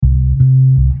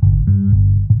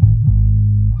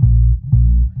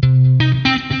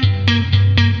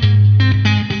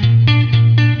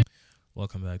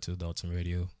back to Adulting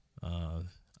Radio.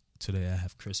 Today I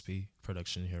have Krispy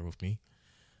Production here with me.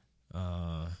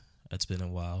 It's been a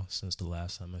while since the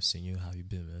last time I've seen you. How you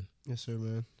been, man? Yes, sir,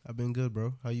 man. I've been good,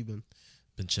 bro. How you been?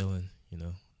 Been chilling,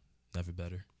 never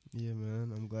better. Yeah,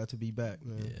 man. I'm glad to be back,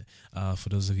 man. Yeah. For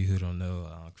those of you who don't know,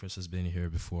 Chris has been here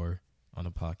before on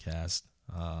the podcast.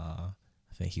 I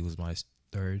think he was my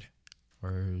third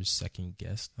or second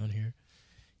guest on here.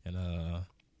 And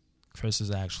Chris is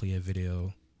actually a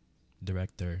video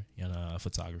director and a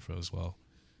photographer as well.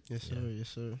 Yes, sir. Yes,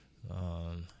 sir.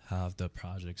 How have the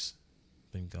projects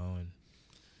been going?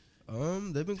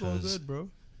 They've been going good, bro.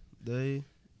 They,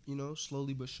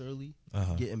 slowly but surely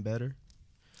getting better.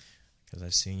 Because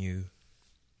I've seen you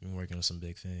been working on some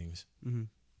big things. Mm-hmm.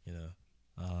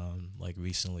 Like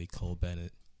recently Cole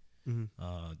Bennett,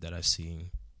 that I've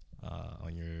seen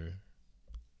on your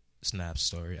Snap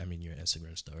story. I mean your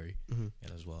Instagram story, and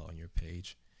as well on your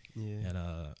page. Yeah.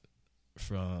 And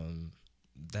from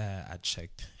that, I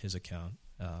checked his account,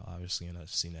 obviously, and I've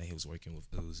seen that he was working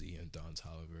with Uzi and Don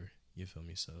Toliver. You feel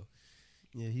me? So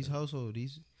yeah, he's household.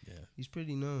 He's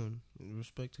pretty known. In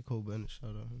respect to Cole Bennett,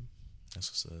 shout out him. That's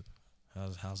what's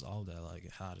up. How's all that?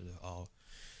 Like, how did it all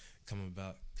come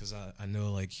about? Because I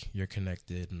know, like, you're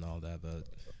connected and all that, but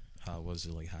how was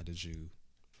it? Like, how did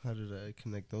I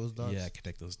connect those dots? Yeah,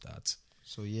 connect those dots.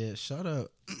 So, yeah, shout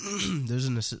out. There's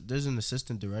an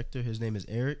assistant director. His name is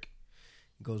Eric.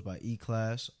 He goes by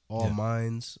E-Class, All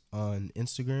Minds on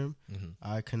Instagram.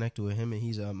 I connected with him, and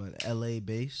he's an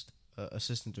LA-based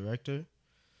assistant director.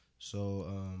 So,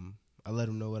 I let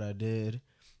him know what I did,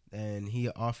 and he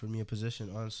offered me a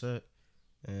position on set.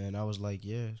 And I was like,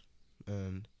 yeah.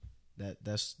 And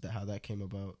that's how that came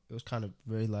about. It was kind of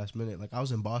very last minute. Like, I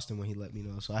was in Boston when he let me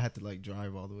know, so I had to, like,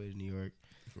 drive all the way to New York.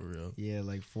 For real? Yeah,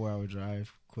 like 4-hour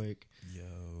drive, quick. Yo.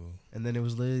 And then it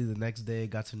was literally the next day.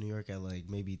 Got to New York at, like,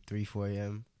 maybe 3, 4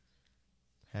 a.m.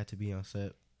 Had to be on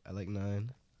set at, like,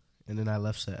 9. And then I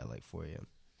left set at, like, 4 a.m.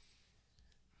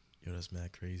 Yo, that's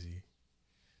mad crazy.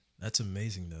 That's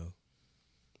amazing, though.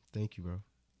 Thank you, bro.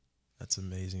 That's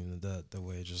amazing. The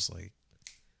way it just, like,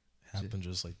 happened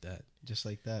just like that. Just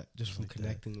like that. Just from like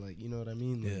connecting, that. Like, you know what I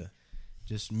mean? Like, yeah.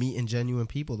 Just meeting genuine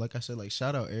people. Like I said, like,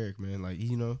 shout out Eric, man. Like,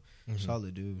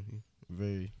 solid dude.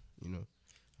 Very,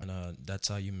 And that's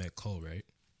how you met Cole, right?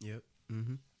 Yep.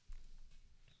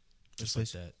 Just like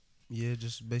that. Yeah,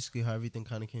 just basically how everything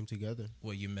kind of came together.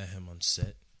 Well, you met him on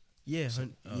set? Yeah,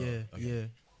 okay. yeah.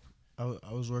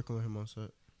 I was working with him on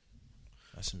set.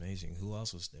 That's amazing. Who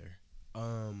else was there?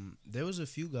 There was a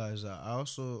few guys. I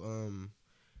also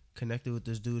connected with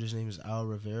this dude. His name is Al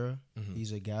Rivera.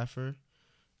 He's a gaffer.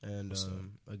 And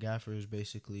a gaffer is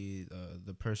basically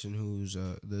the person who's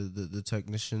the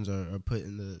technicians are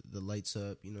putting the lights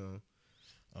up,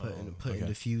 putting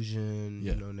diffusion,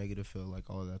 negative fill,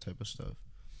 like all that type of stuff.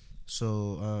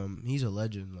 So he's a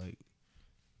legend. Like,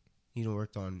 he done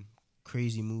worked on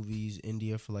crazy movies,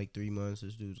 India for like 3 months.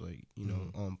 This dude's like,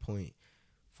 on point.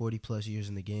 40 plus years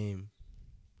in the game,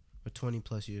 or 20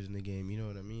 plus years in the game. You know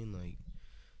what I mean? Like,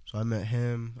 so I met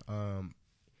him.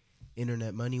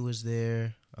 Internet Money was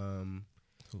there.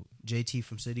 JT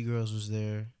from City Girls was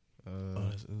there.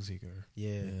 That's Uzi girl.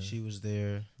 Yeah, she was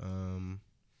there.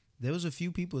 There was a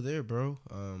few people there, bro.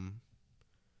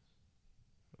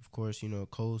 Of course,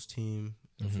 Cole's team,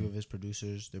 a few of his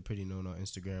producers, they're pretty known on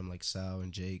Instagram, like Sal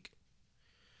and Jake.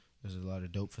 There's a lot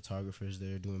of dope photographers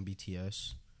there doing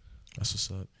BTS. That's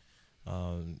what's up.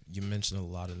 You mentioned a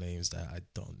lot of names that I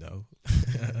don't know,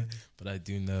 but I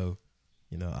do know,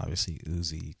 obviously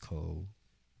Uzi, Cole,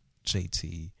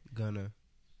 JT, Gunna.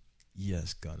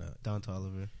 Yes, Gunna. Don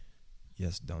Toliver.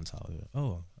 Yes, Don Toliver.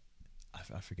 Oh,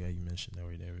 I forgot you mentioned that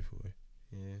right there before.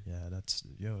 Yeah, that's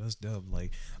dope.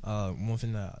 Like, one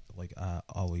thing that, like, I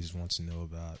always want to know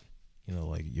about,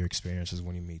 like, your experiences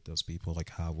when you meet those people. Like,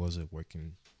 how was it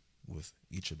working with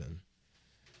each of them?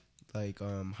 Like,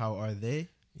 how are they?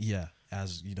 Yeah,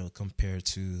 as, compared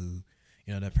to,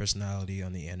 that personality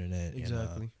on the internet.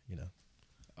 Exactly.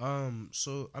 And,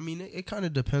 So, I mean, it kind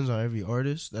of depends on every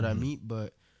artist that I meet,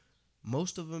 but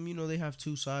most of them, they have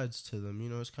two sides to them.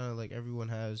 It's kind of like everyone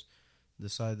has the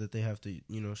side that they have to,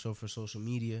 show for social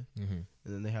media, and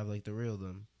then they have, like, the real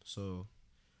them. So,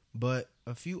 but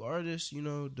a few artists,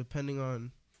 depending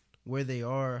on where they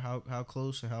are, how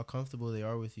close and how comfortable they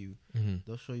are with you,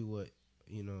 they'll show you what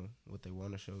they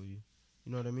want to show you.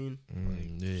 You know what I mean?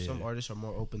 Some artists are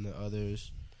more open than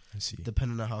others. I see.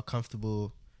 Depending on how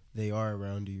comfortable they are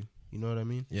around you. You know what I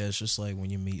mean? Yeah, it's just like when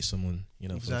you meet someone,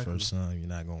 Exactly. for the first time, you're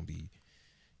not going to be,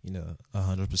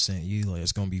 100% you. Like,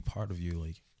 it's going to be part of you.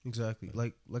 Like, Exactly.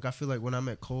 Like I feel like when I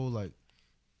met Cole, like,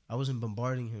 I wasn't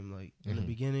bombarding him like in the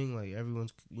beginning. Like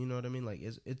everyone's, you know what I mean. Like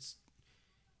it's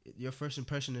your first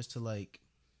impression is to like,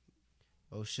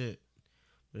 oh shit.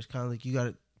 But it's kind of like you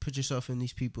gotta put yourself in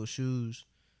these people's shoes,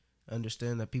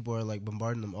 understand that people are like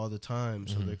bombarding them all the time,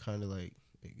 so they're kind of like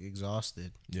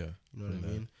exhausted. Yeah, you know what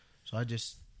I mean. So I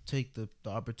just take the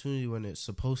opportunity when it's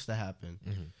supposed to happen.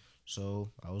 So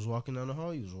I was walking down the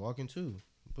hall, he was walking too.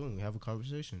 Boom, we have a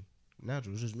conversation.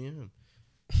 Natural, it's just me and him.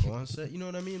 Go on set, you know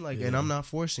what I mean? Like, and I'm not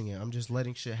forcing it. I'm just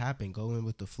letting shit happen. Go in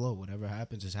with the flow. Whatever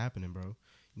happens is happening, bro.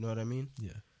 You know what I mean?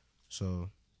 Yeah. So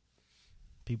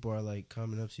people are like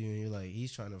coming up to you and you're like,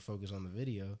 he's trying to focus on the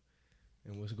video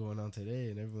and what's going on today,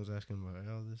 and everyone's asking about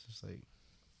how this is like,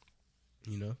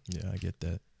 you know? Yeah, I get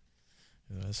that.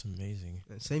 Yeah, that's amazing.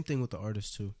 And same thing with the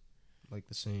artist too, like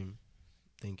the same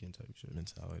thinking type shit,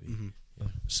 mentality. Yeah.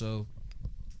 So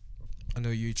I know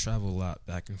you travel a lot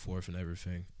back and forth and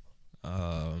everything.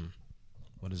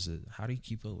 What is it? How do you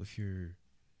keep up with your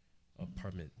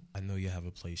apartment? I know you have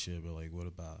a place here, but like, what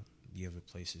about the other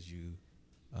places you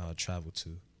travel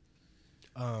to?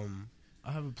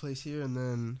 I have a place here, and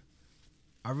then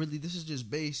this is just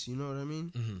base. You know what I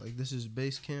mean? Like this is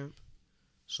base camp.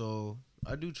 So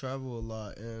I do travel a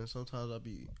lot, and sometimes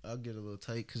I'll get a little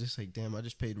tight because it's like, damn, I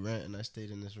just paid rent and I stayed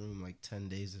in this room like 10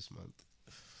 days this month.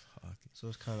 Fuck. So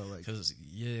it's kind of like,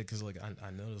 because like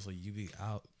I noticed like you be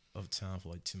out of town for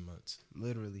like 2 months.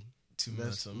 Literally, 2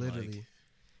 months. I'm literally.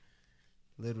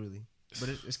 But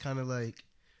it's kind of like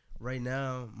right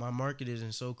now my market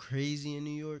isn't so crazy in New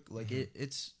York. Like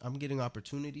it's I'm getting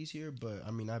opportunities here, but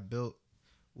I mean I built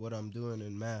what I'm doing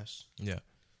in Mass. Yeah.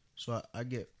 So I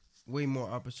get way more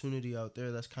opportunity out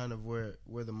there. That's kind of where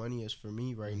the money is for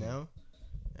me right now.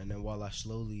 And then while I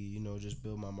slowly, you know, just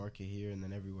build my market here and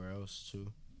then everywhere else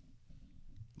too.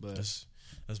 But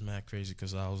that's mad crazy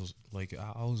because I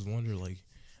always wonder like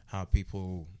how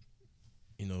people,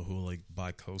 you know, who like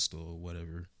bi-coastal or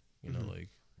whatever, you know, like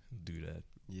do that.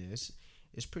 Yeah,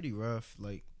 it's pretty rough.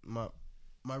 Like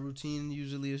my routine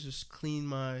usually is just clean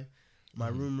my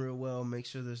room real well, make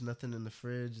sure there's nothing in the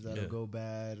fridge that'll go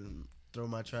bad, and throw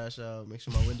my trash out, make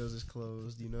sure my windows is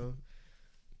closed, you know,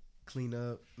 clean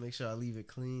up, make sure I leave it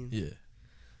clean. Yeah.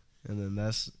 And then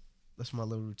that's my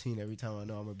little routine every time I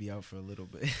know I'm gonna be out for a little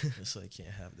bit. It's like, can't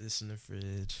have this in the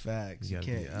fridge. Facts. You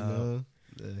can't, you know.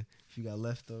 If you got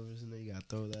leftovers in there, you gotta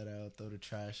throw that out, throw the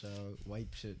trash out,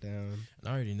 wipe shit down. And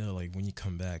I already know, like, when you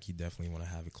come back, you definitely want to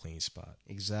have a clean spot.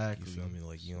 Exactly. You feel me?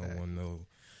 Like, you don't want no.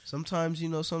 Sometimes, you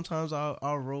know,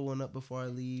 I'll roll one up before I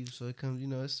leave, so it comes, you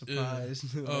know, it's a surprise.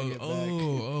 When I get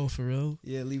back. For real?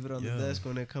 Yeah, leave it on the desk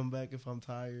when I come back if I'm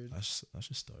tired. I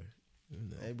should start.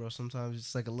 Hey, bro, sometimes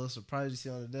it's like a little surprise you see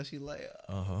on the desk. You're like,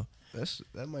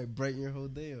 that might brighten your whole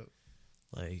day up.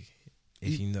 Like,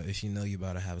 if you know you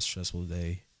about to have a stressful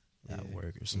day at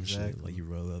work or some shit, like you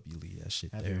roll up, you leave that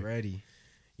shit have there. Have it ready.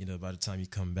 You know, by the time you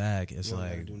come back, it's you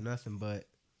like gotta do nothing but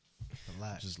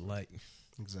relax. Just like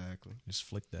exactly. Just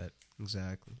flick that.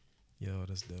 Exactly. Yo,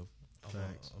 that's dope.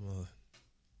 Facts. I'm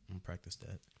gonna practice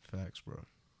that. Facts, bro.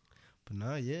 But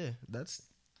nah, yeah,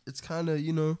 it's kind of,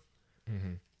 you know.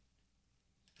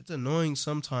 It's annoying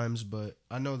sometimes, but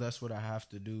I know that's what I have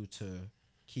to do to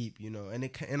keep, you know,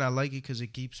 and I like it because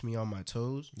it keeps me on my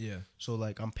toes. Yeah. So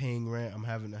like I'm paying rent, I'm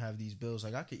having to have these bills.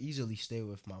 Like I could easily stay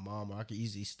with my mom, or I could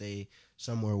easily stay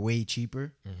somewhere way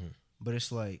cheaper. But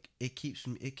it's like it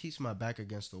keeps my back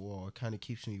against the wall. It kind of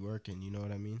keeps me working. You know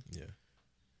what I mean? Yeah.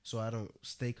 So I don't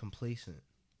stay complacent.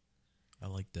 I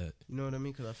like that. You know what I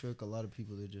mean? Because I feel like a lot of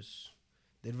people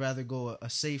they'd rather go a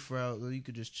safe route where you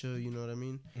could just chill, you know what I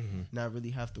mean? Not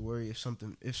really have to worry if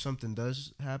something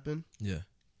does happen. Yeah.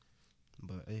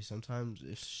 But hey, sometimes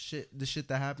the shit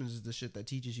that happens is the shit that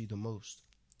teaches you the most.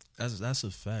 That's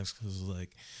a fact, because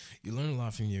like you learn a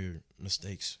lot from your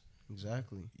mistakes.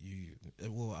 Exactly.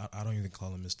 I don't even call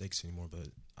them mistakes anymore, but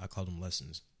I call them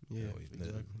lessons. Yeah,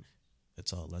 exactly.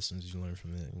 It's all lessons you learn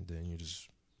from it, and then you just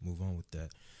move on with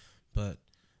that. But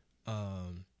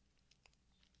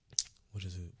what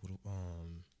is it?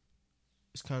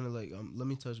 It's kind of like let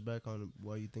me touch back on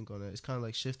why you think on that. It's kind of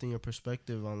like shifting your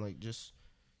perspective on like just,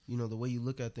 you know, the way you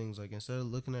look at things. Like instead of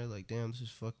looking at it like, damn,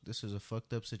 this is a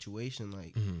fucked up situation.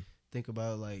 Like think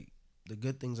about like the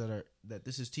good things that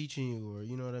this is teaching you, or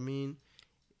you know what I mean.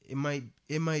 It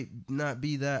might not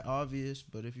be that obvious,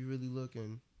 but if you really look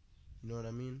and you know what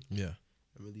I mean. Yeah.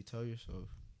 And really tell yourself,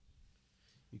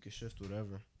 you can shift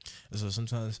whatever. So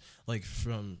sometimes like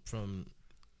from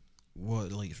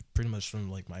what, like pretty much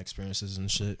from like my experiences and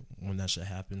shit, when that shit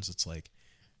happens, it's like,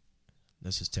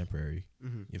 this is temporary.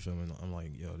 You feel me? I'm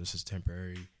like, yo, this is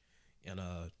temporary. And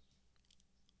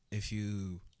if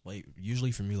you like,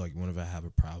 usually for me, like whenever I have a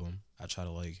problem, I try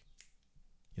to like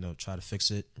try to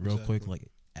fix it real quick, like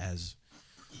as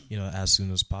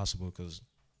soon as possible, because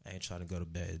I ain't trying to go to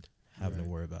bed having to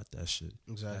worry about that shit.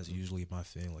 Exactly. That's usually my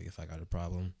thing. Like if I got a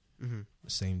problem, the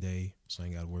same day, so I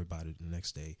ain't got to worry about it the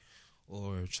next day,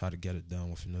 or try to get it done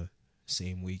within the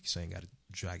same week, so I ain't got to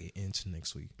drag it into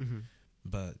next week.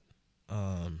 But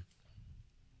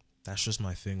that's just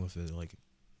my thing with it. Like,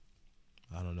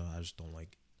 I don't know. I just don't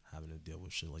like having to deal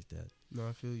with shit like that. No,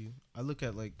 I feel you. I look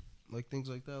at like things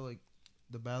like that, like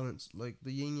the balance, like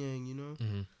the yin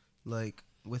yang. Like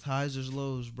with highs, there's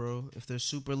lows, bro. If there's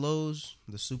super lows,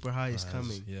 the super high is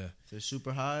coming. Yeah. If there's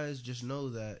super highs, just know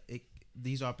that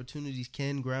these opportunities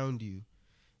can ground you,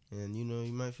 and you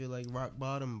might feel like rock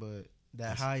bottom, but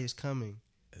that high is coming.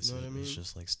 You know what I mean? It's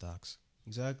just like stocks.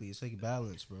 Exactly. It's like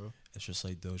balance, bro. It's just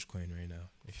like Dogecoin right now.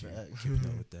 If you're keeping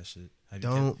up with that shit.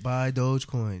 Don't buy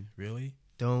Dogecoin. Really?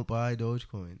 Don't buy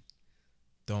Dogecoin.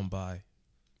 Don't buy.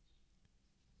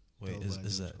 Wait, Don't buy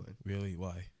is that Dogecoin. really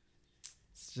why?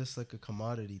 It's just like a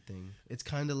commodity thing. It's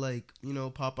kind of like,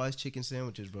 Popeye's chicken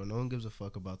sandwiches, bro. No one gives a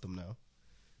fuck about them now.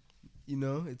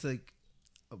 It's like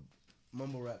a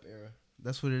mumble rap era.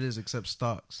 That's what it is, except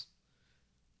stocks.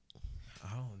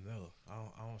 I don't know.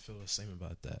 I don't feel the same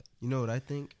about that. You know what I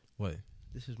think? What?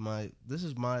 This is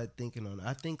my thinking on it.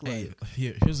 I think like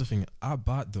here's the thing. I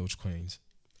bought Dogecoins.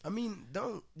 I mean,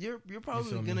 you're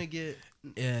probably gonna get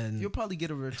you'll probably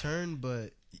get a return,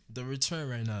 but the return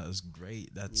right now is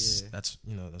great. That's that's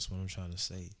what I'm trying to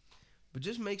say. But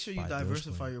just make sure you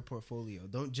diversify your portfolio.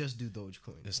 Don't just do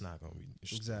Dogecoin. It's not gonna be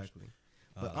exactly.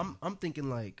 But I'm thinking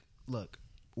like, look,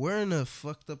 we're in a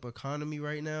fucked up economy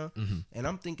right now, and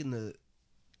I'm thinking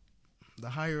the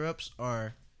higher ups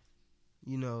are,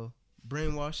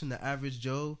 brainwashing the average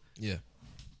Joe,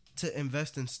 to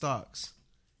invest in stocks.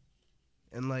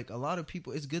 And like a lot of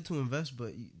people, it's good to invest,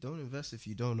 but you don't invest if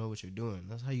you don't know what you're doing.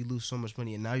 That's how you lose so much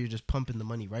money, and now you're just pumping the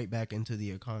money right back into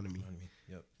the economy.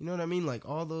 Yep. You know what I mean? Like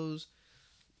all those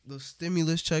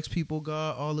stimulus checks people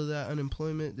got, all of that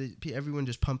unemployment, everyone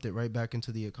just pumped it right back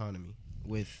into the economy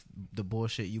with the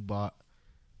bullshit you bought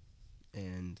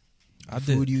and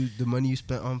the money you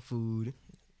spent on food.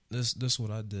 This is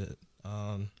what I did.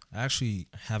 I actually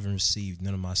haven't received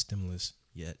none of my stimulus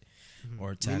yet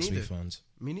or tax refunds.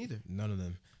 Me neither. None of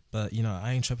them. But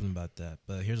I ain't tripping about that.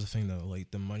 But here's the thing though,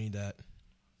 like the money that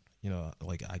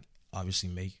like I obviously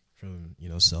make from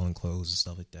selling clothes and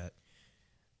stuff like that,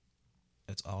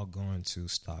 it's all going to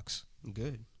stocks.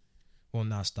 Good. Well,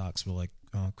 not stocks, but like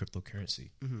cryptocurrency.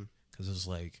 Because it's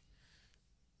like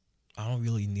I don't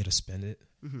really need to spend it,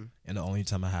 and the only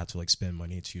time I have to like spend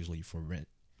money, it's usually for rent.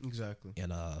 Exactly.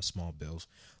 And small bills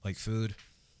like food,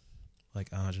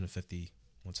 like 150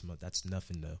 once a month. That's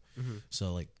nothing though.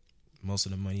 So like most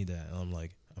of the money that I'm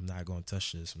like, I'm not going to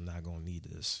touch this. I'm not going to need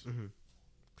this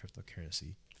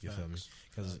cryptocurrency. You feel me?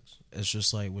 Because it's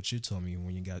just like what you told me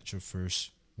when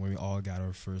we all got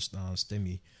our first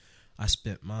stimmy. I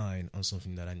spent mine on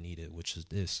something that I needed, which is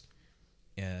this.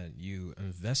 And you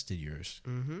invested yours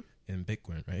in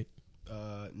Bitcoin, right?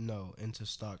 No, into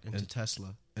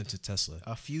Tesla. Into Tesla.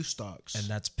 A few stocks. And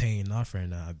that's paying off right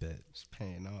now, I bet. It's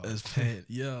paying off. It's paying.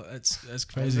 Yo, that's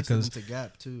crazy because into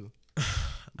Gap too.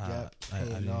 Gap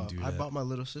paying off. I bought my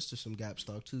little sister some Gap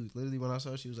stock too. Literally when I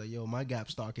saw her, she was like, "Yo, my Gap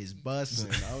stock is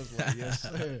busting." I was like, "Yes,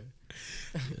 sir."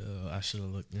 Yo, I should have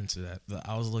looked into that. But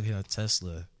I was looking at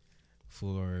Tesla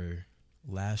for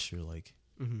last year, like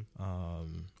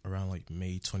around like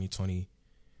May 2020,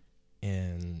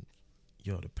 and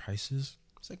the prices.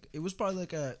 It's like it was probably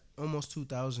like at almost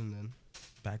 2,000 then.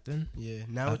 Back then? Yeah.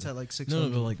 Now it's at like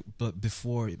 600. No, but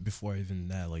before even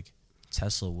that, like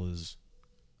Tesla was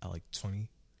at like 20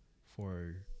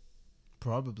 for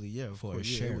probably for a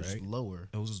share. It was right? lower.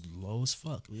 It was low as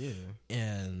fuck. Yeah.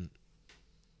 And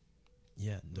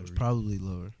it was probably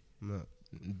lower. No.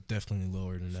 Definitely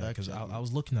lower than that because I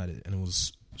was looking at it and it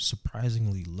was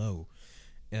surprisingly low,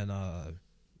 and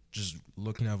just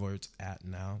looking at where it's at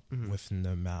now within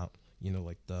the amount,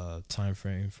 like the time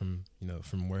frame from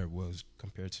from where it was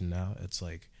compared to now, it's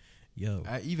like,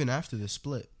 even after the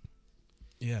split,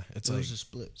 it was a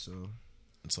split, so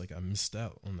it's like I missed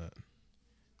out on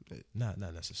that. Not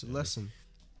necessarily. Lesson.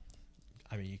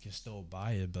 I mean, you can still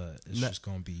buy it, but it's just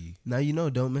gonna be now.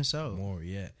 Don't miss out. More,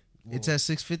 yeah. Well, it's at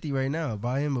 650 right now.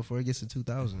 Buy in before it gets to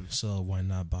 2,000. So why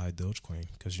not buy Dogecoin?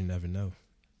 Because you never know.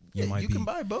 You can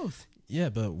buy both. Yeah,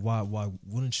 but why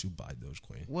wouldn't you buy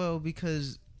Dogecoin? Well,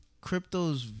 because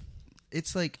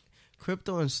it's like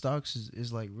crypto and stocks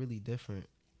is like really different.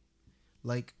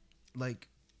 Like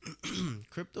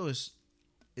crypto is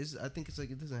I think it's like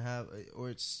it doesn't have,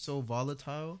 or it's so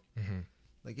volatile.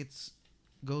 Like it's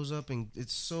goes up and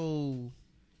it's so,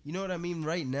 you know what I mean?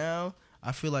 Right now,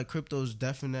 I feel like crypto's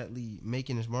definitely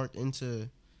making its mark into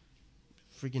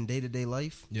freaking day-to-day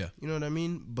life. Yeah. You know what I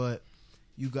mean? But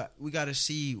we got to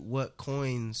see what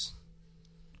coins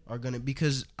are going to,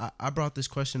 because I brought this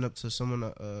question up to someone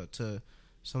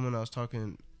I was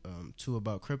talking to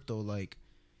about crypto. Like,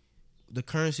 the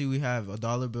currency we have, a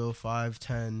dollar bill, 5,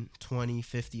 10, 20,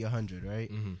 50, 100,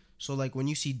 right? Mm-hmm. So, like, when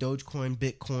you see Dogecoin,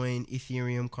 Bitcoin,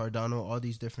 Ethereum, Cardano, all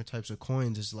these different types of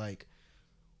coins, it's like,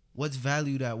 what's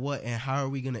valued at what, and how are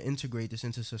we going to integrate this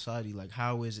into society? Like,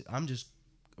 how is it?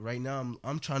 Right now,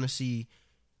 I'm trying to see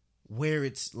where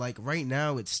it's, like, right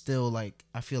now, it's still, like,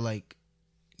 I feel like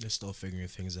they're still figuring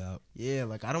things out. Yeah,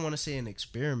 like, I don't want to say an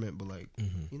experiment, but, like,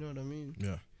 you know what I mean?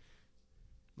 Yeah.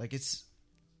 Like, it's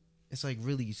like,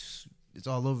 really, it's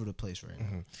all over the place right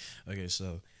now. Okay,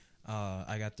 so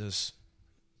I got this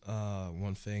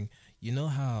one thing. You know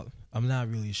how, I'm not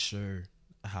really sure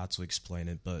how to explain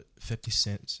it, but 50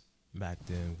 cents back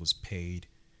then was paid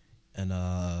in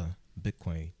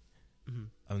Bitcoin.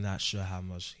 I'm not sure how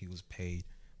much he was paid,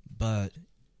 but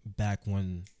back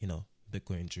when,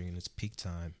 Bitcoin during its peak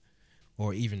time,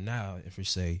 or even now, if we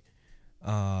say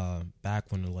back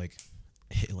when it like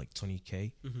hit like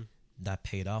 20K, that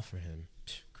paid off for him.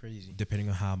 Crazy. Depending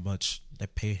on how much they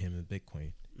pay him in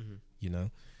Bitcoin.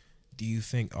 Do you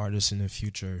think artists in the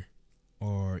future,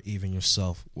 or even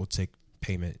yourself, will take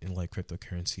payment in like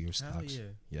cryptocurrency or stocks? Hell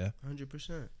yeah,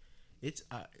 100%. It's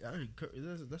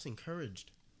that's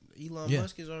encouraged. Elon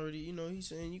Musk is already, he's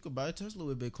saying you could buy a Tesla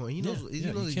with Bitcoin. He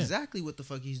knows exactly what the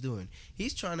fuck he's doing.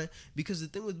 He's trying to, because the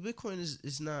thing with Bitcoin is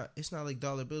it's not like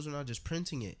dollar bills. We're not just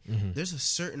printing it. There's a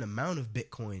certain amount of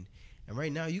Bitcoin, and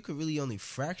right now you could really only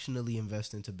fractionally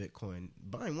invest into Bitcoin.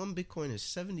 Buying one Bitcoin is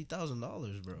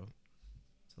 $70,000, bro.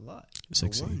 It's a lot.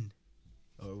 60. One.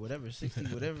 Or whatever, 60,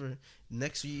 whatever.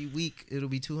 Next week it'll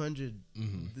be 200.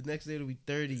 The next day it'll be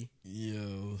 30.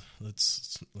 Yo,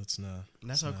 let's not.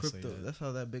 That's how crypto. That's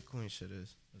how that Bitcoin shit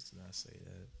is. Let's not say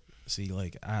that. See,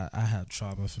 like I have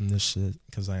trauma from this shit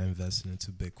because I invested into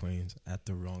Bitcoins at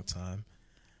the wrong time,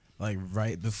 like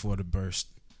right before the burst.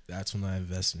 That's when I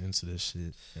invested into this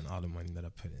shit, and all the money that I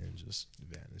put in just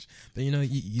vanished. But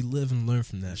you live and learn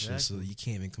from that shit, so you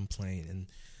can't even complain. And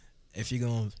if you're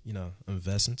going to,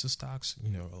 invest into stocks,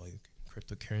 or like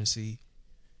cryptocurrency,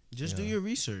 just do your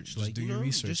research. Just do your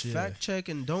research. Just fact check,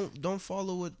 and don't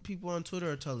follow what people on Twitter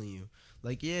are telling you.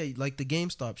 Like, like the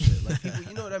GameStop shit. Like, people,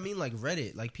 you know what I mean? Like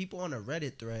Reddit. Like, people on a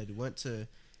Reddit thread went to, you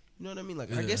know what I mean?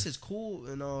 Like, I guess it's cool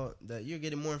and all that you're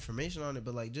getting more information on it,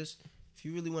 but like, just if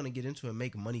you really want to get into it and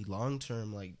make money long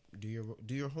term, like, do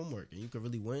your homework, and you could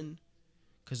really win.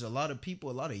 Because a lot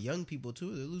of young people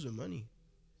too, they're losing money.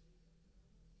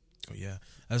 Oh yeah,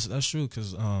 that's true.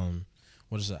 Because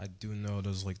what is it? I do know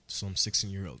there's like some 16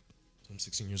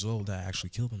 years old that actually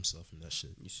killed himself in that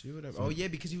shit. You see what I mean? Oh yeah,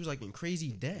 because he was like in crazy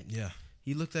debt. Yeah,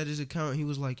 he looked at his account. He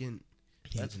was like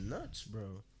that's nuts,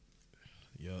 bro.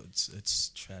 Yo,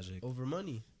 it's tragic. Over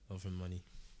money.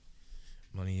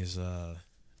 Money is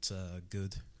it's a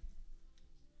good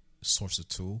source of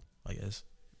tool, I guess.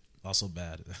 Also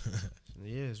bad.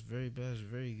 Yeah, it's very bad. It's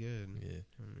very good.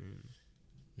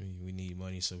 Yeah, we need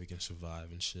money so we can survive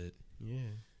and shit.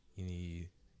 Yeah. You need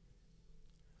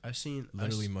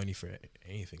literally money for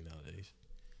anything nowadays.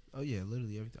 Oh yeah,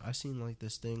 literally everything. I seen like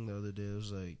this thing the other day. It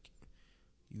was like,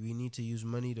 we need to use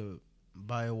money to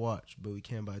buy a watch, but we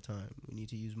can't buy time. We need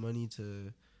to use money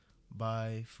to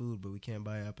buy food, but we can't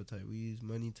buy appetite. We use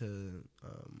money to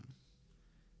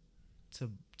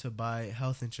buy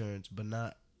health insurance, but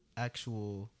not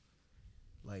actual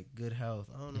like good health.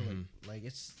 I don't know, like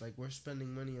it's like we're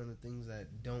spending money on the things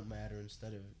that don't matter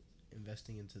instead of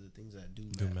investing into the things that do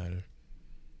matter.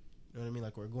 You know what I mean?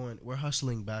 Like we're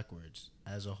hustling backwards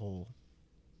as a whole.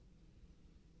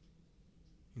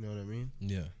 You know what I mean?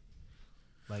 Yeah.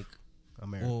 Like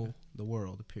America, the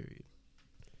world, period.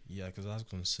 Yeah, because I was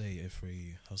going to say, if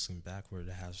we hustling backward,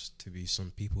 there has to be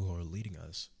some people who are leading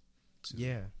us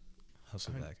to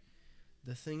hustle back.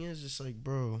 The thing is, it's like,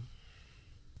 bro.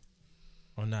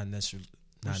 Or not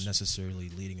necessarily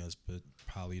leading us, but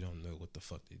probably don't know what the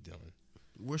fuck they're doing.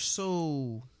 We're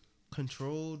so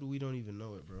controlled, we don't even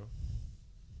know it, bro.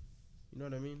 You know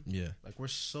what I mean? Yeah. Like, we're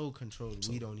so controlled,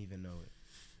 we don't even know it.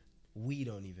 We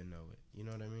don't even know it. You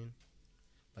know what I mean?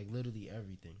 Like, literally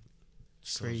everything.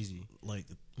 It's crazy. Like,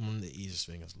 one of the easiest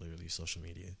things is literally social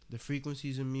media. The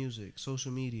frequencies in music,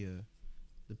 social media,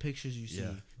 the pictures you see,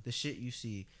 the shit you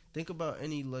see. Think about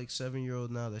any, like,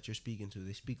 7-year-old now that you're speaking to.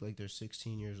 They speak like they're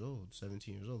 16 years old,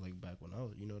 17 years old, like back when I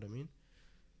was, you know what I mean?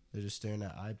 They're just staring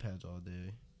at iPads all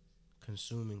day,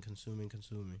 consuming.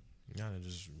 Yeah, they're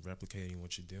just replicating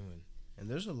what you're doing. And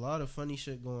there's a lot of funny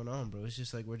shit going on, bro. It's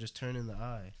just like we're just turning the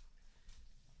eye.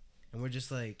 and we're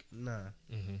just like, nah,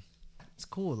 it's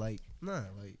cool. Like, nah,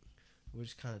 like we're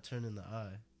just kind of turning the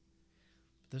eye.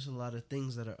 But there's a lot of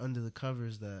things that are under the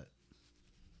covers that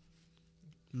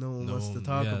no one wants to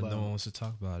talk about. No one wants to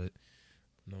talk about it.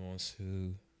 No one wants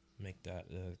to make that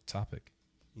a topic.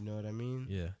 You know what I mean?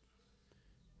 Yeah.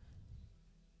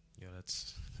 Yeah,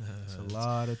 that's a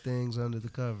lot of things under the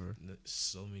cover.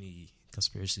 So many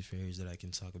conspiracy theories that I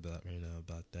can talk about right now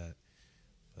about that.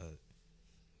 But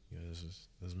this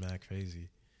is mad crazy.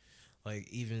 Like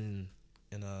even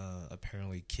in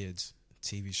apparently kids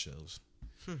TV shows.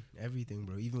 Everything,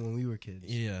 bro. Even when we were kids.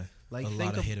 Yeah. Like a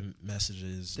lot of hidden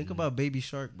messages. Think about Baby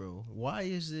Shark, bro. Why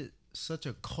is it such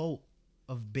a cult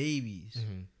of babies?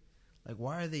 Like,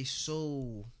 why are they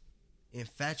so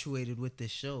infatuated with this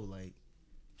show? Like,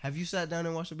 have you sat down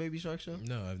and watched a Baby Shark show?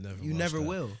 No, I've never. You never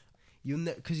will.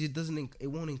 Because it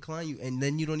won't incline you, and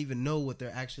then you don't even know what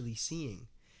they're actually seeing.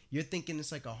 You're thinking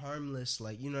it's like a harmless,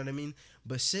 like, you know what I mean?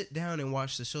 But sit down and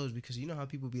watch the shows, because you know how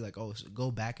people be like, oh, so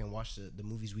go back and watch the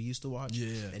movies we used to watch.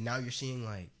 Yeah. And now you're seeing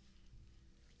like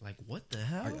what the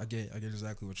hell? I get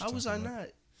exactly what you're How was talking I about. not?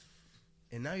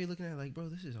 And now you're looking at it like, bro,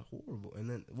 this is horrible. And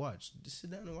then just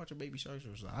sit down and watch a Baby Shark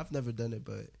show. I've never done it,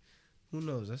 but who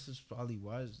knows? That's just probably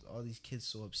why is all these kids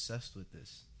so obsessed with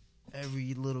this.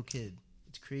 Every little kid.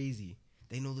 It's crazy.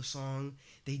 They know the song.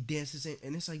 They dance the same.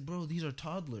 And it's like, bro, these are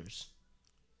toddlers.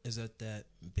 Is that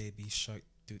Baby Shark?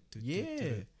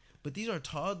 Yeah. But these are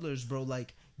toddlers, bro.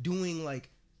 Like, doing, like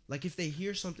if they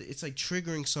hear something, it's like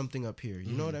triggering something up here.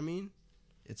 You know what I mean?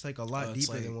 It's like a lot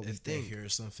deeper than what we think. If they hear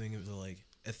something, like,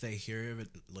 if they hear it,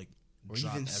 like, or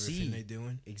drop even everything see. they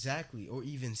doing. Exactly. Or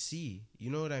even see. You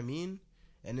know what I mean?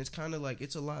 And it's kind of like,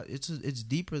 it's a lot. It's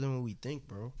deeper than what we think,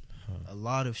 bro. A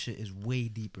lot of shit is way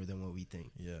deeper than what we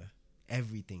think. Yeah.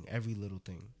 Everything. Every little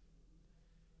thing.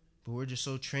 But we're just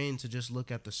so trained to just look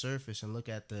at the surface and look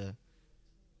at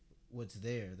what's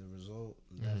there, the result.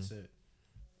 And that's it.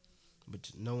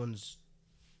 But no one's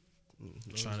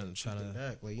trying to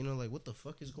back. Like, you know, like, what the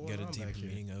fuck is going on back here? Get a deeper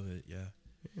meaning of it. Yeah.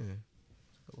 Yeah.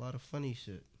 It's a lot of funny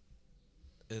shit.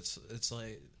 It's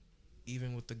like,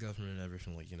 even with the government and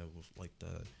everything, like, you know, with like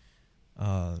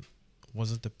the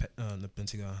wasn't the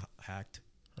Pentagon hacked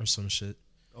or some shit?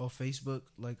 Oh, Facebook,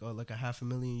 like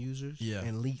 500,000 users, yeah,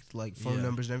 and leaked like phone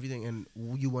numbers and everything, and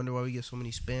you wonder why we get so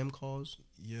many spam calls.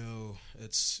 Yo,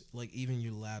 it's like even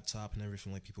your laptop and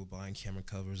everything, like people buying camera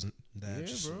covers and that,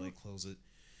 just to, like, close it,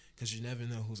 because you never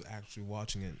know who's actually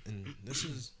watching it. And this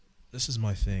is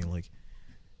my thing, like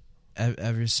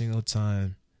every single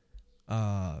time,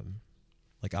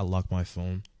 like I lock my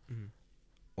phone,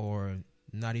 or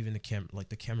not even the camera, like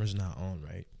the camera's not on,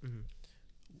 right?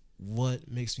 What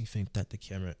makes me think that the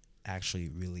camera actually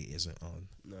really isn't on?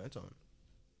 No, it's on.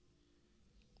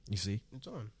 You see? It's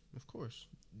on, of course.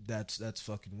 That's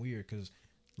fucking weird, because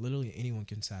literally anyone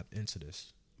can tap into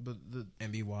this,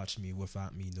 and be watching me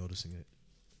without me noticing it.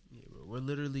 Yeah, bro. We're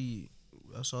literally.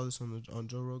 I saw this on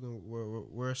Joe Rogan.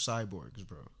 We're cyborgs,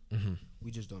 bro. We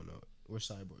just don't know it. We're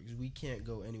cyborgs. We can't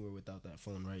go anywhere without that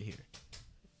phone right here.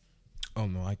 Oh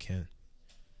no, I can.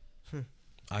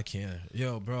 I can.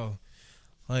 Yo, bro.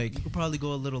 Like, you could probably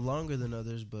go a little longer than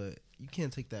others, but you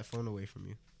can't take that phone away from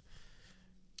you.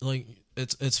 Like,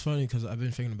 it's funny because I've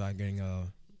been thinking about getting a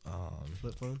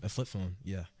flip phone. A flip phone,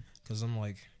 yeah. Because I'm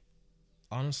like,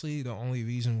 honestly, the only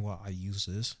reason why I use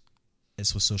this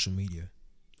is for social media.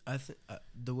 I think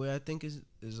the way I think is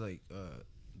like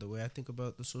the way I think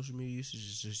about the social media usage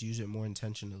is just use it more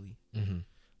intentionally.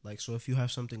 Like, so if you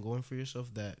have something going for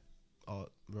yourself that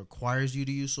requires you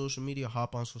to use social media,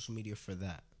 hop on social media for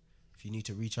that. If you need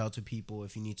to reach out to people,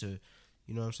 if you need to,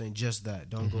 you know what I'm saying, just that.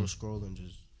 Don't go scrolling.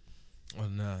 Just. Well,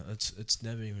 nah, it's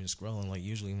never even scrolling. Like,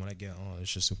 usually when I get on,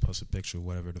 it's just to post a picture of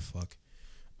whatever the fuck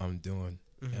I'm doing.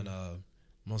 And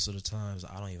most of the times,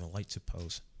 I don't even like to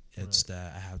post. It's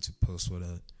that I have to post with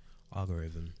an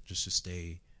algorithm just to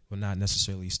stay, well, not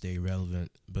necessarily stay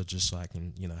relevant, but just so I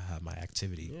can, you know, have my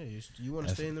activity. Yeah, you want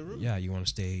to stay in the room. Yeah, you want to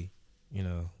stay, you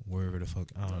know, wherever the fuck,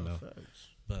 I don't know. Facts.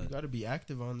 But you got to be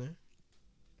active on there.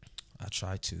 I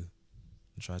try to,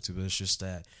 but it's just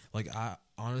that, like, I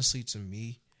honestly, to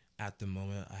me, at the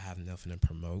moment, I have nothing to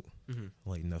promote,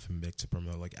 like nothing big to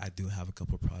promote. Like, I do have a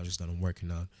couple of projects that I'm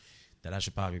working on that I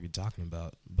should probably be talking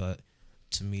about, but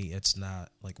to me, it's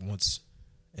not, like, once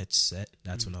it's set,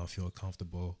 that's when I'll feel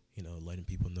comfortable, you know, letting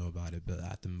people know about it. But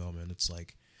at the moment, it's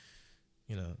like,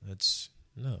 you know, it's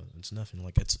nothing.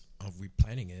 Like, I'm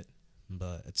replanning it,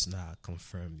 but it's not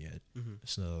confirmed yet.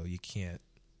 So you can't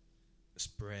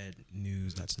spread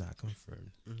news that's not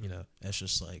confirmed. You know, it's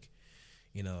just like,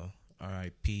 you know,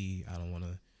 R.I.P. I don't want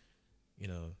to, you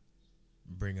know,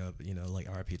 bring up, you know, like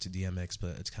R.I.P. to DMX,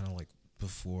 but it's kind of like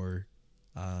before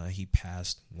he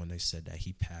passed, when they said that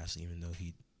he passed, even though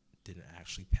he didn't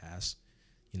actually pass.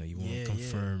 You know, you want to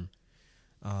confirm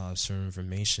certain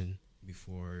information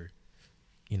before,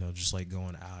 you know, just like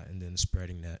going out and then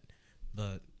spreading that.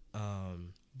 But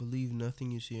believe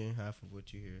nothing you see and half of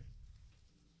what you hear.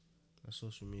 That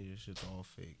social media shit's all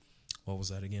fake. What was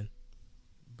that again?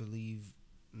 Believe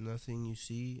nothing you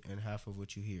see and half of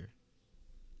what you hear.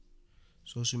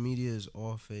 Social media is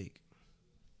all fake.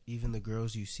 Even the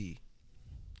girls you see.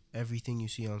 Everything you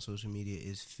see on social media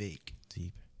is fake.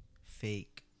 Deep.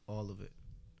 Fake. All of it.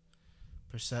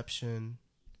 Perception,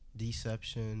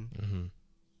 deception,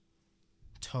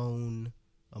 tone,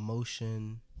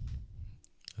 emotion.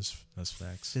 That's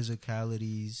facts.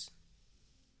 Physicalities.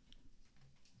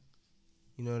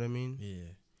 You know what I mean?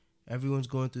 Yeah. Everyone's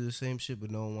going through the same shit,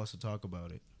 but no one wants to talk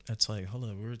about it. That's like, hold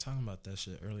on, we were talking about that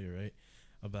shit earlier, right?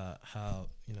 About how,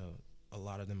 you know, a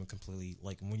lot of them are completely,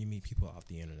 like, when you meet people off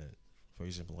the internet, for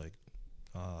example, like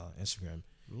Instagram,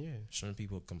 certain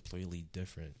people are completely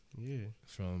different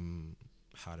from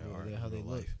how they are how in they real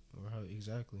look, life. or how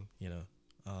exactly. You know,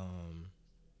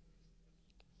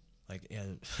 like,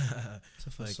 and it's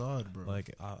a facade, bro.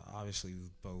 Like, obviously,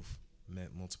 we've both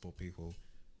met multiple people,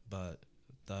 but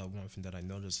the one thing that I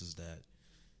noticed is that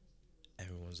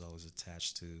everyone's always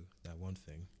attached to that one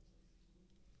thing.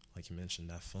 Like you mentioned,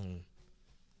 that phone,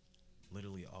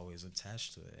 literally always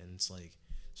attached to it. And it's like,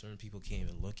 certain people can't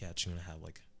even look at you and have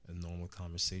like a normal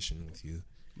conversation with you.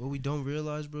 What we don't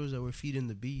realize, bro, is that we're feeding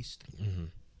the beast. Mm-hmm.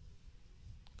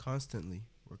 Constantly.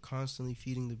 We're constantly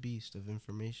feeding the beast of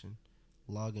information.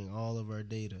 Logging all of our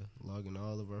data. Logging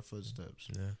all of our footsteps.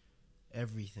 Yeah.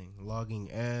 Everything.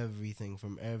 Logging everything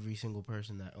from every single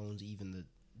person that owns even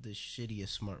the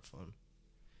shittiest smartphone.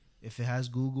 If it has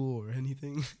Google or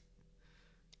anything,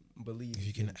 believe if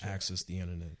you can access the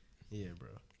internet. Yeah, bro.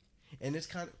 And it's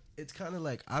kind of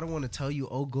like, I don't want to tell you,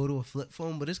 oh, go to a flip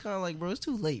phone, but it's kind of like, bro, it's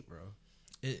too late, bro.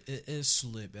 It is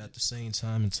slip. At the same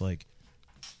time, it's like,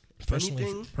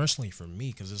 personally for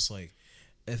me, because it's like,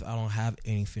 if I don't have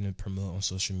anything to promote on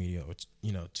social media, or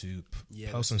you know, to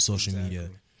post on social media,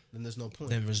 then there's no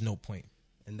point.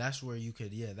 And that's where you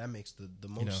could, that makes the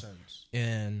most sense.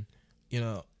 And you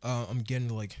know, I'm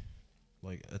getting like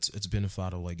it's been a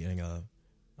thought of like getting a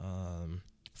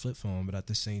flip phone, but at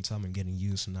the same time, I'm getting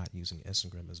used to not using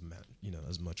Instagram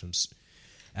as much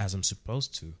as I'm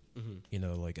supposed to. Mm-hmm. You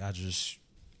know, like I just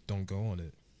don't go on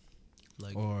it.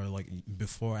 Like, or like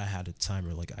before I had a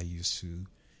timer, like I used to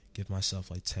give myself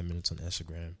like 10 minutes on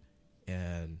Instagram,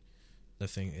 and the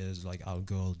thing is, like, I'll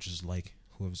go just like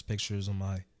whoever's pictures on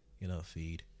my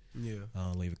feed. Yeah.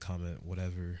 Leave a comment,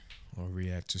 whatever, or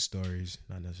react to stories.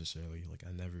 Not necessarily, like,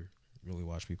 I never really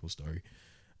watch people's story.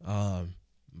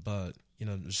 But,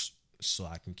 just so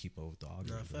I can keep up with the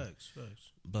algorithm. Facts.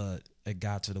 But it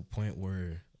got to the point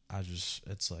where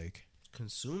it's like...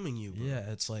 consuming you, bro.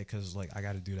 Yeah, it's like, because, like, I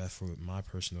got to do that for my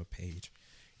personal page.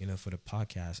 For the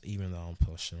podcast, even though I don't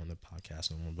post shit on the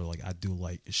podcast no more. But, like, I do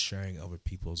like sharing other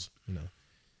people's,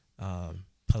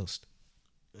 post.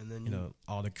 And then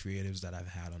all the creatives that I've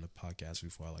had on the podcast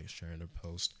before, I like sharing their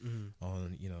post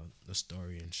on the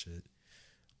story and shit.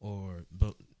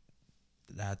 But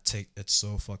it's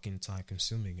so fucking time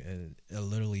consuming, and it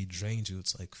literally drains you.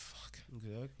 It's like, fuck.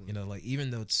 Exactly. Like,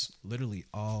 even though it's literally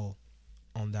all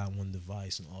on that one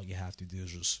device, and all you have to do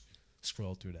is just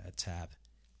scroll through that tab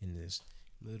in this.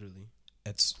 Literally,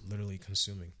 it's literally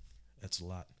consuming. It's a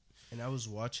lot. And I was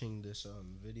watching this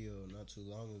video not too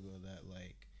long ago that,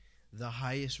 like, the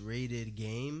highest rated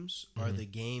games are the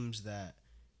games that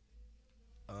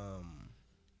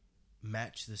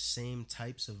match the same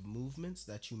types of movements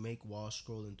that you make while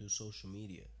scrolling through social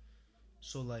media.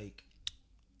 So, like,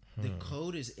 the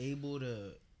code is able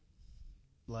to,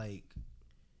 like,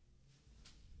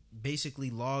 basically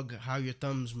log how your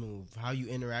thumbs move, how you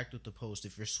interact with the post,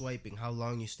 if you're swiping, how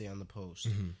long you stay on the post,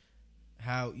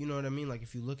 how, you know what I mean? Like,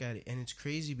 if you look at it, and it's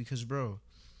crazy because, bro,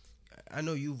 I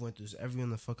know you've went through this. Everyone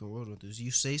in the fucking world went through this.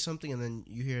 You say something and then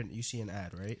you see an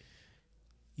ad, right?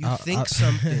 You think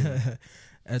something.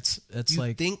 It's you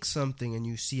like, think something and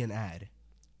you see an ad.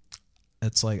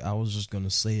 It's like, I was just gonna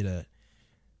say that,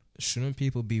 shouldn't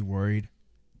people be worried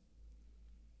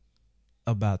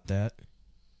about that?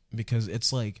 Because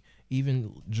it's like,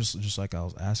 even just like I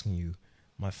was asking you,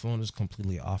 my phone is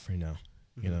completely off right now.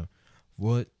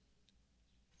 What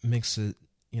makes it,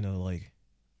 like,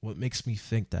 what makes me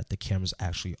think that the camera's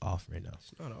actually off right now?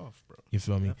 It's not off, bro. You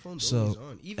feel me? That phone's always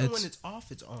on. Even when it's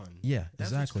off, it's on. Yeah,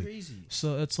 that's exactly. What's crazy.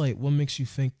 So it's like, what makes you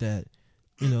think that,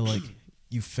 like,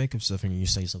 you think of something and you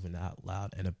say something out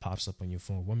loud and it pops up on your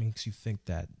phone. What makes you think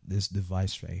that this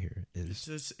device right here is?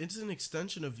 It's an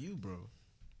extension of you, bro.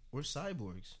 We're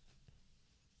cyborgs.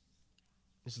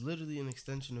 It's literally an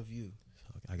extension of you.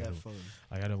 I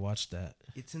gotta watch that.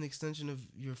 It's an extension of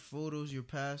your photos, your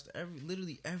past,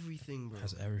 literally everything, bro. It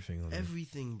has everything on it.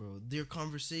 Everything, bro. Their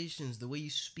conversations, the way you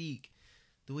speak,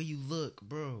 the way you look,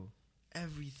 bro.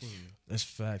 Everything. That's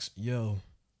facts. Yo,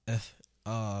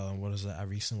 what is that? I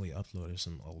recently uploaded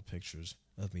some old pictures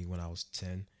of me when I was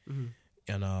 10. Mm-hmm.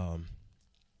 And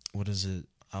what is it?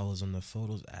 I was on the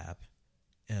Photos app,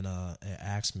 and it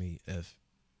asked me if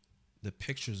the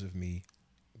pictures of me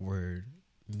were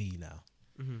me now.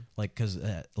 Mm-hmm. Like, cause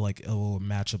like it will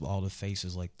match up all the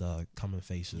faces, like the common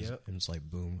faces, Yep. and it's like,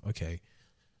 boom, okay,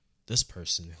 this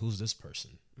person, who's this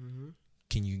person? Mm-hmm.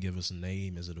 Can you give us a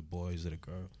name? Is it a boy? Is it a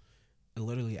girl? It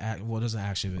literally, doesn't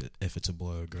ask you if it's a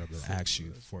boy or a girl, but it asks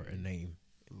you for a name.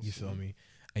 You feel me?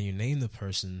 And you name the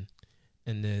person,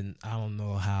 and then I don't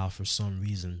know how, for some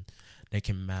reason, they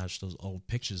can match those old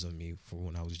pictures of me from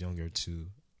when I was younger to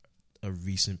a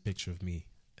recent picture of me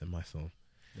in my phone.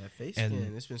 That face scan,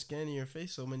 it's been scanning your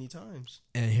face so many times.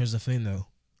 And here's the thing, though.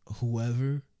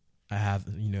 Whoever I've,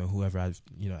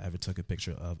 ever took a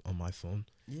picture of on my phone,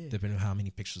 depending on how many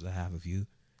pictures I have of you,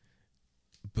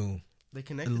 boom. They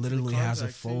connect. It literally has a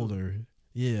folder. Too.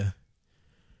 Yeah.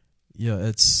 Yeah,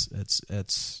 it's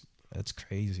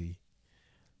crazy.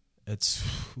 It's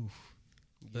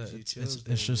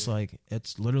just like,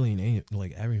 it's literally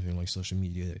like everything, like social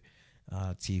media,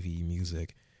 TV,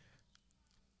 music,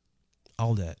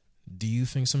 all that. Do you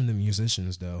think some of the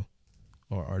musicians, though,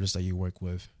 or artists that you work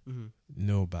with,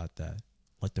 know about that,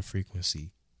 like the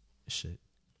frequency shit?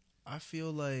 I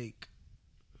feel like.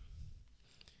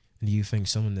 Do you think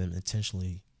some of them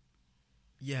intentionally?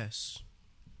 Yes.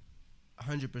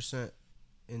 100%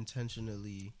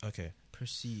 intentionally. Okay.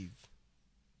 Perceive.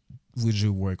 Would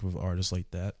you work with artists like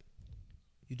that?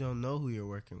 You don't know who you're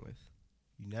working with.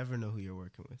 You never know who you're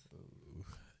working with.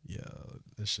 Yo,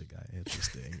 this shit got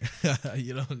interesting.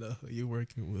 You don't know who you're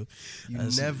working with. You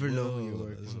never know who you're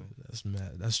working with. That's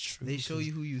mad. That's true. They show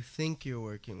you who you think you're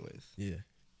working with. Yeah.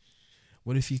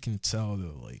 What if you can tell,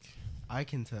 though, like... I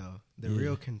can tell. The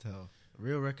real can tell.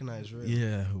 Real recognize real.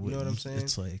 Yeah. You know what I'm saying?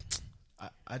 It's like...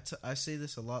 I say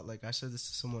this a lot. Like, I said this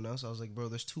to someone else. I was like, bro,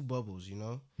 there's two bubbles, you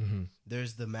know? Mm-hmm.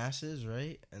 There's the masses,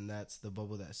 right? And that's the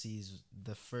bubble that sees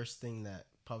the first thing that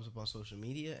pops up on social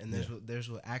media. And there's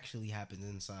what actually happens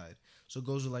inside. So it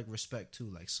goes with, like, respect, too.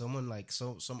 Like, someone, like,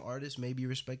 some artists may be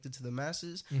respected to the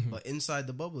masses, but inside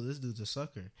the bubble, this dude's a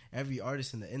sucker. Every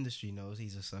artist in the industry knows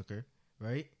he's a sucker,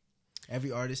 right?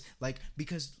 Every artist, like,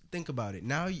 because think about it.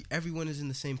 Now everyone is in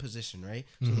the same position, right?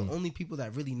 So the only people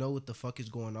that really know what the fuck is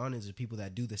going on is the people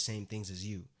that do the same things as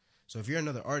you. So if you're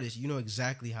another artist, you know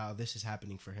exactly how this is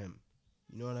happening for him.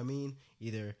 You know what I mean?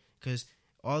 Either because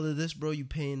all of this, bro, you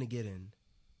pay in to get in.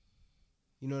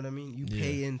 You know what I mean? You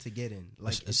pay in to get in.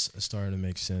 Like it's starting to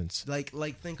make sense. Like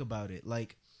think about it.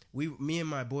 Like me and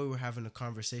my boy were having a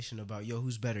conversation about, yo,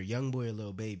 who's better, Young Boy or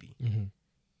Lil Baby?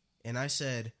 And I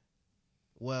said,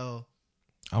 well,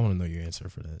 I want to know your answer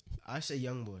for that. I say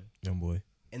Young Boy. Young Boy.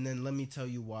 And then let me tell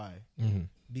you why.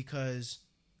 Because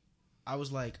I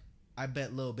was like, I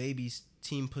bet Lil Baby's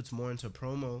team puts more into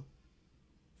promo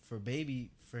for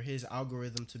Baby, for his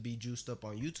algorithm to be juiced up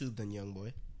on YouTube than Young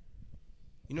Boy.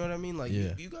 You know what I mean? Like,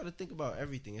 you got to think about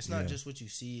everything. It's not just what you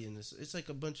see. And it's like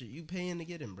a bunch of, you paying to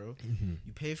get in, bro.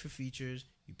 You pay for features.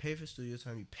 You pay for studio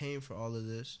time. You paying for all of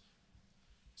this.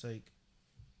 It's like,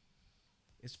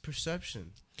 it's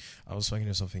perception. I was thinking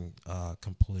of something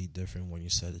completely different when you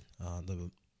said the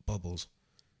bubbles.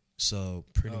 So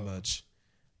pretty much,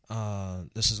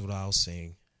 this is what I was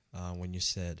saying when you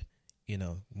said,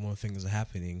 one thing is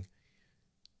happening.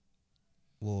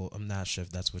 Well, I'm not sure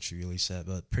if that's what you really said,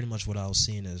 but pretty much what I was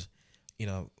seeing is,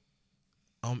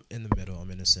 I'm in the middle, I'm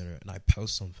in the center, and I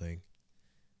post something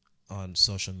on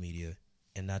social media,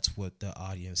 and that's what the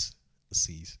audience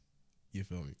sees. You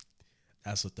feel me?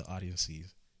 That's what the audience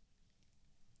sees.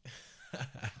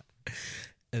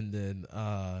 And then,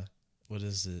 what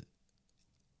is it?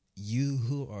 You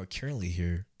who are currently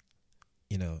here,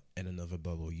 in another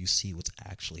bubble, you see what's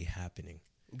actually happening.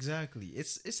 Exactly.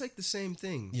 It's like the same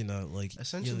thing. Like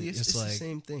essentially, it's like, the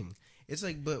same thing. It's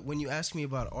like, but when you ask me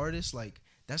about artists, like,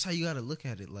 that's how you got to look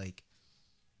at it. Like,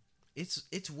 it's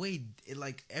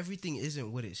like everything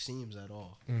isn't what it seems at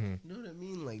all. You know what I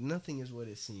mean? Like, nothing is what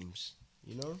it seems.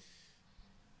 You know.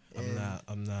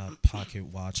 I'm not pocket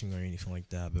watching or anything like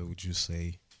that, but would you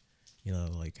say,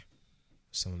 like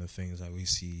some of the things that we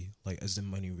see, like, is the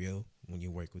money real when you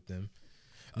work with them?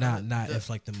 Not if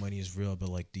like the money is real, but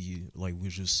like, do you, like,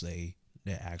 would you say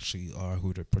they actually are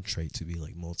who they're portrayed to be,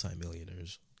 like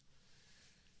multimillionaires.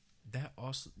 That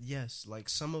also, yes, like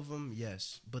some of them,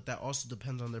 yes, but that also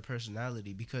depends on their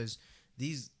personality, because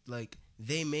these, like,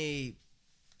 they may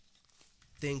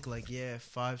think like, yeah,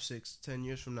 5, 6, 10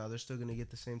 years from now they're still gonna get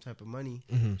the same type of money,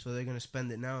 so they're gonna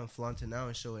spend it now and flaunt it now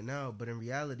and show it now. But in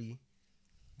reality,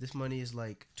 this money is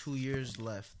like 2 years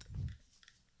left,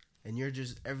 and you're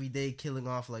just every day killing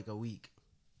off like a week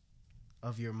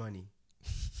of your money.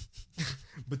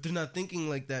 But they're not thinking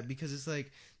like that, because it's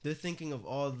like they're thinking of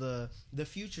all the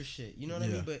future shit. You know what I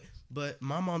mean? But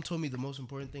my mom told me the most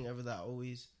important thing ever that I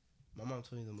always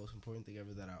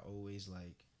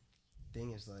like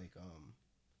thing is like,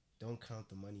 don't count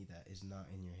the money that is not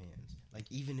in your hands. Like,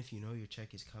 even if you know your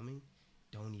check is coming,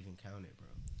 don't even count it, bro,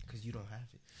 because you don't have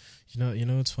it. You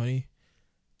know what's funny?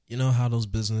 You know how those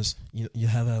business, you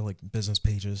have that like business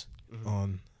pages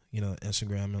on,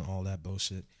 Instagram and all that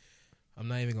bullshit. I'm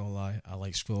not even gonna lie, I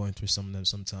like scrolling through some of them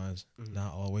sometimes.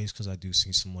 Not always, because I do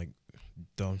see some like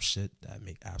dumb shit that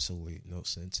make absolutely no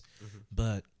sense.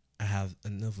 But I have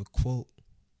another quote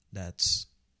that's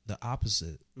the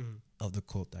opposite of the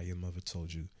quote that your mother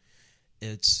told you.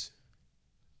 It's,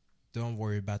 don't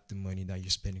worry about the money that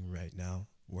you're spending right now,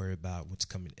 worry about what's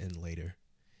coming in later.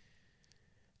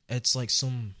 It's like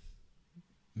some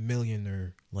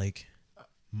millionaire like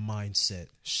mindset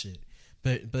shit.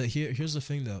 But here's the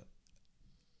thing though.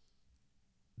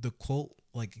 The quote,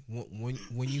 like when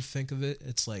you think of it,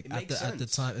 it's like at the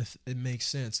time it makes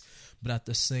sense, but at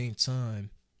the same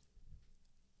time,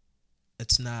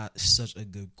 it's not such a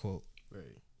good quote. Right.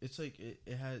 It's like it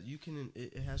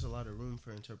has a lot of room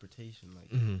for interpretation.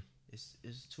 Like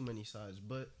it's too many sides,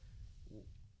 but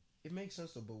it makes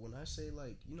sense though. But when I say,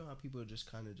 like, you know how people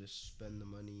just kind of just spend the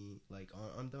money like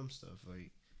on dumb stuff,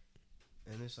 like,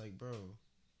 and it's like, bro,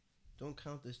 don't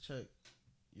count this check.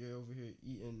 You're over here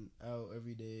eating out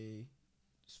every day,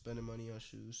 spending money on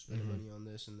shoes, spending money on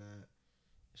this and that.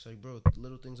 It's like, bro,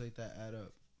 little things like that add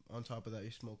up. On top of that,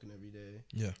 you're smoking every day.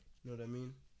 Yeah. You know what I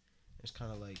mean? It's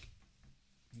kind of like,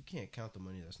 you can't count the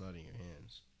money that's not in your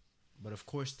hands. But of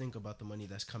course, think about the money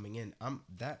that's coming in.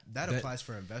 That applies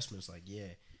for investments. Like, yeah,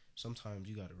 sometimes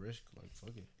you got to risk. Like,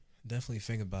 fuck it. Definitely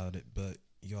think about it, but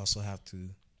you also have to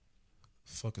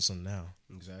focus on now.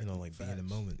 Exactly. Like, be in the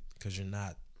moment, because you're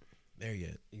not there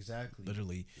yet. Exactly.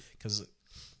 Literally, because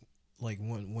like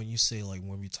when you say, like,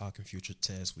 when we talk in future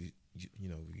tense, we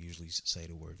usually say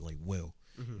the word like will.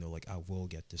 Like, I will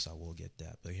get this, I will get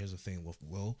that. But here's the thing with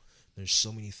will, there's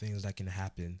so many things that can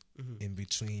happen in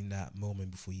between that moment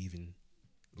before you even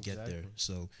get there.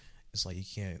 So it's like you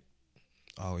can't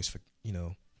always,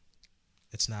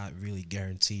 it's not really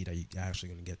guaranteed that you're actually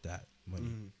going to get that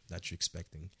money that you're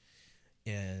expecting.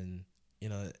 And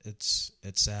it's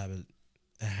sad,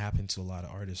 but it happened to a lot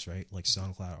of artists, right? Like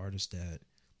SoundCloud artists that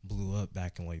blew up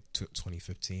back in like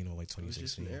 2015 or like 2016. It was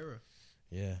just an era.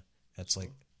 Yeah, that's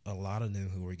like a lot of them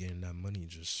who were getting that money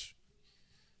just,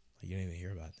 like, you don't even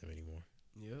hear about them anymore.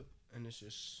 Yep, and it's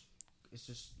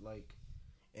just like,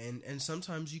 and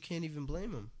sometimes you can't even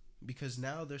blame them, because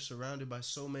now they're surrounded by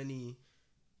so many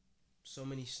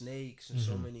snakes and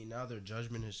so many. Now their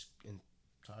judgment is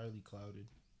entirely clouded.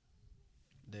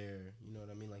 You know what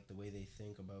I mean? Like, the way they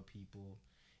think about people,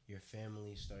 your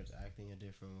family starts acting a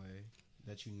different way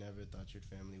that you never thought your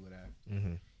family would act.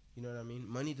 You know what I mean?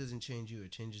 Money doesn't change you.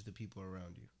 It changes the people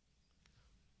around you.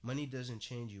 Money doesn't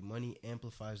change you. Money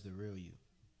amplifies the real you.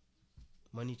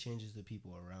 Money changes the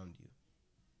people around you.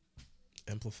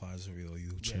 Amplifies the real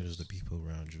you, changes the people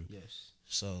around you. Yes.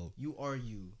 So you are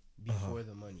you before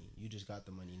the money. You just got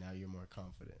the money. Now you're more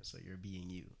confident. So you're being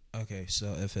you. Okay,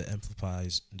 so if it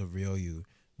amplifies the real you,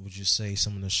 would you say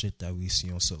some of the shit that we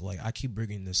see on, so like, I keep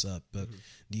bringing this up, but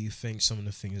do you think some of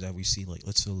the things that we see, like,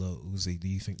 let's say Lil Uzi, do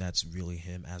you think that's really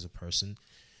him as a person?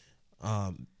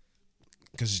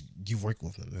 Because you've worked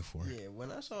with him before. Yeah,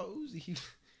 when I saw Uzi,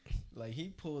 he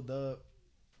pulled up.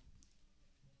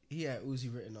 He had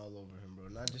Uzi written all over him, bro.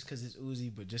 Not just because it's Uzi,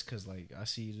 but just because, like, I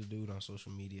see the dude on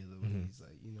social media, the way he's,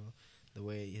 like, the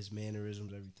way his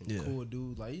mannerisms, everything. Yeah. Cool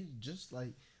dude. Like, he just,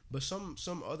 like... But some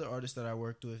other artists that I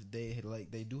worked with,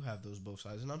 they do have those both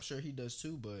sides, and I'm sure he does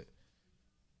too. But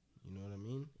you know what I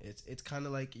mean? It's kind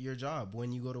of like your job.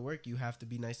 When you go to work, you have to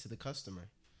be nice to the customer.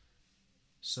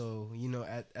 So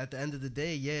at the end of the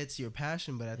day, yeah, it's your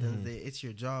passion, but at the end of the day, it's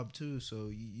your job too. So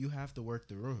you have to work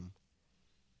the room.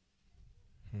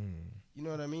 You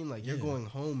know what I mean? Like, you're going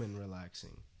home and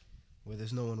relaxing, where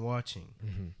there's no one watching.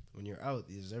 When you're out,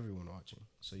 there's everyone watching.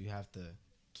 So you have to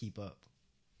keep up.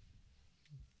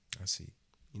 I see.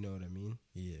 You know what I mean?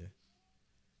 Yeah.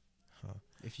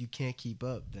 If you can't keep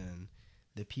up, then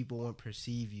the people won't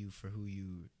perceive you for who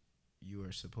you you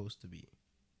are supposed to be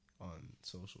on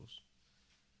socials.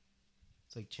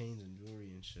 It's like chains and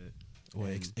jewelry and shit.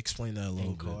 Well, explain that a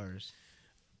little bit. Cars.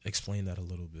 Explain that a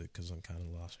little bit, because I'm kind of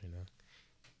lost right now.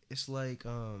 It's like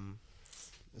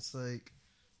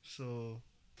so,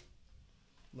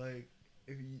 like,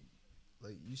 if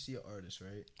you see an artist,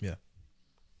 right? Yeah.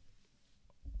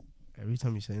 Every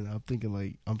time you say that, I'm thinking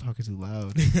like I'm talking too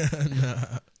loud.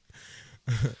 Nah.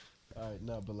 All right,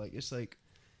 no, but like it's like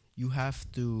you have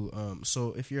to.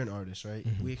 So if you're an artist, right?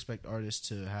 Mm-hmm. We expect artists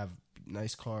to have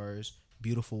nice cars,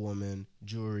 beautiful women,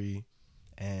 jewelry,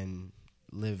 and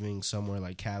living somewhere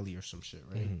like Cali or some shit,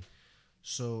 right? Mm-hmm.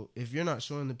 So if you're not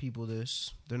showing the people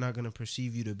this, they're not gonna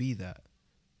perceive you to be that.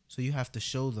 So you have to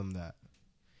show them that,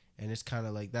 and it's kind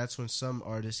of like that's when some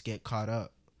artists get caught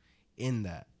up in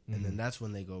that, and then that's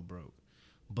when they go broke.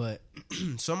 But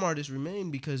some artists remain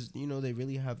because, you know, they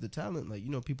really have the talent. Like, you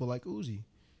know, people like Uzi.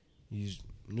 He's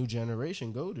new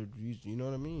generation goated. You know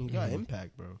what I mean? He got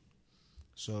impact, bro.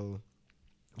 So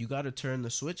you got to turn the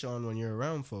switch on when you're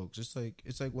around folks. It's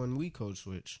like when we code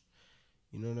switch.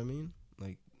 You know what I mean?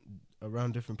 Like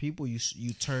around different people, you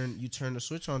turn the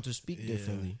switch on to speak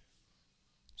differently.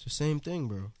 It's the same thing,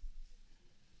 bro.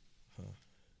 Huh.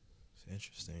 It's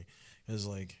interesting. It's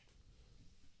like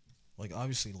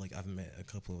obviously, like I've met a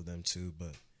couple of them too,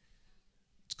 but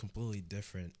it's completely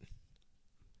different.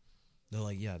 They're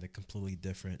like, they're completely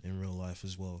different in real life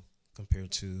as well compared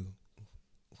to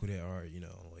who they are, you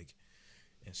know, like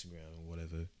Instagram or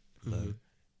whatever. But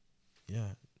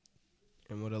yeah.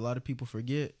 And what a lot of people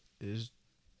forget is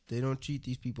they don't treat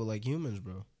these people like humans,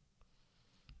 bro.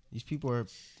 These people are,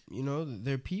 you know,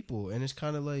 they're people, and it's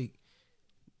kind of like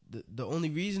the only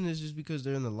reason is just because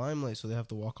they're in the limelight, so they have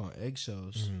to walk on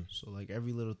eggshells. So like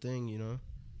every little thing, you know,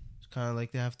 it's kind of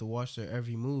like they have to watch their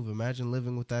every move. Imagine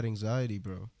living with that anxiety,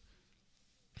 bro.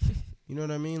 You know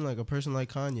what I mean? Like a person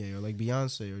like Kanye or like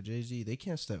Beyonce or Jay-Z, they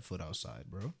can't step foot outside,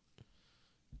 bro.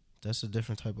 That's a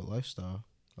different type of lifestyle.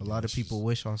 A lot of people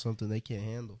wish on something they can't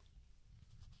handle.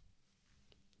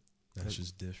 That's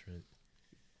just different.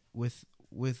 With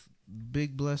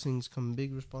big blessings come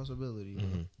big responsibility.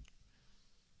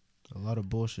 A lot of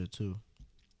bullshit too.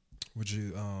 Would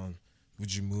you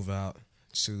move out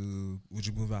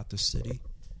the city?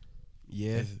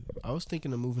 Yeah, I was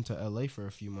thinking of moving to LA for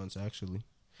a few months actually,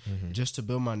 just to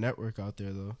build my network out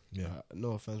there though. Yeah.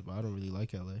 No offense, but I don't really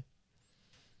like LA.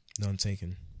 None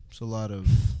taken. It's a lot of,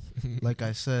 like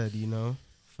I said, you know,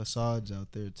 facades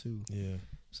out there too. Yeah.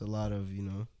 It's a lot of, you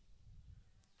know,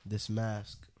 this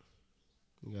mask.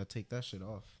 You gotta take that shit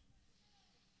off.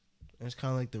 And it's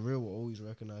kind of like the real will always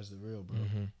recognize the real, bro.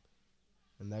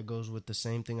 And that goes with the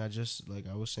same thing I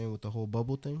was saying with the whole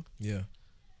bubble thing. Yeah.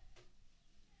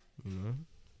 You know?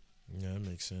 Yeah, that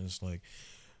makes sense. Like,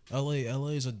 LA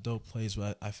is a dope place,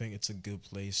 but I think it's a good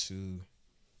place to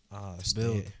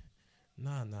build.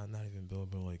 Nah, not even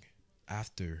build, but like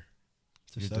after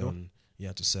To settle? done,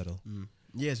 to settle.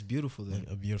 Yeah, it's beautiful there. Like,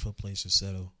 a beautiful place to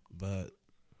settle. But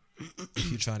if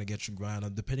you're trying to get your grind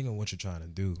on, depending on what you're trying to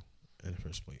do in the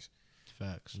first place.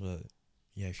 Facts. But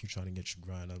yeah, if you're trying to get your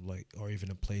grind up, like, or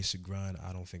even a place to grind,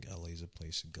 I don't think LA is a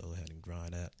place to go ahead and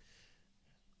grind at.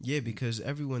 Yeah, because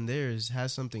everyone there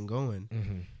has something going,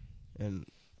 and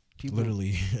people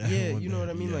literally. Yeah, you know what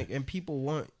I mean. Like, and people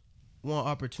want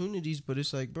opportunities, but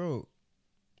it's like, bro,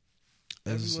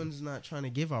 everyone's not trying to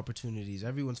give opportunities.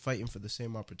 Everyone's fighting for the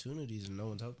same opportunities, and no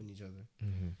one's helping each other.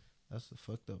 That's the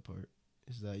fucked up part.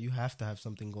 Is that you have to have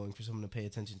something going for someone to pay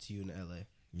attention to you in LA.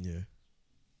 Yeah.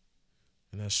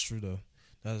 And that's true though.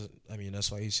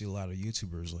 That's why you see a lot of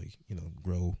YouTubers like, you know,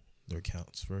 grow their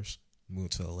accounts first,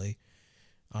 move to LA.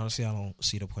 Honestly, I don't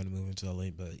see the point of moving to LA,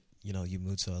 but you know, you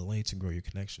move to LA to grow your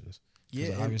connections.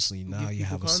 Yeah, obviously now you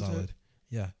have a solid.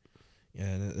 Yeah,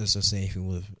 and it's the same thing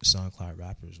with SoundCloud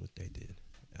rappers, what they did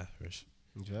at first.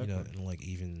 Exactly. You know, and like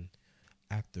even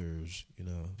actors, you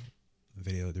know,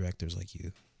 video directors like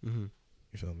you. You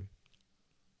feel me?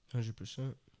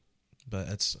 100%. But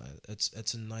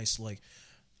it's a nice, like,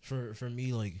 for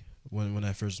me, like when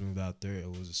I first moved out there, it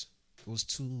was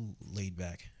too laid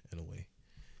back in a way.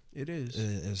 It is.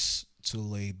 It's too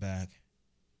laid back.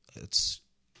 It's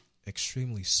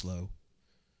extremely slow,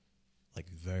 like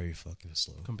very fucking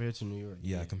slow compared to New York.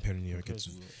 Yeah, compared to New York, it's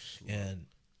slow. And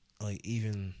like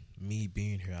even me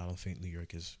being here, I don't think New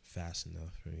York is fast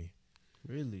enough for me.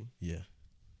 Really? Yeah.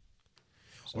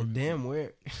 So or damn,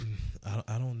 where?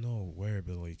 I don't know where,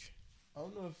 but like. I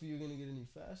don't know if you're gonna get any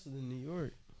faster than New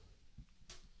York.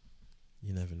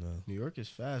 You never know. New York is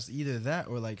fast. Either that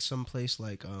or like someplace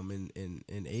like in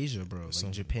Asia, bro,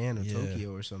 like Japan or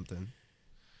Tokyo or something.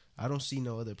 I don't see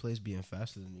no other place being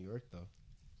faster than New York though.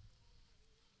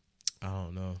 I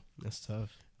don't know. That's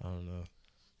tough. I don't know.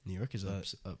 New York is up.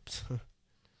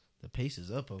 The pace is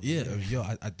up over Yeah, here. yo,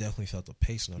 I definitely felt the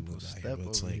pace when I People moved out step here, but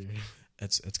it's over like here.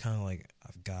 it's kind of like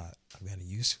I've gotten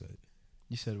used to it.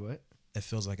 You said what? It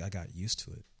feels like I got used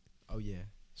to it. Oh yeah.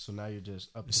 So now you're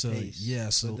just up to So pace. yeah,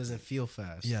 So so it doesn't feel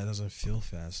fast. yeah, it doesn't feel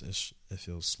fast. It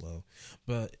feels slow,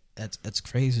 but it's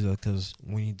crazy though, because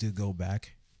when you do go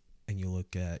back and you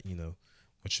look at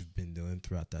what you've been doing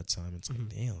throughout that time, it's like,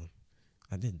 damn,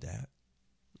 I did that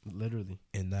Literally.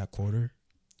 in that quarter.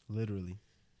 Literally.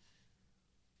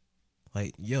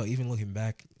 Like, yo, even looking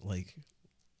back like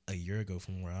a year ago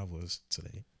from where I was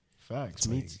today. Facts.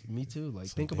 Me too. Like,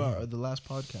 think damn. about the last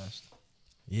podcast.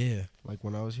 Yeah. Like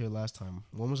when I was here last time.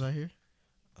 When was I here?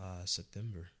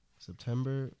 September.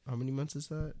 September. How many months is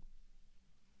that?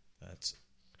 That's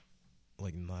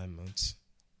like 9 months.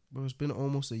 Bro, it's been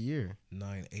almost a year.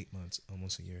 8 months,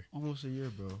 almost a year. Almost a year,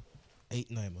 bro.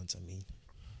 9 months, I mean.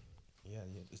 Yeah,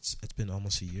 it's been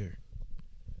almost a year.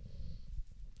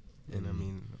 And I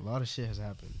mean, a lot of shit has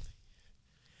happened.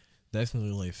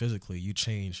 Definitely, like physically, you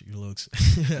change your looks.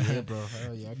 Yeah, bro.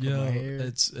 Hell yeah, I cut my hair.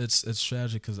 It's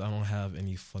tragic because I don't have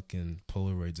any fucking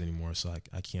Polaroids anymore, so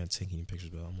I can't take any pictures.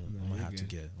 But I'm gonna have to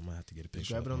get a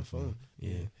picture. Grab it on the phone.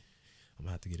 Yeah, I'm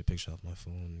gonna have to get a picture off my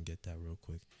phone and get that real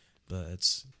quick. But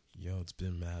it's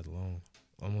been mad long,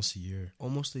 almost a year.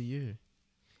 Almost a year.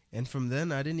 And from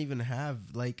then, I didn't even have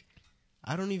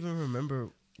I don't even remember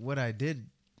what I did.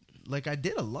 Like, I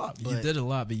did a lot, but You did a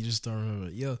lot, but you just don't remember.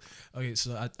 Yo, okay,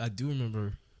 so I do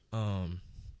remember I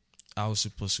was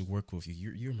supposed to work with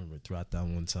you. You remember throughout that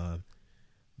one time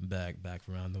back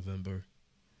around November.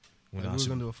 When we were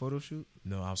going to do a photo shoot?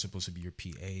 No, I was supposed to be your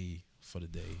PA for the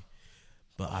day.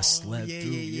 But I slept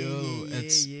through.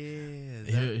 Here's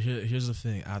the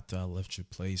thing. After I left your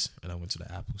place and I went to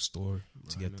the Apple store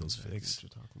to get those fixed.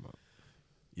 What you're talking about.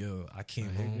 Yo, I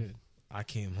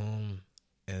came home.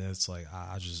 And it's like,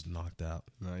 I just knocked out.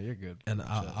 No, you're good. And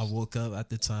I woke up at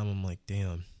the time. I'm like,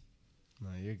 damn. No,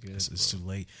 you're good. It's too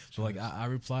late. So, like, I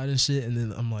replied and shit. And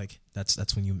then I'm like,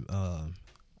 that's when you,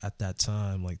 at that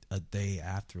time, like, a day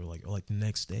after, like, or like the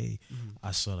next day,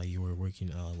 I saw that you were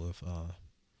working with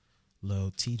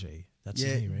Lil TJ. That's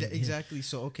his name, right? Exactly.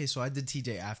 So, so I did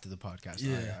TJ after the podcast.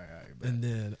 Yeah. All right. And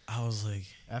then I was like,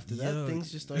 after that,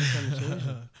 things just started kind of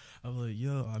changing. I was like,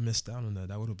 yo, I missed out on that.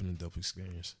 That would have been a dope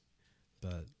experience.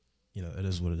 But it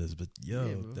is what it is. But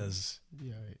that's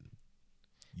be all right.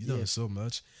 You done so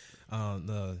much.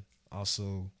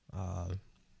 Also,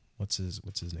 what's his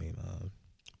name?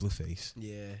 Blueface.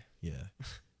 Yeah.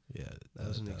 That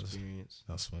was an experience.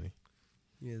 That was funny.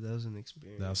 Yeah, that was an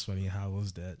experience. That was funny. How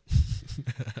was that?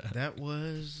 That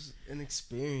was an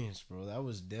experience, bro. That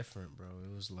was different, bro.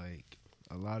 It was like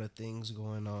a lot of things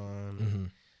going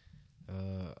on.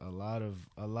 A lot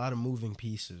of moving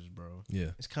pieces, bro.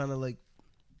 Yeah. It's kind of like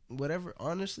whatever.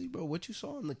 Honestly, bro, what you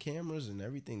saw on the cameras and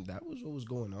everything, that was what was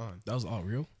going on. That was all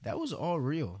real? That was all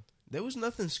real. There was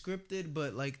nothing scripted,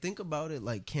 but like, think about it.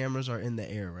 Like, cameras are in the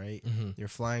air, right? They're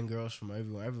flying girls from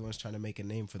everywhere. Everyone's trying to make a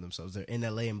name for themselves. They're in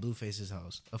LA in Blueface's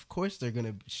house. Of course, they're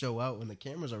gonna show out when the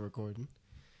cameras are recording.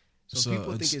 So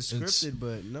people think it's scripted,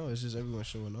 but no, it's just everyone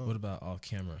showing off. What about off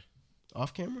camera?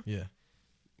 Off camera? Yeah.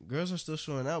 Girls are still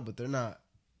showing out, but they're not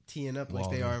teeing up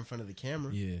like they are in front of the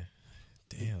camera. Yeah.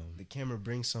 Damn. The camera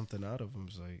brings something out of them.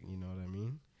 It's like, you know what I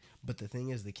mean? But the thing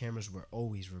is, the cameras were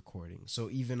always recording. So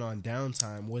even on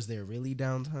downtime, was there really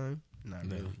downtime? Not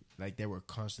really. Like, they were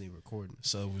constantly recording.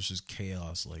 So it was just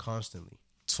chaos, like constantly,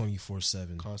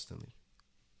 24/7, constantly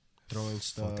throwing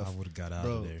stuff. I would have got out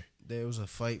of there. There was a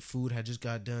fight. Food had just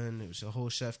got done. It was a whole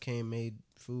chef came, made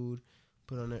food,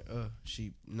 put on it.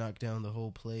 She knocked down the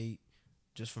whole plate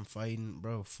just from fighting,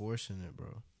 bro. Forcing it,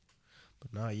 bro.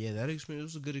 But nah, yeah, that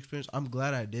experience was a good experience. I'm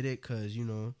glad I did it because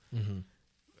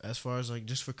as far as like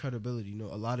just for credibility, a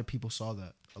lot of people saw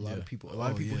that. A lot of people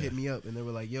hit me up and they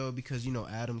were like, "Yo," because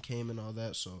Adam came and all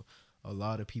that. So a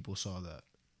lot of people saw that.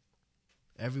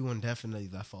 Everyone definitely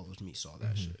that follows me saw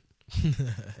that shit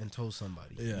and told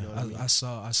somebody. Yeah, you know what I mean? I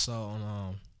saw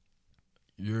on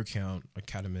your account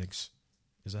academics.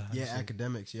 Is that how you say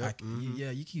academics? Yeah,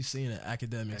 yeah. You keep saying it,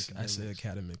 academics. I say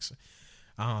academics.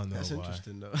 I don't know. That's why.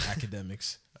 interesting though.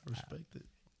 Academics. I respect it.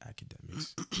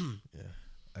 Academics. Yeah.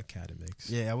 Academics.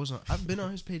 Yeah, I've been on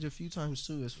his page a few times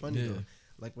too. It's funny though.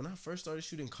 Like when I first started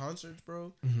shooting concerts,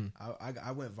 bro,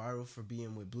 I went viral for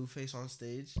being with Blueface on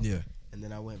stage. Yeah. And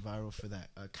then I went viral for that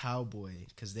cowboy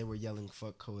because they were yelling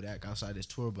 "fuck Kodak" outside his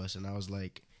tour bus, and I was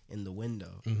like in the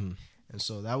window. And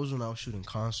so that was when I was shooting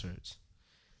concerts.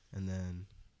 And then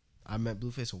I met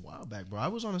Blueface a while back, bro. I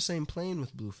was on the same plane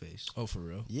with Blueface. Oh, for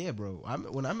real? Yeah, bro.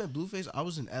 When I met Blueface, I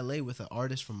was in LA with an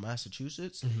artist from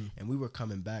Massachusetts, and we were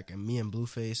coming back, and me and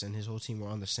Blueface and his whole team were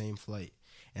on the same flight.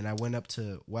 And I went up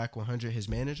to Whack 100, his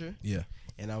manager. Yeah.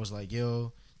 And I was like,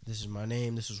 yo, this is my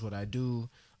name. This is what I do.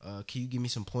 Can you give me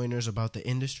some pointers about the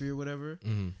industry or whatever?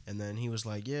 And then he was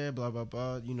like, yeah, blah, blah,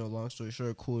 blah. You know, long story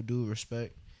short, cool dude,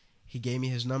 respect. He gave me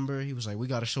his number. He was like, we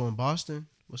got a show in Boston.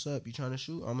 What's up? You trying to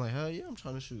shoot? I'm like, hell yeah, I'm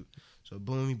trying to shoot. So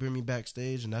boom, he bring me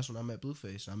backstage, and that's when I met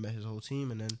Blueface. I met his whole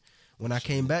team, and then when I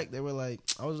came back, they were like,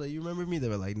 I was like, you remember me? They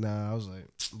were like, nah. I was like,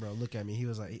 bro, look at me. He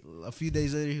was like, a few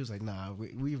days later, he was like, nah,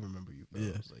 we remember you, bro.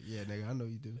 Yeah. I was like, yeah, nigga, I know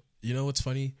you do. You know what's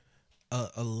funny?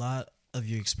 A lot of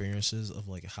your experiences of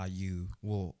like how you,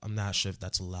 well, I'm not sure if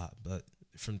that's a lot, but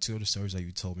from two of the stories that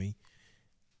you told me,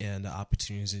 and the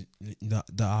opportunities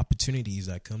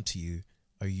that come to you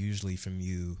are usually from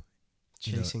you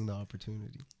chasing the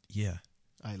opportunity. Yeah.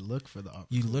 I look for the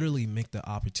opportunity. You literally make the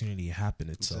opportunity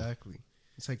happen itself. Exactly.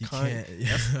 It's like you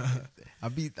Kanye.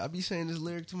 I be saying this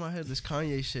lyric to my head, this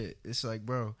Kanye shit. It's like,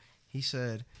 bro, he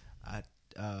said,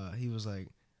 he was like,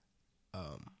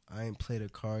 I ain't played the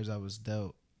cards I was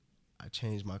dealt. I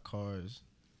changed my cards.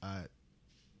 I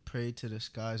prayed to the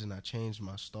skies and I changed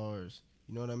my stars.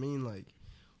 You know what I mean? Like,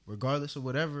 regardless of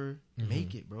whatever,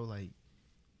 make it, bro. Like,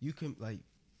 you can, like,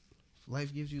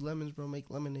 life gives you lemons, bro.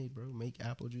 Make lemonade, bro. Make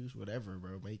apple juice, whatever,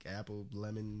 bro. Make apple,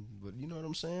 lemon, you know what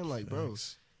I'm saying? Like, bro,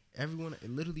 everyone,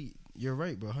 literally, you're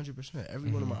right, bro, 100%.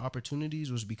 Every one of my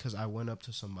opportunities was because I went up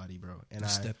to somebody, bro. And I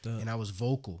stepped up. And I was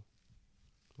vocal.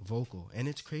 And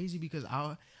it's crazy because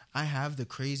I have the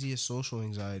craziest social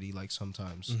anxiety, like,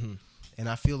 sometimes. And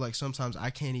I feel like sometimes I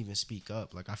can't even speak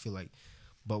up. Like, I feel like,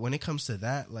 but when it comes to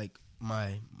that, like,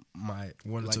 my like,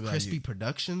 Krispy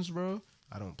Productions, bro,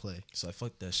 I don't play. So I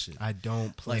fuck that shit. I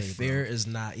don't play. Like, fear is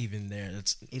not even there.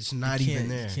 It's not even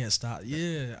there. You can't stop.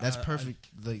 Yeah, that's perfect.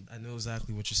 I know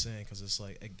exactly what you're saying because it's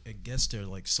like it gets there.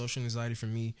 Like, social anxiety for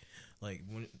me, like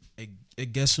when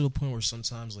it gets to the point where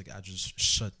sometimes like I just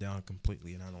shut down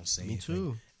completely and I don't say anything. Me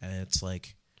too. And it's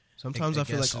like sometimes I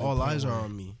feel like all eyes are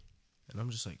on me, and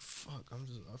I'm just like, fuck.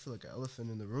 I feel like an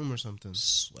elephant in the room or something,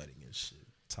 sweating and shit.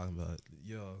 Talking about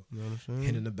you know what I'm saying?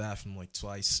 Hitting the bathroom like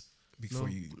twice. Before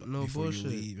you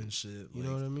leave and shit, like, you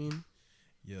know what I mean?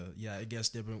 Yeah. I guess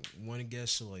different. When it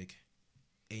gets to like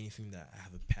anything that I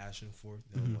have a passion for,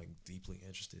 that I'm like deeply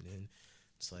interested in,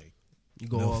 it's like you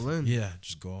go all in. Yeah,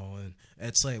 just go all in.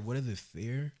 It's like whatever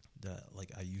fear that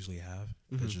like I usually have,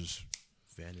 it just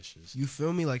vanishes. You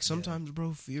feel me? Like sometimes,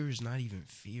 bro, fear is not even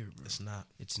fear, bro. It's not.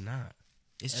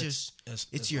 It's just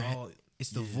it's your head.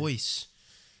 It's the voice.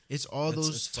 It's all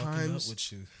those times.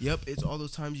 With you. Yep, it's all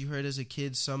those times you heard as a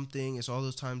kid something. It's all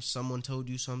those times someone told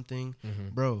you something.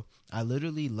 Bro, I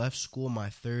literally left school my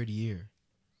 3rd year.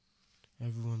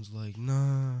 Everyone's like,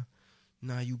 nah,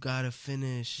 you gotta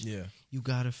finish. Yeah. You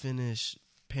gotta finish.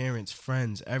 Parents,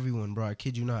 friends, everyone, bro. I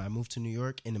kid you not. I moved to New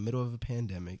York in the middle of a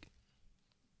pandemic.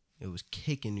 It was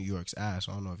kicking New York's ass.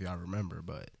 I don't know if y'all remember,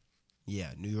 but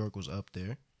yeah, New York was up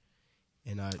there.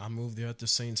 And I moved there at the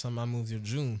same time I moved here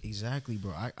June. Exactly,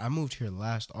 bro. I moved here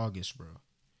last August, bro.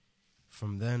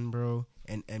 From then, bro,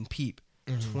 and peep,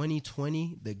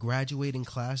 2020, the graduating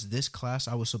class, this class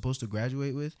I was supposed to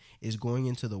graduate with, is going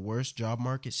into the worst job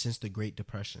market since the Great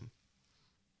Depression.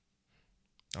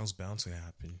 That was bound to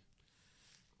happen.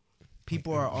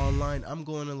 People are online. I'm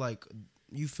going to, like,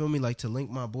 you feel me, like, to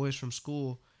link my boys from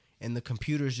school, and the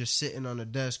computer's just sitting on the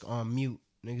desk on mute.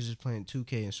 Niggas just playing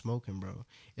 2K and smoking, bro.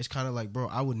 It's kind of like, bro,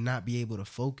 I would not be able to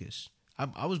focus.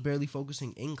 I was barely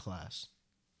focusing in class.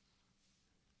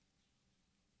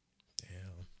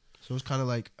 Damn. So it's kind of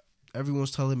like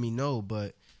everyone's telling me no,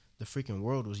 but the freaking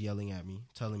world was yelling at me,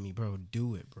 telling me, bro,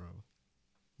 do it, bro.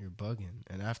 You're bugging.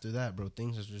 And after that, bro,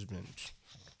 things have just been...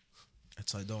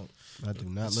 I do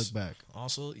not look back.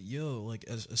 Also, like,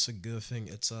 it's a good thing.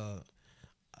 It's, I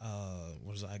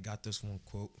got this one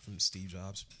quote from Steve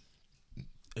Jobs.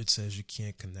 It says you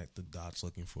can't connect the dots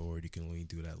looking forward. You can only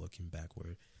do that looking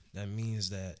backward. That means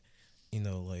that,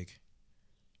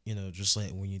 just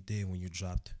like when you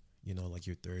dropped, like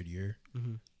your 3rd year,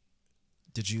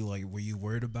 did you, like, were you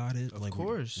worried about it? Of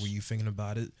course. Were you thinking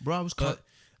about it? Bro, I was But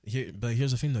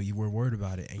here's the thing, though. You were worried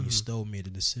about it, and you still made a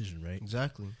decision, right?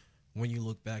 Exactly. When you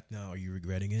look back now, are you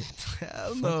regretting it?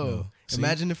 Hell no.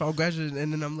 Imagine if I graduated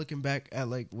and then I'm looking back at,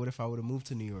 like, what if I would have moved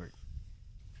to New York?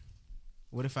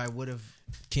 What if I would have...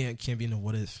 Can't be no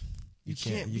what if. You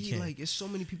can't. Like, it's so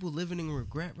many people living in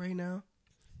regret right now.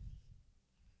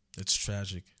 It's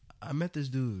tragic. I met this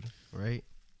dude, right?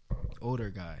 Older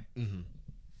guy.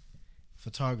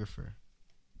 Photographer,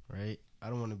 right? I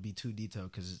don't want to be too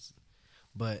detailed because it's...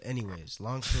 But anyways,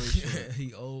 long story short,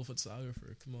 he old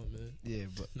photographer. Come on, man. yeah.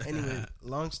 But anyway,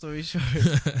 long story short,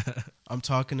 I'm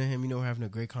talking to him. We're having a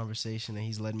great conversation, and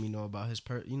he's letting me know about his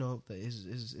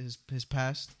his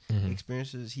past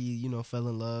experiences. He fell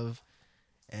in love,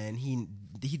 and he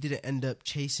didn't end up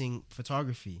chasing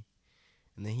photography,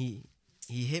 and then he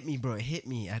hit me, bro. It hit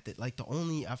me at I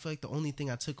feel like the only thing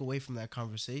I took away from that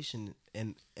conversation,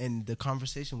 and the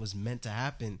conversation was meant to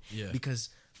happen, because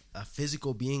a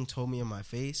physical being told me in my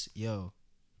face, yo,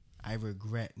 I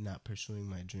regret not pursuing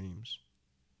my dreams.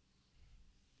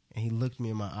 And he looked me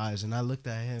in my eyes, and I looked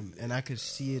at him, and I could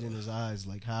see it in his eyes,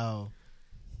 like how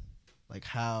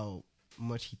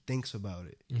much he thinks about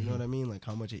it. You know what I mean? Like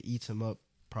how much it eats him up,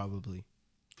 probably.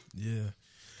 Yeah.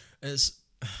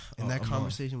 And that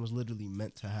conversation was literally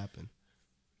meant to happen.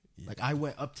 Yeah. Like I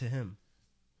went up to him.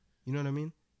 You know what I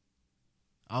mean?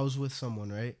 I was with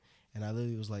someone, right? And I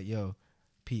literally was like, yo,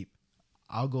 peep,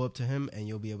 I'll go up to him and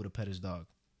you'll be able to pet his dog.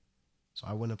 So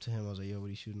I went up to him. I was like, yo, what are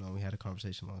you shooting on? We had a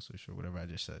conversation, long story short, whatever I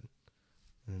just said.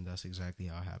 And then that's exactly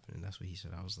how it happened. And that's what he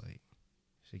said. I was like,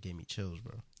 it gave me chills,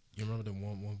 bro. You remember the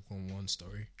 1111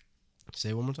 story? Say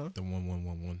it one more time? The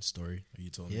 1111 story that you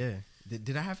told me. Yeah.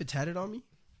 Did I have it tatted on me?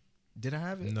 Did I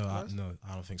have it? No,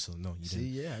 I don't think so. No, you didn't.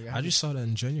 Yeah. I just saw that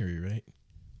in January, right?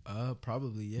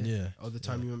 Probably, yeah. Yeah. Oh, the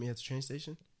time you met me at the train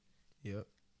station? Yep.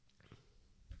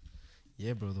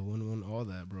 Yeah, bro, the 1-1, all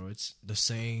that, bro. It's the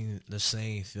same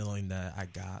feeling that I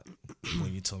got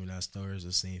when you told me that story is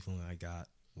the same feeling I got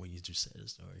when you just said the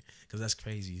story. Because that's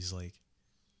crazy. It's like,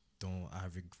 don't I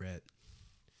regret?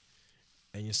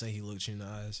 And you say he looked you in the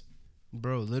eyes?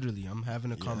 Bro, literally, I'm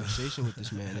having a conversation with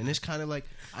this man. And it's kind of like,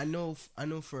 I know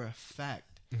for a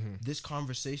fact, this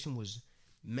conversation was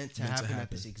meant to happen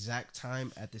at this exact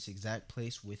time, at this exact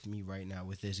place with me right now,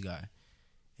 with this guy.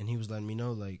 And he was letting me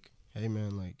know, like, hey,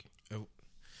 man, like,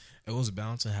 it was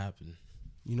bound to happen.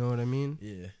 You know what I mean?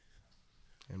 Yeah.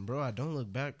 And, bro, I don't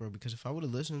look back, bro, because if I would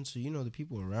have listened to, the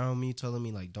people around me telling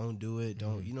me, like, don't do it,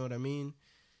 don't, you know what I mean?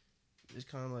 It's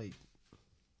kind of like,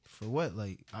 for what?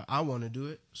 Like, I want to do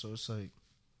it, so it's like,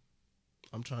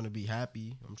 I'm trying to be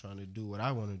happy. I'm trying to do what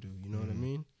I want to do, you know what I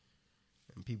mean?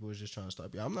 And people are just trying to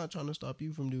stop you. I'm not trying to stop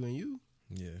you from doing you.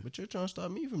 Yeah. But you're trying to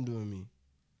stop me from doing me.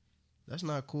 That's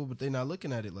not cool, but they're not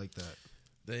looking at it like that.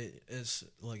 It's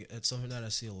something that I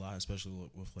see a lot, especially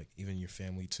with like even your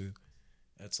family too.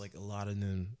 It's like a lot of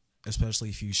them, especially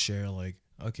if you share like,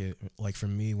 okay, like for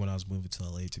me when I was moving to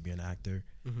LA to be an actor,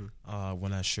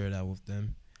 when I shared that with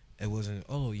them, it wasn't,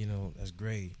 that's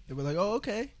great. They were like, oh,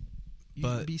 okay,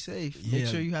 but be safe. Make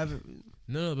sure you have it.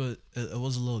 No, but it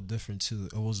was a little different too.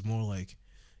 It was more like,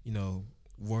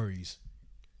 worries.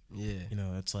 Yeah.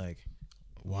 It's like,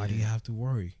 why do you have to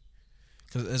worry?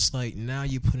 Because it's like now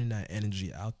you're putting that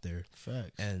energy out there.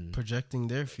 Facts. And projecting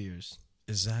their fears.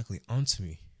 Exactly, onto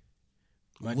me.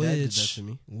 My dad did that to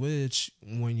me. Which,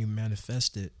 when you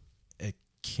manifest it, it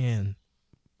can,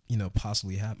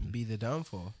 possibly happen. Be the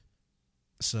downfall.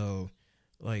 So,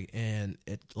 and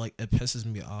it pisses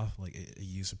me off. Like, it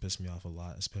used to piss me off a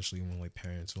lot, especially when, like,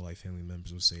 parents or, like, family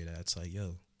members would say that. It's like,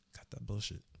 yo, cut that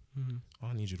bullshit. I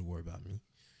don't need you to worry about me.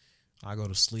 I go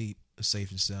to sleep safe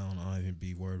and sound. I don't even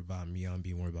be worried about me. I'm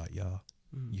being worried about y'all.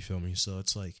 You feel me? So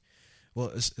it's like,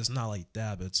 well, it's not like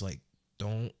that, but it's like,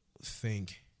 don't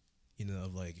think,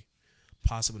 of like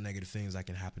possible negative things that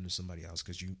can happen to somebody else,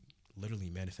 because you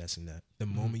literally manifesting that. The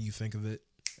moment you think of it,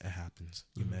 it happens.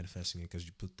 You're manifesting it because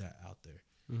you put that out there.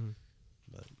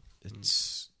 But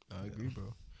it's, I agree,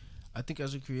 bro. I think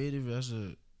as a creative,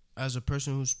 as a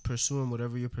person who's pursuing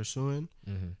whatever you're pursuing,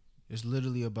 it's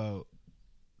literally about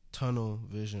tunnel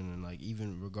vision, and like,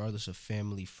 even regardless of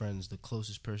family, friends, the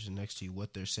closest person next to you,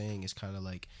 what they're saying is kind of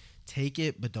like, take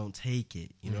it but don't take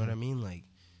it. You know what I mean? Like,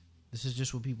 this is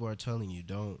just what people are telling you.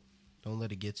 Don't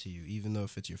let it get to you, even though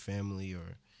if it's your family,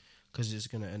 or because it's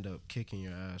gonna end up kicking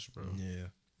your ass, bro. Yeah.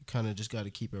 You kind of just got to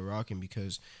keep it rocking,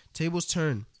 because tables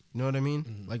turn. You know what I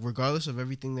mean? Like, regardless of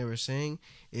everything they were saying,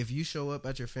 if you show up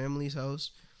at your family's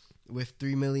house with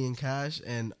 $3 million cash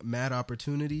and mad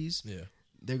opportunities,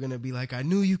 they're gonna be like, I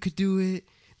knew you could do it.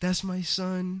 That's my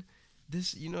son.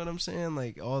 This, you know what I'm saying?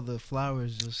 Like, all the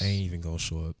flowers just. I ain't even gonna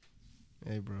show up.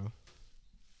 Hey, bro.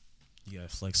 You gotta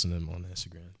flex on them on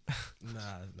Instagram. Nah,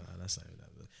 that's not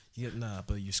even that.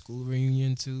 But your school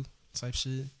reunion too, type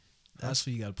shit. That's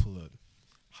what you gotta pull up.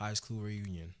 High school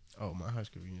reunion. Oh, my high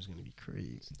school reunion is gonna be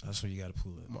crazy. That's what you gotta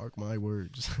pull up. Mark my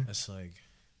words. That's like,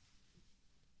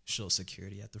 show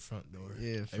security at the front door.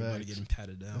 Yeah, everybody getting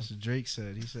patted down. That's what Drake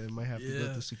said. He said might have to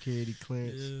go through security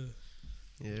clearance.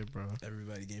 Yeah, bro.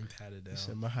 Everybody getting patted down. He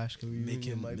said my high school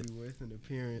reunion might be worth an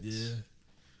appearance.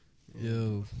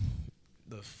 Yo,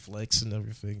 the flex and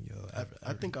everything, yo.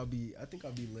 I think I'll be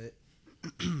lit.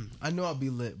 I know I'll be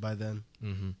lit by then.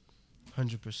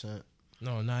 100%.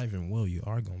 No, not even will. You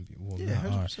are gonna be. Well, yeah,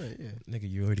 100%. Yeah, nigga,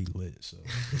 you already lit. So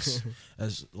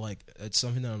it's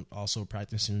something that I'm also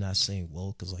practicing. Not saying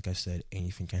will, because like I said,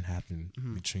 anything can happen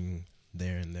between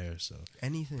there and there. So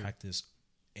anything. Practice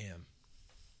am.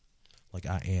 Like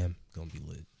I am gonna be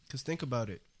lit. Cause think about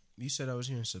it. You said I was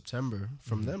here in September.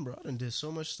 From then, bro, I done did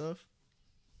so much stuff.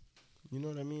 You know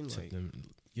what I mean? Like,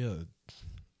 yeah,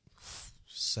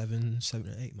 7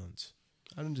 to 8 months.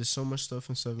 I done did so much stuff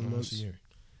in 7 months. A year.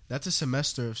 That's a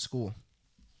semester of school.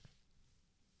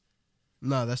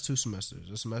 Nah, that's 2 semesters.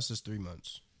 A semester's 3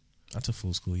 months. That's a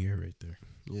full school year right there.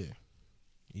 Yeah.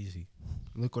 Easy.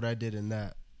 Look what I did in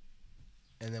that.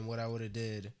 And then what I would have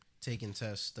did taking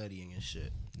tests, studying and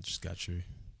shit. You just got your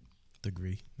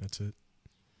degree. That's it.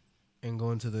 And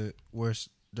going to the worst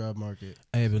job market.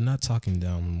 Hey, but not talking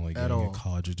down like at getting all. a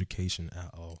college education at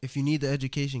all. If you need the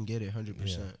education, get it 100%.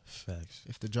 Yeah, facts.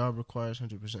 If the job requires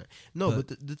 100%. No, but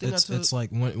the thing it's like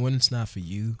when it's not for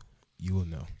you, you will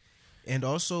know. And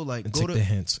also, like, and take the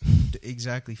hints.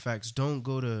 Exactly, facts. Don't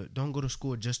go to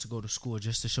school just to go to school,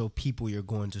 just to show people you're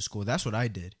going to school. That's what I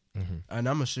did, and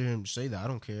I'm gonna say that I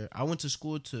don't care. I went to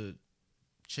school to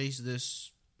chase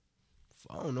this.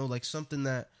 I don't know, like something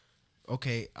that,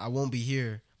 okay, I won't be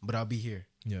here, but I'll be here.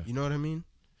 Yeah, you know what I mean.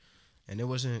 And it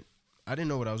wasn't. I didn't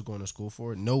know what I was going to school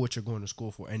for. Know what you're going to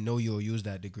school for, and know you'll use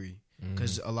that degree.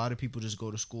 Because a lot of people just go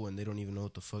to school and they don't even know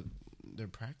what the fuck they're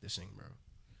practicing, bro.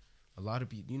 A lot of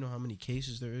people, you know how many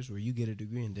cases there is where you get a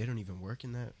degree and they don't even work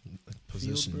in that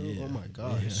position, field, bro? Yeah. Oh my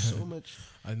god, it's so much.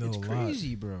 I know, it's a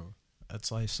crazy, lot. Bro.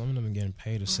 It's like some of them are getting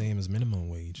paid the same as minimum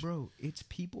wage, bro. It's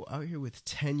people out here with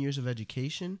 10 years of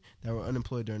education that were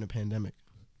unemployed during the pandemic,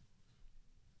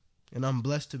 and I'm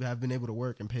blessed to have been able to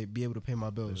work and be able to pay my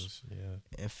bills,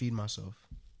 and feed myself.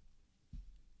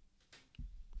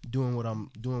 Doing what I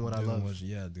love. Doing what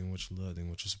you love, doing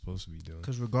what you're supposed to be doing.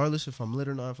 Because regardless if I'm lit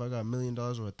or not, if I got $1 million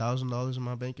or $1,000 in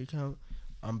my bank account,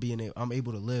 I'm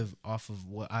able to live off of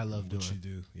what I love doing. What you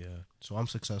do, yeah. So I'm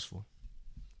successful.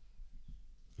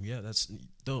 Yeah, that's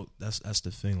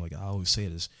the thing. Like I always say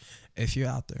this: if you're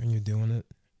out there and you're doing it,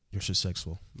 you're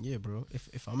successful. Yeah, bro.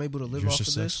 If I'm able to live off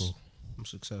of this, I'm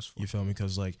successful. You feel me?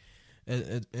 Because like,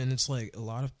 and it's like a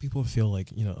lot of people feel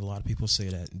like, you know, a lot of people say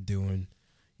that doing.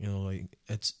 You know, like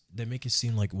they make it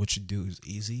seem like what you do is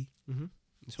easy,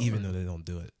 even though they don't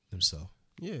do it themselves.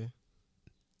 Yeah,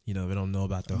 you know, they don't know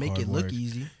about the make hard it look work.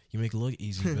 easy. You make it look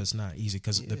easy, but it's not easy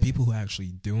because the people who are actually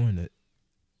doing it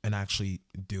and actually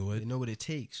do it, they know what it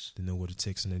takes. They know what it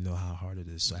takes, and they know how hard it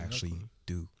is to actually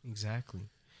do. Exactly.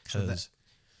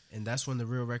 And that's when the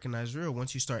real recognize real.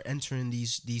 Once you start entering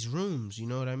these rooms, you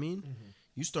know what I mean.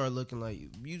 You start looking like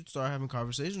you start having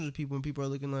conversations with people, and people are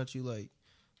looking at you like,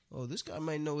 oh, this guy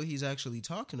might know what he's actually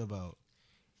talking about.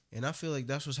 And I feel like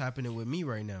that's what's happening with me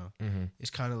right now. It's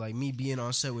kind of like me being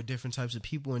on set with different types of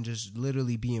people and just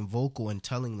literally being vocal and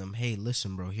telling them, hey,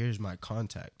 listen, bro, here's my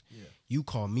contact. Yeah. You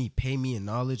call me, pay me in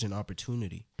knowledge and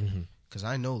opportunity. Because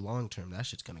I know long term that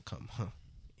shit's going to come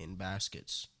in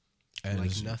baskets. And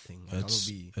like nothing. Like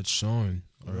it's showing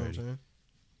already. You know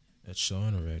it's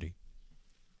showing already.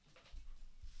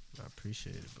 I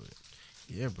appreciate it. But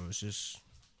yeah, bro, it's just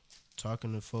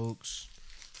talking to folks,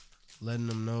 letting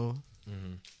them know.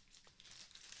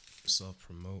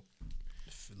 Self-promote.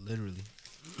 Literally.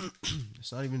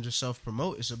 It's not even just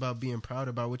self-promote. It's about being proud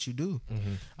about what you do.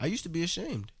 I used to be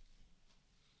ashamed.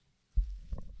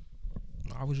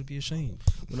 Why would you be ashamed?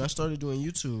 When I started doing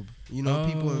YouTube, you know,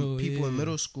 people in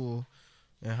middle school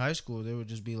and high school, they would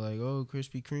just be like, oh,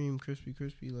 Krispy Kreme, Krispy,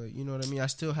 like, you know what I mean? I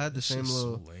still had the same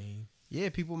little... So lame. Yeah,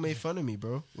 people made fun of me,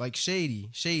 bro. Like, shady,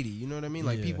 you know what I mean?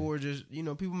 Like, people were just, you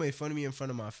know, people made fun of me in front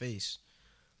of my face.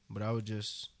 But I would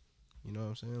just, you know what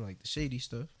I'm saying? Like, the shady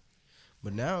stuff.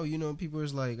 But now, you know, people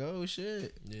is like, oh,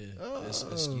 shit. Yeah,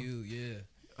 it's you, yeah.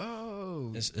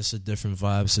 Oh. It's a different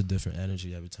vibe. It's a different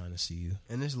energy every time I see you.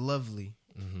 And it's lovely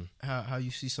how you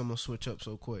see someone switch up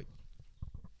so quick.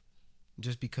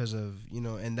 Just because of, you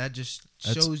know, and that just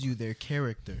shows you their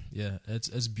character. Yeah,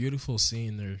 it's beautiful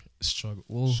seeing their struggle.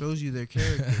 Well, shows you their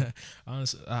character.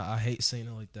 Honestly, I hate saying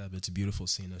it like that, but it's beautiful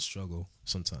seeing their struggle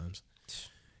sometimes.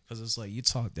 Because it's like, you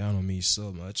talk down on me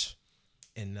so much,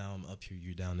 and now I'm up here,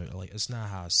 you're down there. Like, it's not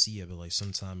how I see it, but like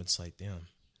sometimes it's like, damn,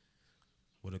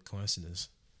 what a coincidence,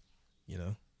 you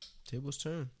know? Tables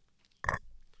turn.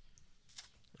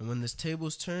 And when this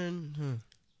tables turn,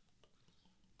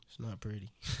 it's not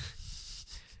pretty.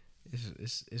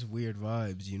 It's weird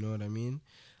vibes, you know what I mean?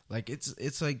 Like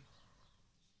it's like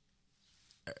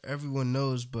everyone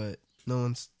knows, but no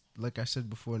one's like I said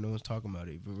before, no one's talking about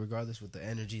it. But regardless with the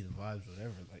energy, the vibes,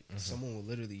 whatever, like someone will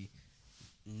literally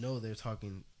know they're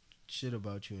talking shit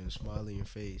about you and smile in your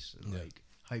face and like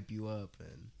hype you up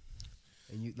and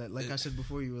you like I said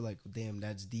before, you were like, damn,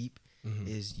 that's deep.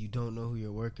 Is you don't know who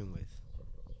you're working with.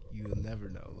 You'll never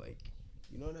know. Like,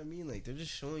 you know what I mean? Like, they're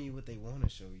just showing you what they want to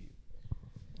show you.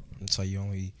 It's like you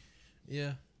only,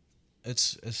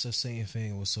 it's the same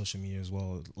thing with social media as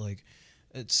well. Like,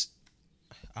 I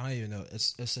don't even know.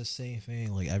 It's the same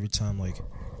thing. Like every time, like,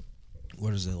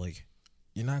 what is it like?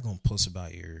 You're not gonna post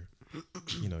about your,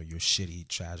 your shitty,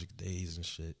 tragic days and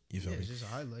shit. You feel me? It's just a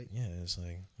highlight. Yeah, it's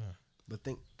like. But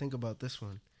think about this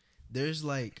one. There's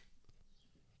like,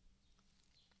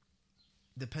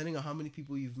 depending on how many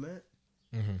people you've met,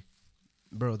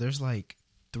 bro, there's like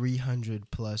 300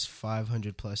 plus,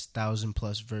 500 plus, 1,000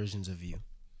 plus versions of you.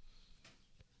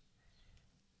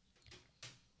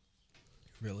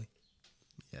 Really?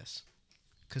 Yes.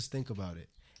 Because think about it.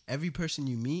 Every person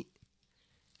you meet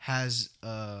has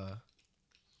a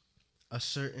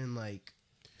certain like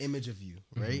image of you,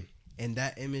 right? And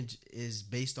that image is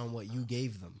based on what you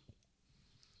gave them,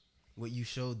 what you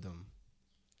showed them,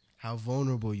 how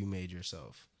vulnerable you made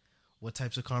yourself, what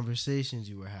types of conversations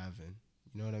you were having.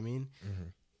 You know what I mean?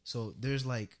 So there's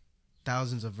like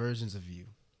thousands of versions of you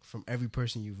from every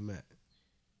person you've met.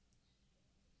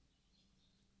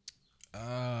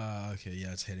 Okay,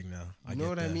 yeah, it's hitting now. You know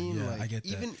what I mean? Yeah, like, I get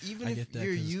that. Even if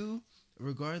you're you,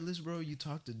 regardless, bro, you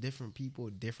talk to different people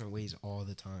different ways all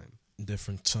the time.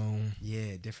 Different tone.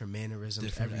 Yeah, different mannerisms,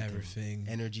 Different everything.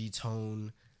 Energy,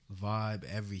 tone, vibe,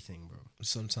 everything, bro.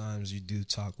 Sometimes you do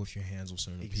talk with your hands with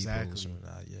certain people.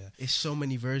 Yeah. It's so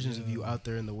many versions of you out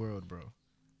there in the world, bro.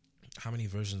 How many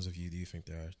versions of you do you think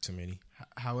there are? Too many?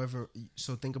 However,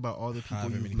 so think about all the people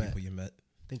However you've many met. people you met.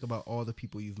 Think about all the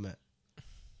people you've met.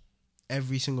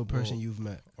 Every single person you've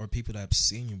met. Or people that have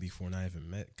seen you before and I haven't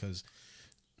met, because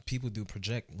people do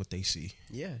project what they see.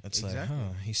 Yeah, it's like,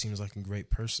 he seems like a great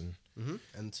person.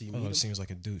 And so you meet him. It seems like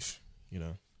a douche,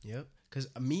 Yep. Because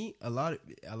a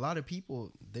lot of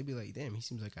people, they be like, damn, he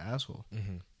seems like an asshole.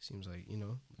 Seems like,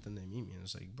 but then they meet me and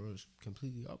it's like, bro, it's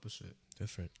completely opposite.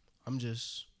 Different. I'm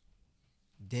just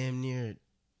damn near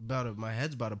my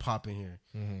head's about to pop in here.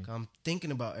 I'm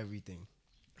thinking about everything.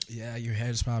 Yeah, your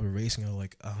head's probably racing at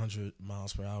like 100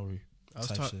 miles per hour. I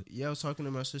was talking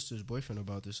to my sister's boyfriend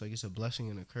about this. Like, it's a blessing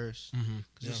and a curse.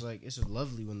 Cause it's like, it's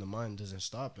lovely when the mind doesn't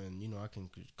stop and I can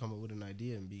come up with an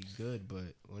idea and be good.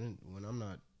 But when I'm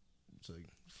not, it's like,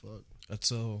 fuck. It's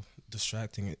so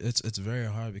distracting. It's very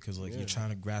hard because like you're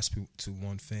trying to grasp to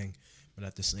one thing, but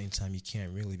at the same time you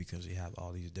can't really, because you have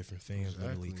all these different things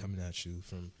literally coming at you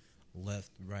from left,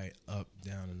 right, up,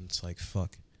 down, and it's like,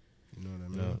 fuck. You know what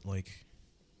I mean?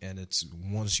 And it's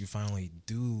once you finally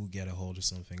do get a hold of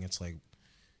something, it's like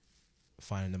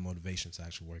finding the motivation to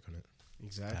actually work on it.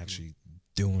 Exactly. Actually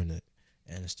doing it.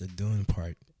 And it's the doing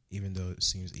part, even though it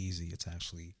seems easy, it's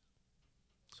actually...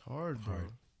 It's hard, bro.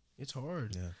 It's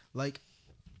hard. Yeah.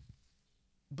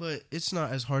 But it's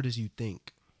not as hard as you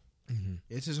think.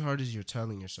 It's as hard as you're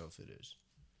telling yourself it is.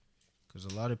 Because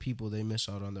a lot of people, they miss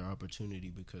out on their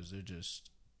opportunity because they're just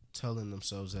telling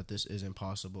themselves that this is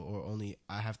impossible, or only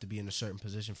I have to be in a certain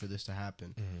position for this to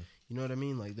happen. You know what I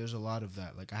mean? Like, there's a lot of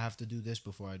that. Like, I have to do this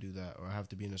before I do that, or I have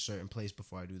to be in a certain place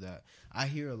before I do that. I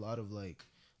hear a lot of like,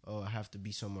 oh, I have to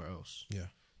be somewhere else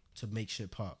to make shit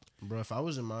pop. Bro, if I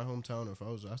was in my hometown, or if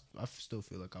I still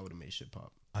feel like I would have made shit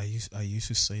pop. I used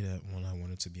to say that when I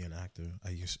wanted to be an actor. I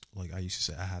used to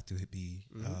say I have to be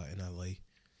in LA.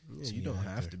 Yeah, you don't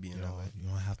have to be in LA. You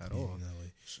don't have to be in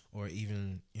LA. Or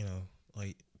even,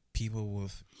 like, people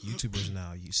with YouTubers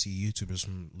now, you see YouTubers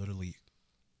from literally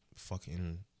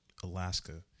fucking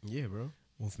Alaska. Yeah, bro.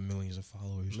 With millions of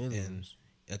followers. And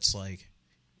it's like,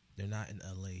 they're not in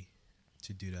LA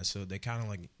to do that. So they're kind of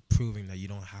like proving that you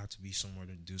don't have to be somewhere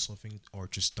to do something or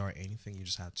to start anything. You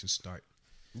just have to start.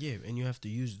 Yeah, and you have to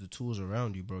use the tools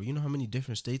around you, bro. You know how many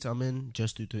different states I'm in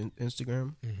just through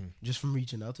Instagram? Just from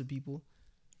reaching out to people?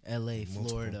 LA,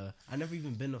 Florida. I never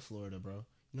even been to Florida, bro.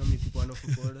 You know how many people I know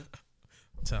from Florida?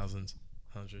 Thousands,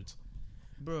 hundreds,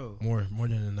 bro. More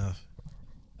than enough.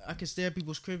 I can stay at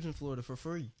people's cribs in Florida for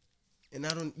free, and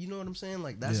I don't. You know what I'm saying?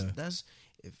 Like, that's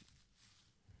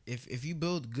if you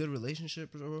build good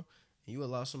relationships, bro, and you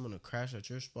allow someone to crash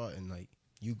at your spot, and like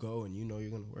you go and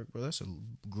you're gonna work, bro. That's a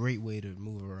great way to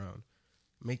move around,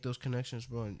 make those connections,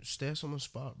 bro, and stay at someone's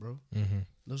spot, bro.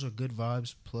 Those are good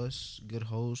vibes plus good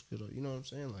hoes. Good, you know what I'm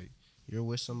saying? Like, you're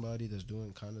with somebody that's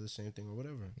doing kind of the same thing or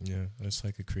whatever. Yeah, it's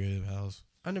like a creative house.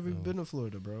 I never even been to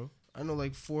Florida, bro. I know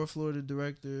like 4 Florida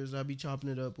directors I be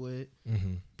chopping it up with.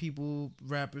 People,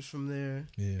 rappers from there.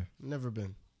 Yeah. Never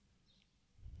been.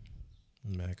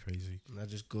 Mad crazy. And that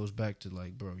just goes back to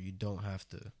like, bro, you don't have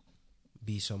to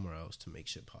be somewhere else to make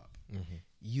shit pop. Mm-hmm.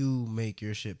 You make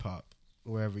your shit pop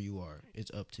wherever you are.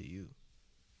 It's up to you.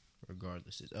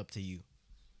 Regardless, it's up to you.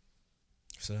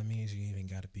 So that means you even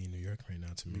got to be in New York right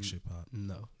now to make shit pop.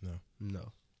 No.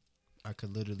 I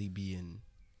could literally be in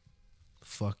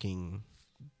fucking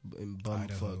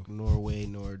bumfuck Norway,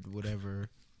 whatever,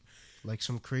 like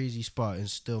some crazy spot and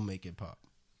still make it pop.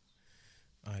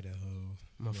 Idaho.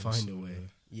 I'm gonna find a way.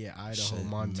 Yeah, Idaho, shit,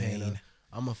 Montana. Maine.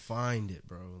 I'm gonna find it,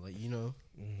 bro. Like, you know,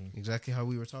 exactly how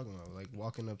we were talking about, like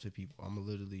walking up to people. I'm gonna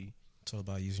literally. It's all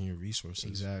about using your resources.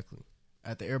 Exactly.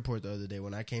 At the airport the other day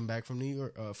when I came back from New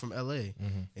York, from LA,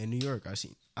 in New York,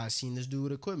 I seen this dude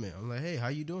with equipment. I'm like, hey, how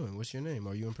you doing? What's your name?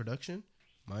 Are you in production?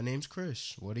 My name's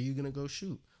Chris. What are you gonna go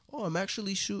shoot? Oh, I'm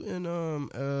actually shooting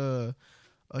a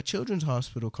children's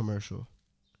hospital commercial.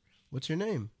 What's your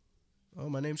name? Oh,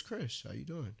 my name's Chris. How you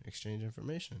doing? Exchange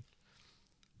information.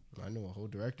 I know a whole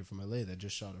director from LA that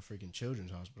just shot a freaking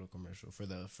children's hospital commercial for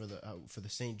the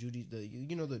St. Judy,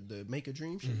 the Make a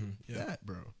Dream shit. Yeah. That,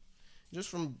 bro. Just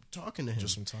from talking to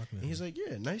him. And he's like,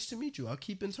 yeah, nice to meet you. I'll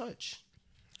keep in touch.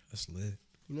 That's lit.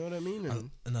 You know what I mean?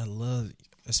 And I love,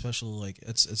 especially like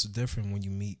it's different when you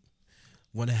meet.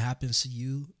 When it happens to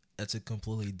you, it's a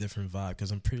completely different vibe.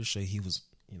 Because I'm pretty sure he was,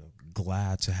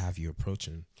 glad to have you approach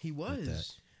him. He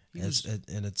was.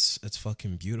 It's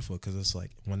fucking beautiful because it's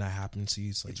like when that happens to you,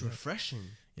 it's like it's refreshing.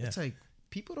 Yeah. It's like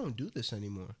people don't do this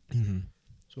anymore. Mm-hmm.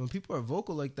 So when people are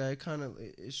vocal like that,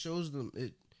 it shows them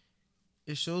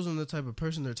it shows them the type of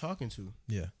person they're talking to.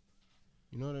 Yeah,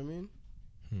 you know what I mean.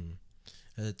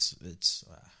 It's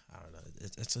I don't know.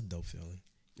 It's a dope feeling.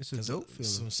 It's a dope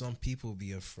feeling. Some people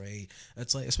be afraid.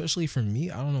 It's like, especially for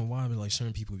me, I don't know why, but like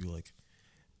certain people be like,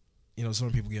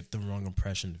 some people get the wrong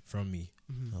impression from me.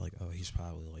 They're like, oh, he's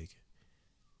probably like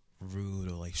rude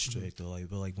or like strict or like,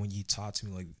 but like when you talk to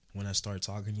me, like when I start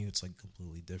talking to you, it's like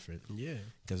completely different. Yeah,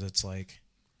 because it's like,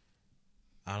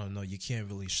 I don't know, you can't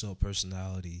really show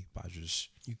personality by just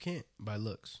by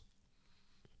looks.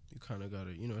 You kind of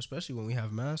gotta, especially when we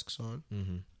have masks on.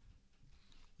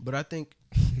 But I think,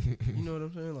 you know what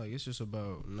I'm saying? Like, it's just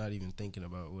about not even thinking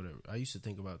about whatever. I used to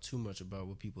think about too much about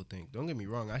what people think. Don't get me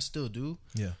wrong, I still do.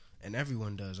 Yeah. And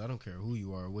everyone does. I don't care who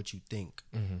you are or what you think.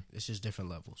 It's just different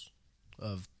levels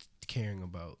of caring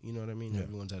about. You know what I mean? Yeah.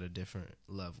 Everyone's at a different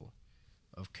level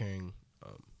of caring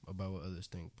about what others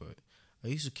think. But I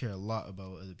used to care a lot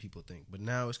about what other people think. But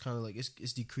now it's kind of like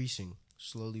it's decreasing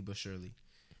slowly but surely.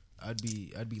 I'd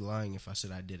be lying if I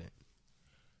said I didn't.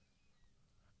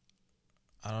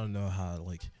 I don't know how.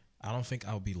 Like, I don't think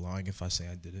I would be lying if I say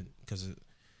I didn't, because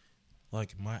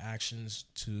like my actions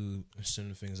to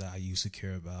certain things that I used to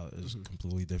care about is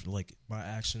completely different. Like my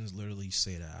actions literally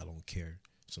say that I don't care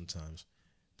sometimes,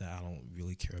 that I don't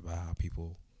really care about how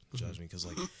people judge me. Because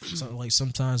like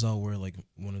sometimes I'll wear like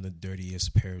one of the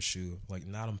dirtiest pair of shoes, like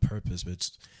not on purpose, but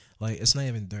it's not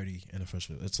even dirty in the first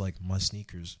place. It's like my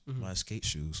sneakers, my skate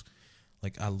shoes.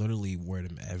 Like I literally wear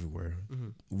them everywhere.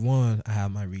 One, I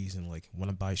have my reason. Like when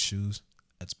I buy shoes,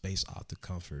 it's based off the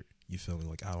comfort. You feel me?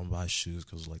 Like I don't buy shoes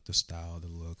because like the style, the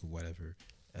look, or whatever.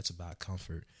 It's about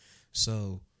comfort.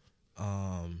 So,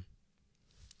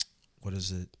 what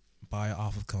is it? Buy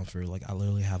off of comfort. Like I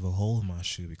literally have a hole in my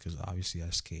shoe because obviously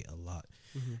I skate a lot,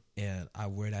 and I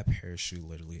wear that pair of shoe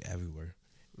literally everywhere.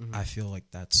 I feel like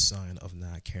that's a sign of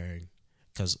not caring,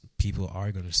 because people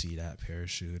are going to see that pair of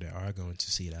shoe. They are going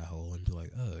to see that hole and be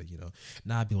like,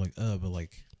 not be like, but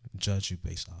like judge you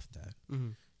based off that.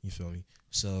 You feel me?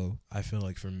 So I feel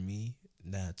like for me,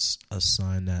 that's a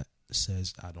sign that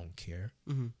says I don't care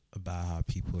about how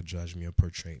people judge me or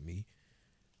portray me.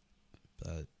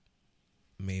 But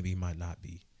maybe might not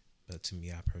be. But to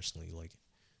me, I personally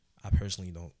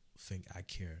don't think I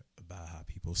care about how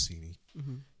people see me,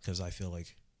 because I feel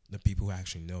like the people who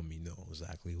actually know me know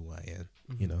exactly who I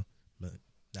am. But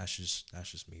that's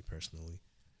just me personally.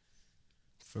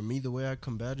 For me, the way I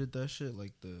combated that shit,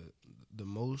 like the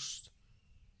most,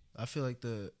 I feel like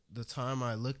the time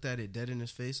I looked at it dead in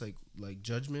his face, like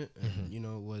judgment,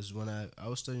 and, was when I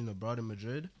was studying abroad in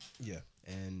Madrid. Yeah.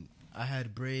 And I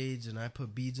had braids and I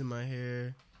put beads in my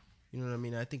hair. You know what I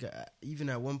mean? I think even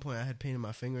at one point I had painted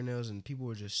my fingernails and people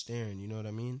were just staring. You know what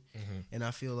I mean? And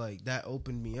I feel like that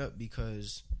opened me up,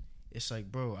 because it's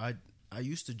like, bro, I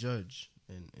used to judge,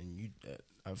 and you,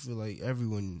 I feel like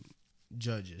everyone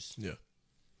judges. Yeah.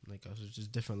 Like, I was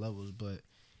just different levels, but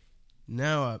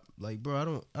now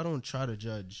I don't try to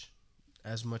judge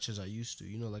as much as I used to.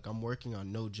 Like I'm working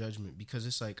on no judgment, because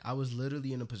it's like I was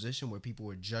literally in a position where people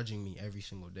were judging me every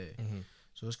single day.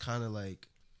 So it's kind of like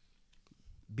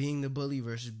being the bully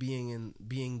versus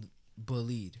being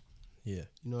bullied. Yeah.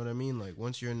 You know what I mean? Like,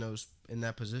 once you're in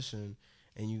that position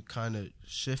and you kind of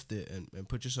shift it and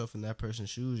put yourself in that person's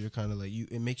shoes, you're kind of like,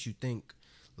 it makes you think,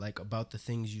 like, about the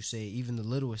things you say, even the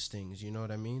littlest things, you know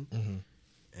what I mean?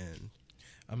 Mm-hmm. And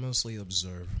I mostly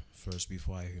observe first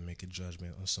before I even make a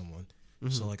judgment on someone.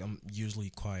 mm-hmm. So, like, I'm usually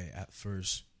quiet at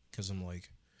first because I'm,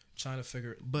 like, trying to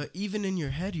figure... But even in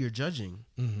your head, you're judging.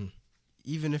 Mm-hmm.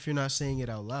 Even if you're not saying it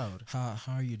out loud. How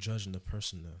are you judging the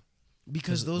person, though?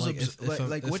 Because those like, if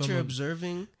what I'm you're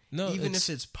observing, no, even if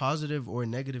it's positive or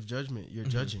negative judgment, you're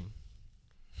mm-hmm. judging.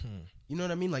 You know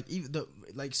what I mean? Like,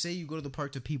 like, say you go to the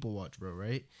park to people watch, bro,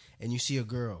 right? And you see a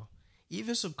girl.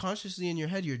 Even subconsciously in your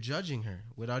head, you're judging her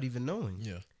without even knowing.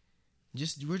 Yeah.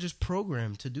 We're just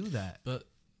programmed to do that. But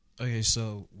okay,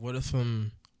 so what if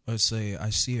let's say I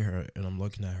see her and I'm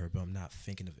looking at her, but I'm not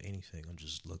thinking of anything. I'm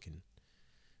just looking.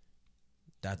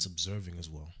 That's observing as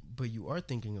well. But you are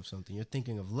thinking of something. You're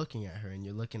thinking of looking at her, and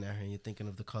you're looking at her, and you're thinking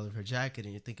of the color of her jacket,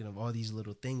 and you're thinking of all these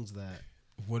little things that...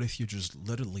 What if you're just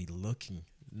literally looking?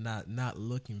 Not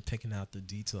looking, picking out the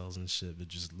details and shit, but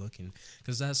just looking.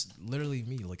 Because that's literally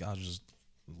me. Like, I'll just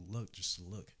look,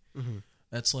 Mm-hmm.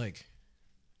 That's like,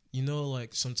 you know,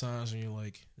 like, sometimes when you're,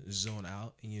 like, zone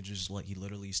out, and you're just, like, you're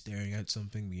literally staring at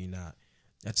something, but you're not.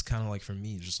 That's kind of like, for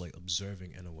me, just, like,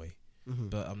 observing in a way. Mm-hmm.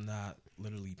 But I'm not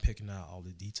literally picking out all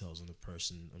the details on the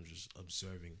person. I'm just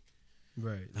observing.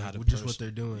 Right. Like, just what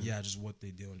they're doing. Yeah, just what they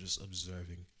do and just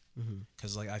observing.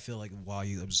 Because, Mm-hmm. like, I feel like while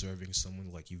you're observing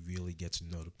someone, like, you really get to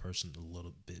know the person a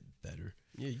little bit better.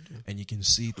 Yeah, you do. And you can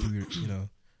see through your, you know,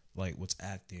 like, what's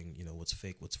acting, you know, what's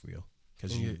fake, what's real.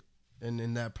 Because and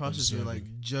in that process, you're,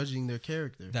 like, judging their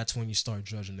character. That's when you start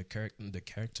judging the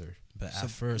character. But at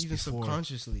first, even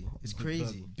subconsciously, it's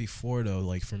crazy. But before, though,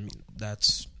 like, for me,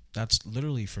 that's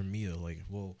literally for me, though, like,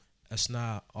 well, it's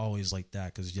not always like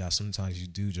that. Because, yeah, sometimes you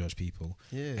do judge people.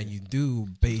 Yeah. And you do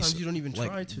base... Sometimes you don't even like,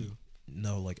 try to.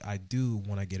 No, like, I do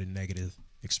when I get a negative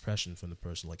expression from the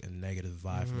person, like a negative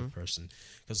vibe from the person.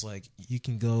 Because, like, you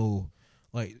can go,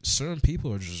 like, certain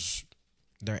people are just,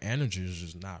 their energy is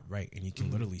just not right. And you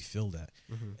can literally feel that.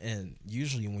 And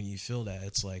usually when you feel that,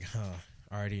 it's like,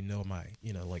 I already know my,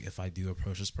 you know, like, if I do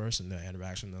approach this person, the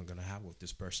interaction I'm going to have with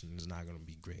this person is not going to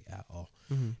be great at all.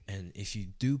 And if you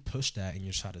do push that and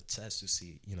you try to test to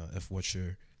see, you know, if what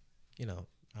you're, you know,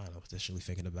 I don't know, potentially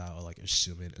thinking about or, like,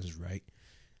 assuming is right,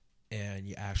 and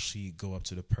you actually go up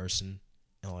to the person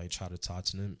and, like, try to talk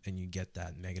to them, and you get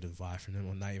that negative vibe from them,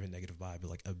 well, not even negative vibe, but,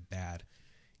 like, a bad,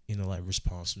 you know, like,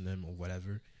 response from them or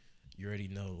whatever, you already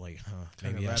know, like,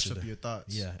 maybe wraps up your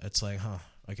thoughts. Yeah, it's like,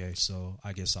 okay, so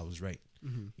I guess I was right,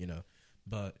 you know.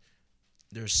 But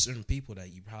there's certain people that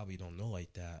you probably don't know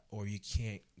like that, or you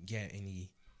can't get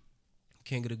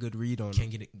a good read on. Can't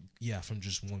get it, from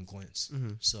just one glance.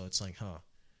 So it's like,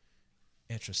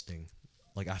 interesting.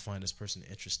 Like, I find this person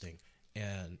interesting.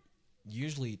 And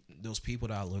usually those people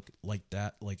that I look like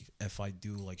that, like, if I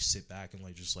do, like, sit back and,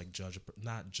 like, just, like,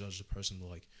 not judge the person, but,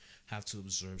 like, have to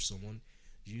observe someone,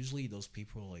 usually those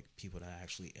people are, like, people that I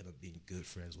actually end up being good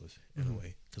friends with in a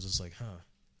way. Because it's like,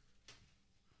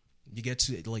 you get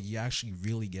to, like, you actually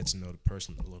really get to know the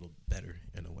person a little better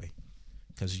in a way.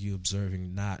 Because you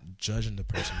observing, not judging the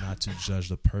person, not to judge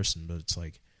the person, but it's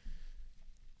like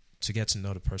to get to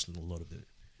know the person a little bit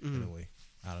in a way.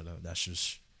 I don't know. That's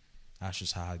just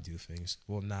how I do things.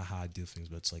 Well, not how I do things,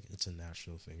 but it's like it's a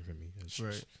natural thing for me. It's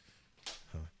just,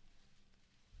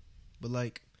 But,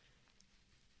 like,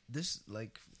 this,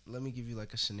 like, let me give you,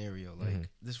 like, a scenario. Like,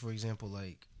 this, for example,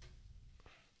 like,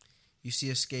 you see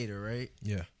a skater, right?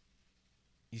 Yeah.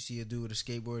 You see a dude with a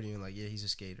skateboard, and you're like, yeah, he's a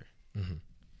skater.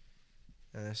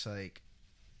 And it's like,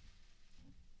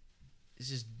 it's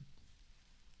just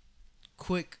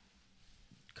quick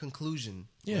conclusion.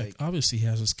 Yeah, like, obviously he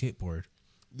has a skateboard.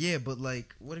 Yeah, but,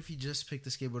 like, what if he just picked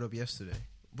the skateboard up yesterday?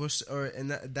 That's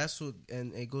what,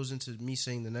 and it goes into me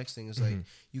saying the next thing is like,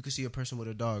 you could see a person with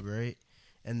a dog, right?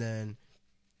 And then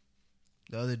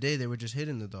the other day they were just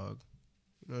hitting the dog.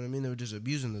 You know what I mean? They were just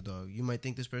abusing the dog. You might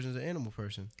think this person's an animal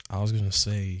person. I was gonna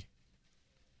say,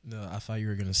 no, I thought you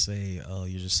were gonna say, oh,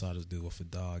 you just saw this dude with a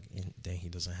dog, and then he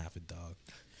doesn't have a dog.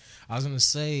 I was gonna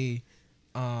say,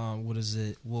 what is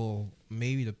it? Well,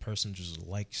 maybe the person just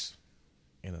likes,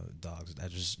 you know, dogs. That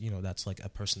just, you know, that's like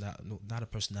not a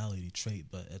personality trait,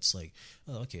 but it's like,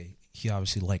 oh, okay, he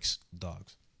obviously likes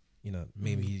dogs. You know,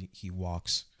 maybe he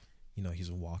walks, you know, he's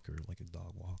a walker, like a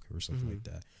dog walker or something like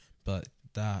that. But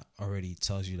that already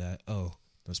tells you that, oh,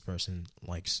 this person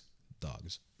likes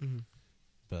dogs.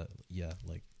 But yeah,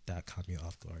 like, that caught me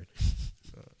off guard.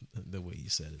 The way you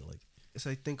said it, like, it's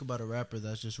like, think about a rapper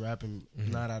that's just rapping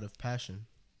not out of passion.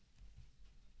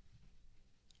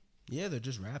 Yeah, they're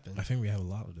just rapping. I think we have a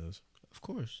lot of those. Of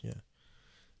course. Yeah.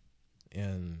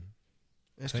 And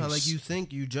it's kind of like you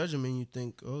judge them and you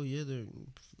think, oh yeah, they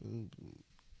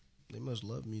must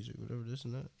love music, whatever, this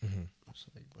and that. Mm-hmm. It's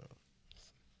like, bro,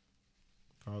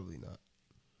 probably not.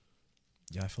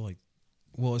 Yeah, I feel like,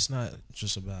 well, it's not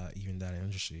just about even that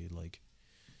industry. Like,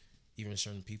 even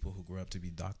certain people who grow up to be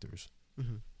doctors,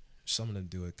 mm-hmm. some of them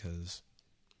do it because,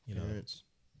 parents,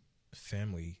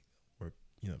 family, or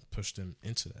push them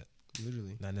into that.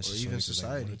 Literally, not necessarily or even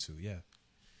society. They wanted to. Yeah.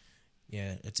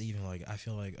 It's even like, I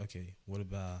feel like, okay, what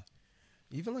about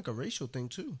even like a racial thing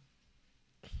too?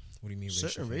 What do you mean?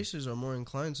 Certain races are more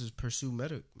inclined to pursue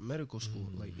medical school.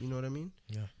 Mm. Like, you know what I mean?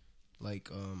 Yeah. Like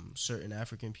certain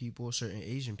African people, certain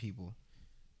Asian people,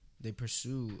 they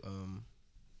pursue the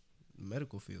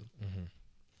medical field. Mm-hmm.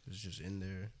 It's just in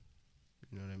there.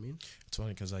 You know what I mean? It's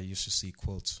funny because I used to see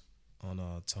quotes on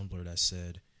Tumblr that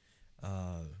said,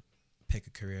 pick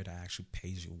a career that actually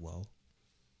pays you well.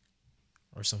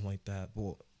 Or something like that.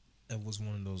 Well, it was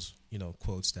one of those,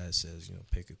 quotes that says,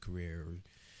 pick a career or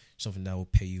something that will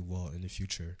pay you well in the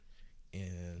future.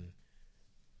 And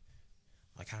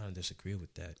I kind of disagree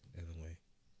with that in a way.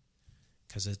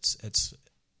 Because it's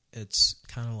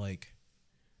kind of like,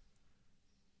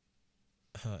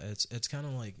 it's kind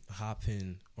of like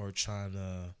hopping or trying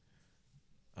to,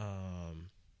 kind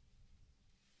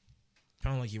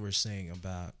of like you were saying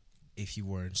about if you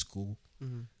were in school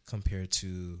mm-hmm. compared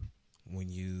to when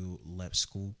you left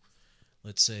school.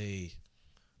 Let's say,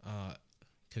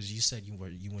 because you said you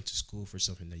went to school for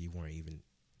something that you weren't even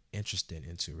interested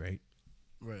into, right?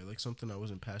 Right, like something I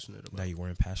wasn't passionate about. That you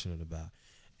weren't passionate about.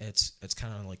 It's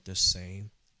kind of like the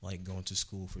same, like going to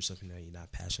school for something that you're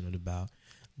not passionate about,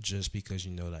 just because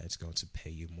you know that it's going to pay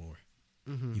you more.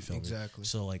 Mm-hmm, you feel exactly. me?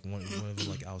 So like whenever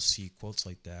like I'll see quotes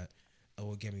like that, it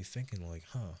will get me thinking like,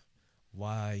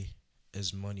 why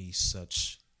is money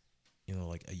such,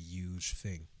 like a huge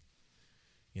thing?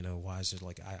 Why is it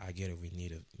like, I get it, we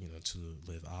need it, to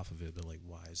live off of it, but like,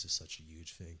 why is it such a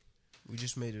huge thing? We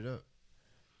just made it up.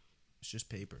 It's just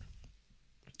paper.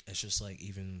 It's just like,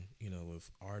 even, with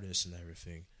artists and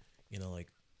everything,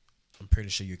 like, I'm pretty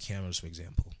sure your cameras, for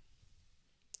example,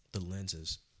 the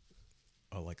lenses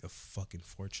are like a fucking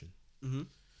fortune. Mm-hmm.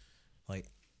 Like,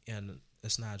 and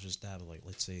it's not just that, but like,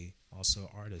 let's say also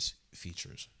artist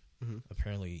features. Mm-hmm.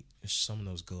 Apparently, some of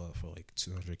those go up for like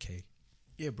 $200K.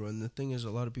 Yeah, bro. And the thing is, a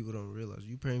lot of people don't realize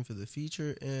you paying for the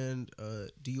feature, and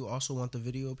do you also want the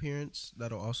video appearance?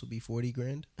 That'll also be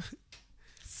 $40,000.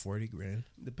 $40,000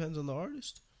 depends on the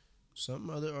artist. Some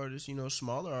other artists,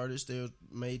 smaller artists, they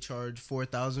may charge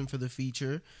 $4,000 for the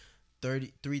feature,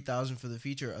 $3,000 for the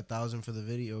feature, $1,000 for the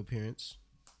video appearance.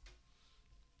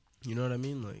 You know what I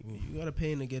mean? Like, you gotta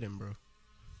pay in to get in, bro.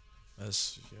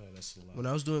 That's a lot. When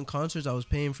I was doing concerts, I was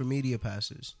paying for media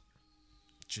passes.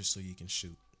 Just so you can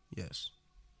shoot. Yes.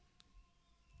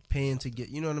 Paying to get,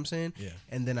 you know what I'm saying? Yeah.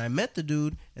 And then I met the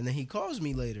dude, and then he calls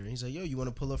me later. He's like, yo, you want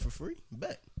to pull up for free?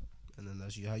 Bet. And then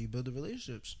that's how you build the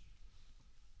relationships.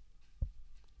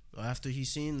 After he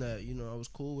seen that, I was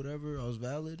cool, whatever, I was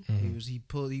valid. Mm-hmm.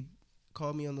 He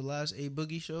called me on the last A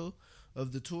Boogie show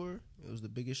of the tour. It was the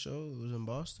biggest show. It was in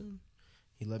Boston.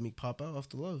 He let me pop out off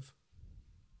the love.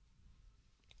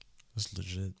 That's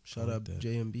legit. Shout out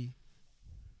JMB.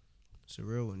 It's a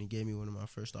real one. He gave me one of my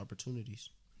first opportunities.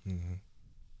 Mm-hmm.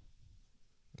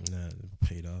 Nah, it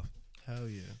paid off. Hell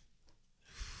yeah.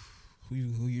 Who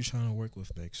you trying to work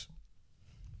with next?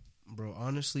 Bro,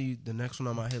 honestly, the next one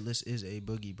on my hit list is A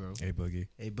Boogie, bro. A Boogie.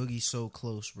 A Boogie's so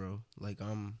close, bro. Like,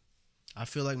 I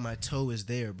feel like my toe is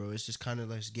there, bro. It's just kind of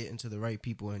like getting to the right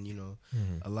people and,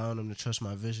 mm-hmm. allowing them to trust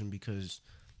my vision, because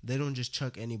they don't just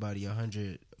chuck anybody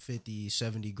 $150,000,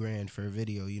 $70,000 for a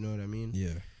video. You know what I mean?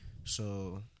 Yeah.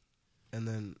 So, and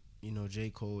then, J.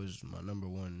 Cole is my number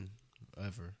one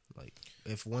ever. Like,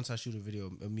 if once I shoot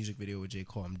a music video with J.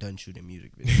 Cole, I'm done shooting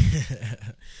music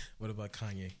videos. What about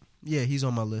Kanye? Yeah, he's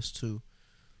on my list too.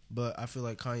 But I feel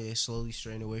like Kanye is slowly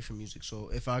straying away from music. So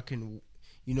if I can,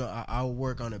 I'll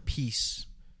work on a piece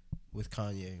with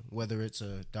Kanye, whether it's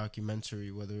a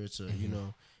documentary, whether it's a, mm-hmm.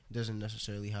 It doesn't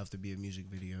necessarily have to be a music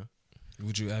video.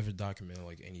 Would you ever document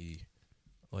like any,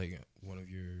 like one of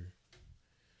your,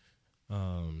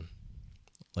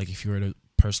 like if you were to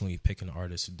personally pick an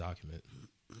artist to document,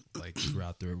 like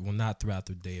not throughout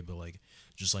their day, but like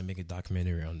just like make a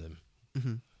documentary on them,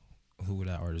 mm-hmm. Who would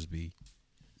that artist be?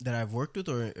 That I've worked with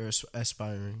or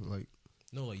aspiring? Like,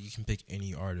 no, like you can pick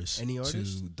any artist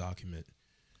to document.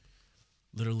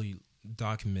 Literally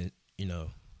document,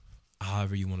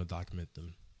 however you want to document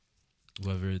them.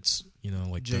 Whether it's,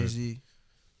 like Jay-Z.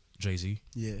 Jay-Z?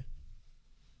 Yeah.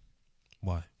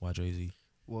 Why? Why Jay-Z?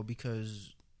 Well,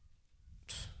 because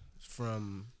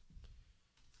from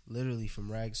literally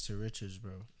from rags to riches,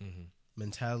 bro. Mm-hmm.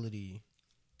 Mentality,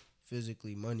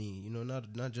 physically, money.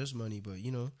 Not just money, but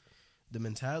the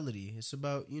mentality. It's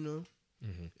about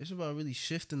it's about really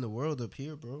shifting the world up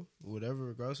here, bro. Whatever,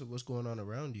 regardless of what's going on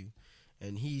around you.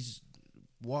 And he's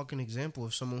walking example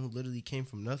of someone who literally came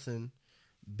from nothing,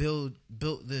 built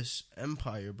this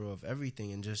empire, bro, of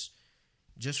everything, and just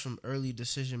from early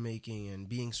decision making and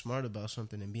being smart about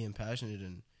something and being passionate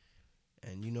and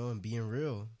and being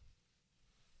real.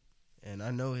 And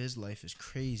I know his life is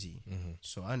crazy,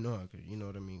 so I know I could,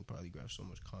 probably grab so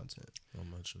much content. Not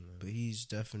much of that. But he's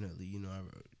definitely, I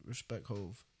respect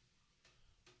Hove.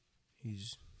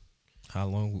 He's How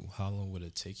long would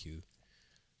it take you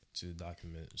to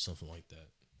document something like that?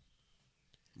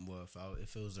 Well,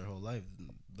 if it was their whole life,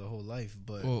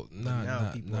 but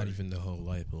not even the whole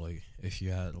life, but like if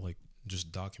you had like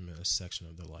just document a section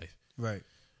of their life, right?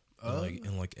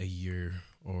 In like a year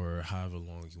or however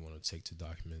long you want to take to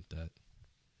document that.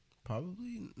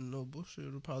 Probably no bullshit.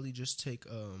 It'll probably just take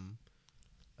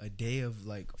a day of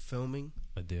like filming.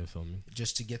 A day of filming,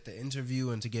 just to get the interview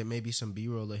and to get maybe some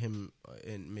B-roll of him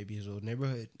in maybe his old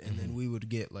neighborhood, and then we would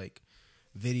get like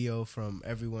video from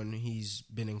everyone he's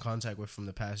been in contact with from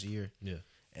the past year. Yeah.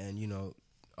 And,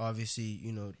 obviously,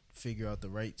 figure out the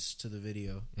rights to the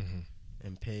video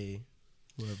and pay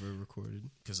whoever recorded.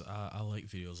 Because I like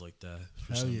videos like that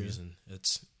for Hell some yeah. reason.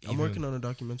 I'm working on a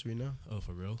documentary now. Oh,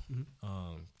 for real?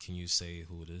 Can you say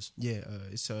who it is? Yeah,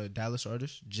 it's a Dallas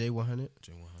artist, J100.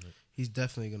 J100. He's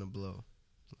definitely going to blow,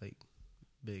 like,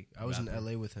 big. I was in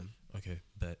LA with him. Okay,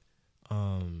 bet.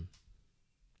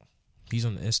 He's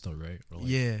on the Insta, right? Or like,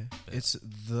 yeah, it's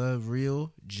the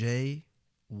real J1,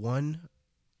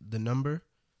 the number,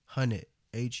 Hunnit,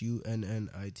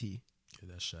 HUNNIT. Give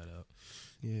that shout out.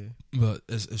 Yeah, but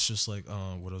it's just like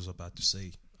what I was about to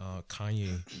say.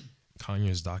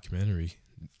 Kanye's documentary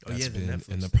that's been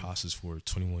in the process for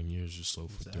 21 years or so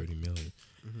for 30 million.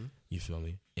 You feel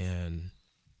me? And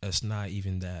it's not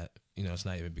even that. It's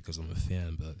not even because I'm a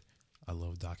fan, but I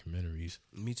love documentaries.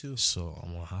 Me too. So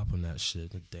I'm gonna hop on that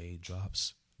shit the day it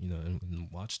drops, and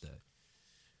watch that.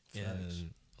 Facts.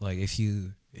 And like if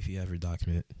you ever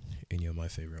document any of my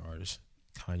favorite artists,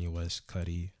 Kanye West,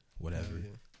 Cudi, whatever,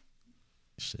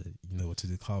 shit, you know what to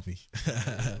do. Call me.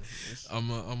 I'm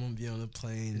gonna be on the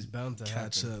plane. It's bound to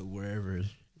catch happen. Up wherever.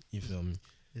 You feel me?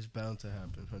 It's bound to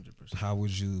happen, 100%. How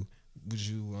would you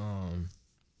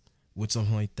would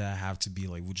something like that have to be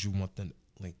like? Would you want the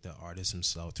artist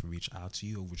himself to reach out to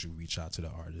you, or would you reach out to the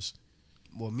artist?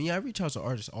 Well, me, I reach out to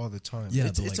artists all the time. Yeah,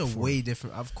 it's a way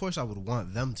different. Of course, I would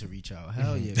want them to reach out.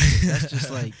 Hell yeah, because that's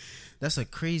just like that's a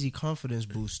crazy confidence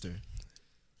booster.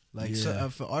 Like, so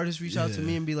if an artist reach out to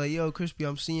me and be like, "Yo, Krispy,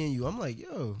 I'm seeing you," I'm like,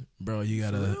 "Yo, bro, you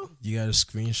gotta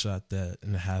screenshot that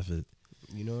and have it."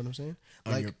 You know what I'm saying?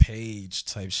 On your page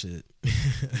type shit.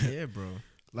 Yeah, bro.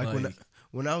 Like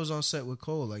when I was on set with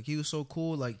Cole, like he was so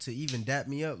cool, like to even dap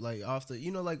me up, like after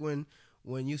like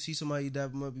when you see somebody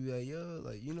dap him up, you be like, yo,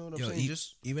 like you know what I'm saying?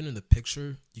 Just even in the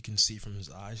picture, you can see from his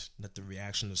eyes that the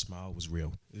reaction, the smile was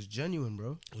real. It was genuine,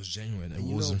 bro. It was genuine. It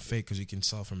wasn't fake because you can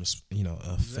tell from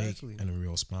a fake and a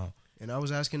real smile. And I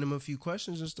was asking him a few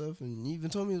questions and stuff, and he even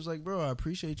told me, he was like, bro, I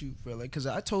appreciate you for because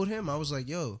I told him, I was like,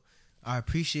 yo, I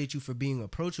appreciate you for being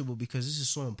approachable because this is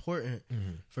so important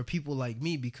for people like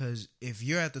me, because if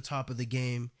you're at the top of the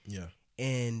game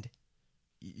and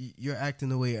you're acting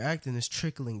the way you're acting, it's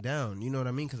trickling down. You know what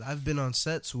I mean? Because I've been on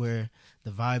sets where the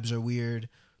vibes are weird,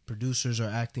 producers are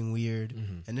acting weird,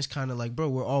 and it's kind of like, bro,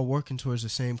 we're all working towards the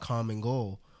same common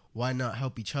goal. Why not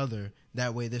help each other?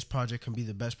 That way this project can be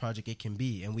the best project it can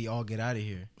be, and we all get out of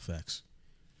here. Facts.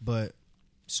 But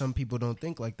some people don't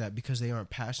think like that because they aren't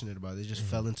passionate about it. They just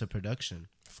fell into production.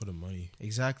 For the money.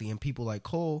 Exactly. And people like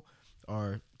Cole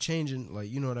are changing, like,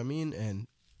 you know what I mean? And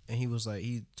he was like,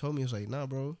 he told me, he was like, nah,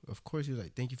 bro, of course. He was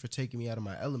like, thank you for taking me out of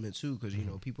my element too, because,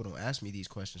 people don't ask me these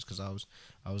questions, because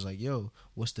I was like, yo,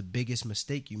 what's the biggest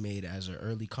mistake you made as an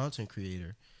early content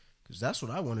creator? Because that's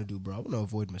what I want to do, bro. I want to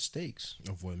avoid mistakes.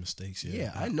 Avoid mistakes, yeah.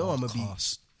 Yeah, I know I'm going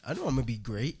to be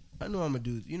great. I know I'm going to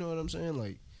do, you know what I'm saying?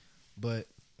 Like, but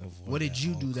what did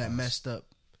you do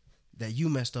that you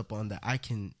messed up on that I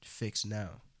can fix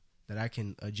now, that I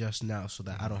can adjust now so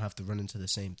that I don't have to run into the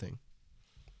same thing?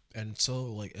 And so,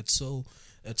 like, it's so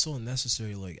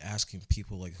unnecessary, like, asking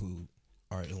people, like, who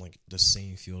are in, like, the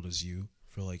same field as you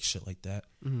for, like, shit like that,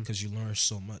 because you learn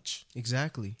so much.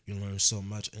 Exactly. You learn so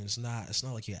much, and it's not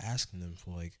like you're asking them for,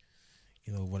 like,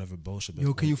 whatever bullshit.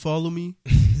 Yo, can you follow me?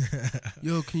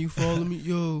 Yo, can you follow me?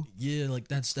 Yo. Yeah, like,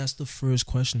 that's the first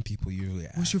question people usually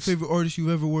ask. What's your favorite artist you've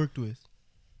ever worked with?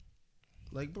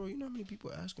 Like, bro, you know how many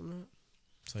people ask them that?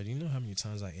 So do you know how many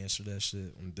times I answered that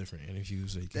shit on different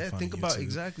interviews? That you can Think about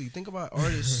exactly. Think about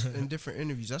artists in different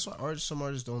interviews. That's why some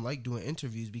artists don't like doing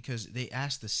interviews because they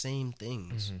ask the same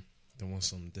things. Mm-hmm. They want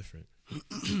something different,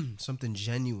 something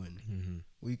genuine,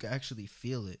 where you can actually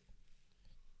feel it.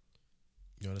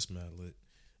 Yo, that's mad lit.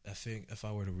 I think if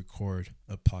I were to record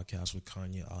a podcast with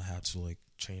Kanye, I'll have to like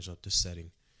change up the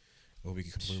setting. It'll be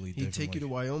completely different. He'd take you to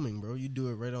Wyoming, bro. You do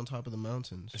it right on top of the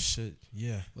mountains. Shit,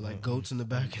 yeah. With like goats in the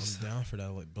back. I'm down for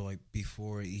that. Like, but like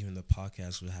before even the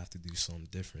podcast, would have to do something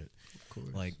different. Of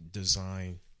course. Like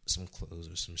design some clothes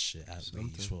or some shit at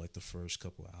least for like the first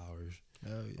couple of hours.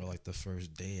 Hell yeah. Or like the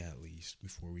first day at least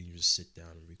before we just sit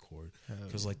down and record.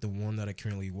 Because like the one that I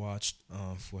currently watched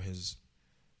for his,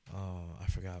 I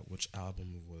forgot which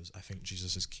album it was. I think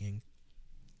Jesus is King.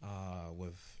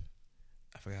 With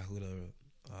I forgot who the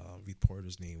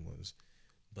reporter's name was,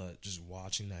 but just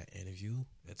watching that interview,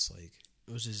 it's like,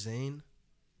 was it Zane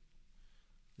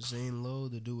Lowe,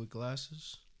 the dude with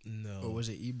glasses? No. Or was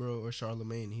it Ebro or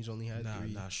Charlemagne? He's only had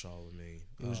three. Not Charlemagne.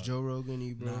 It was Joe Rogan,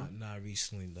 Ebro. Not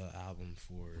recently. The album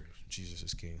for Jesus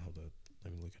is King. Hold up,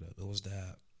 let me look it up. It was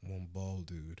that one bald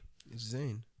dude. It's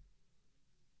Zane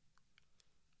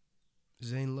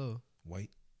Lowe. White.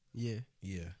 Yeah.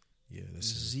 That's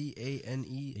Zane.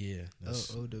 Yeah.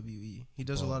 Lowe. He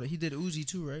does a lot of. He did Uzi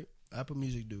too, right? Apple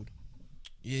Music dude.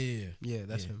 Yeah.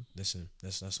 That's him. That's him.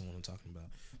 That's the one I'm talking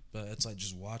about. But it's like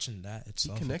just watching that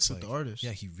itself. He connects with like, the artist.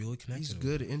 Yeah, he really connects. He's a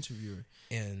good interviewer,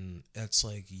 and it's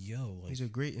like, yo, like he's a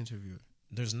great interviewer.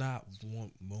 There's not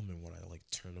one moment when I like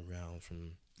turn around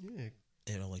from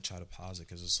and I like try to pause it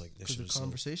because it's like because the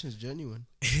conversation is genuine.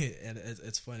 And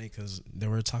it's funny because they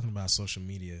were talking about social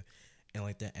media and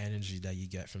like the energy that you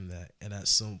get from that. And at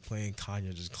some point,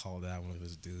 Kanye just called out one of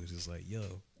his dudes. He's like, yo,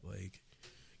 like,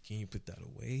 can you put that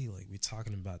away? Like, we're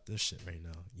talking about this shit right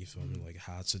now. You feel me? Like,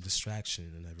 how it's a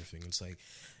distraction and everything. It's like,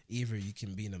 either you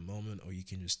can be in a moment or you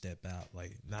can just step out.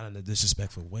 Like, not in a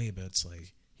disrespectful way, but it's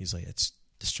like, he's like, it's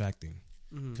distracting.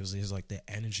 Because he's like, the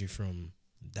energy from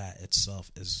that itself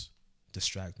is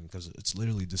distracting. Because it's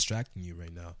literally distracting you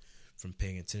right now from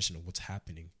paying attention to what's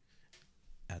happening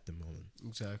at the moment.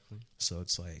 Exactly. So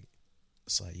it's like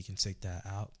you can take that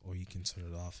out or you can turn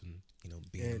it off and, you know,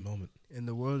 be in the moment. And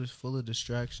the world is full of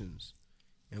distractions.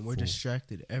 And we're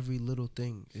distracted. Every little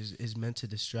thing is meant to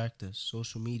distract us.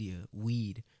 Social media,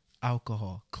 weed,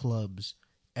 alcohol, clubs.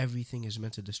 Everything is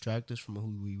meant to distract us from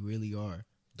who we really are.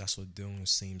 That's what doing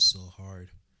seems so hard.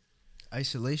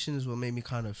 Isolation is what made me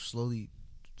kind of slowly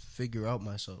figure out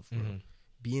myself, bro.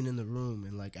 Being in the room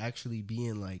and like actually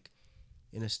being like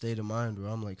in a state of mind where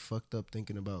I'm like fucked up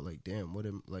thinking about like, damn, what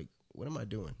am I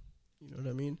doing? You know what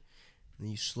I mean? And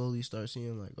you slowly start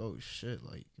seeing like, oh shit,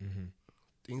 like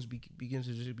things begin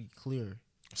to just be clear.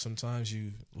 Sometimes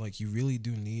you really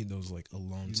do need those like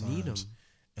alone times. You need them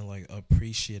and like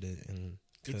appreciate it, and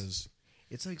because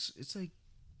it's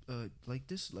like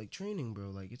this, like training,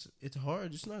 bro. Like it's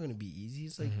hard. It's not gonna be easy.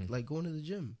 It's like going to the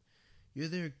gym. You're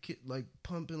there, like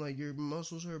pumping, like your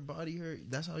muscles hurt, body hurt.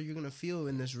 That's how you're gonna feel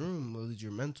in this room. Whether it's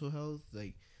your mental health,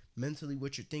 like mentally,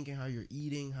 what you're thinking, how you're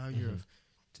eating, how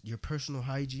your personal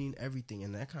hygiene, everything,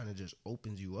 and that kind of just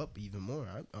opens you up even more.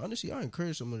 Honestly, I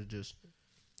encourage someone to just.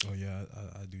 Oh yeah,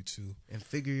 I do too. And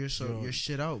figure your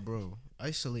shit out, bro.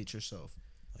 Isolate yourself.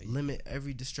 Like, limit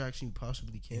every distraction you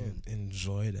possibly can.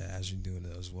 Enjoy that as you're doing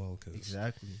it as well. Cause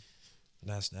exactly.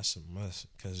 That's a must.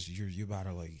 Because you're about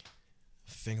to like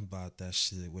think about that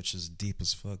shit, which is deep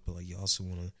as fuck. But like you also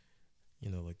want to, you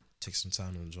know, like take some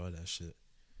time to enjoy that shit.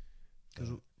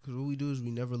 Because what we do is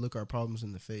we never look our problems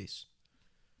in the face.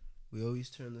 We always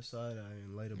turn the side eye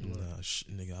and light a blunt. Nah,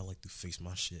 nigga, I like to face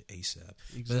my shit ASAP.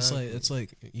 Exactly. But it's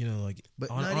like you know, like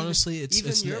honestly,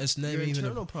 it's never even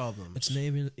internal problem. It's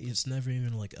never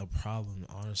even like a problem.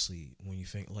 Honestly, when you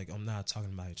think like I'm not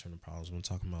talking about internal problems. I'm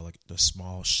talking about like the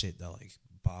small shit that like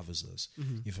bothers us.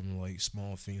 You feel me? Like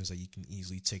small things that you can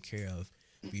easily take care of,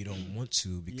 but you don't want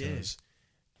to because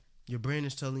your brain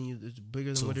is telling you it's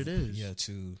bigger than what it is.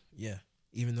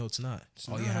 Even though it's not.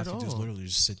 All you have to do is literally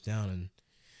just sit down and.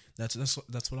 That's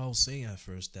what I was saying at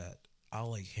first, that I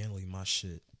like handling my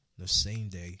shit the same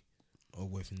day or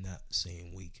within that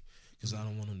same week because I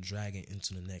don't want to drag it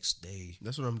into the next day.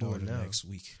 That's what I'm doing now. Next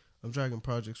week, I'm dragging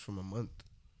projects from a month.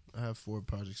 I have 4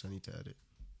 projects I need to edit.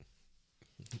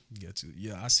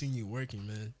 I seen you working,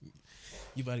 man.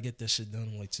 You about to get that shit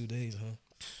done in like 2 days, huh?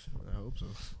 I hope so.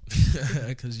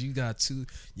 Because you got two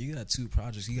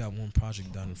projects. You got one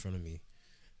project done in front of me,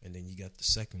 and then you got the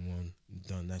second one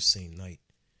done that same night.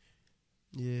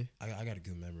 Yeah, I got a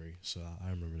good memory, so I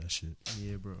remember that shit.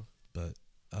 Yeah, bro. But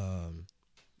I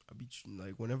be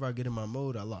like, whenever I get in my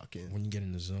mode, I lock in. When you get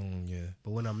in the zone, yeah.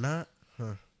 But when I'm not,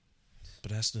 Huh.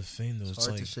 But that's the thing, though. It's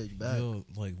hard like, to shake back.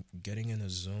 like getting in a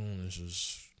zone is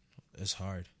just, it's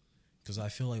hard. Because I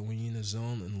feel like when you're in a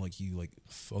zone and like you like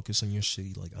focus on your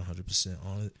shit, like 100%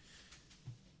 on it,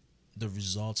 the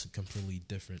results are completely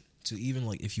different. To even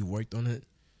like if you worked on it,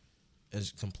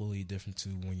 it's completely different to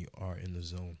when you are in the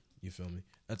zone. You feel me?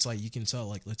 That's like you can tell.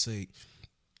 Like let's say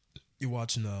you're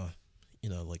watching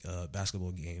like a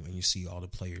basketball game and you see all the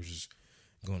players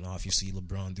going off. You see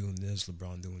LeBron doing this,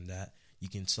 LeBron doing that. You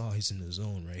can tell he's in the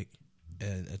zone, right?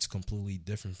 And it's completely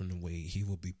different from the way he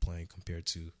will be playing compared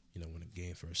to, when a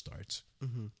game first starts.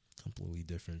 Mm-hmm. Completely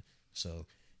different. So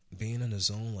being in the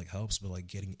zone like helps, but like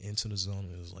getting into the zone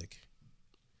is like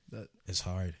it's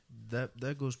hard.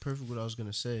 That goes perfect with what I was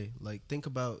gonna say. Like think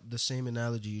about the same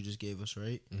analogy you just gave us,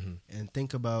 right? Mm-hmm. And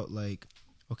think about like,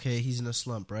 okay, he's in a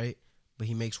slump, right? But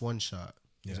he makes one shot.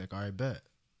 He's like, all right, bet.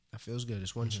 That feels good.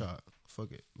 It's one shot.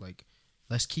 Fuck it. Like,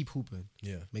 let's keep hooping.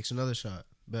 Yeah. Makes another shot.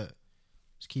 Bet.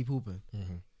 Let's keep hooping.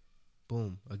 Mm-hmm.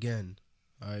 Boom. Again.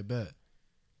 All right, bet.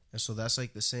 And so that's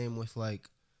like the same with like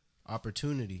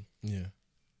opportunity. Yeah.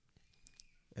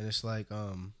 And it's like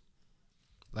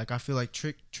I feel like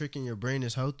tricking your brain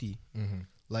is healthy. Mm-hmm.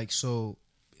 Like, so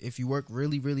if you work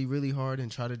really, really, really hard and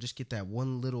try to just get that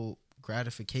one little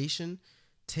gratification,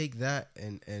 take that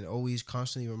and always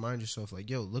constantly remind yourself, like,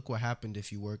 yo, look what happened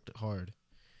if you worked hard.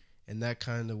 And that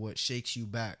kind of what shakes you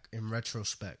back in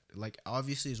retrospect. Like,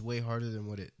 obviously it's way harder than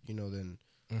what it,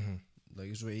 like,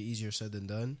 it's way easier said than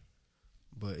done.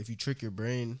 But if you trick your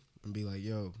brain and be like,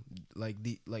 yo, like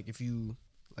if you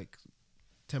like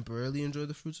temporarily enjoy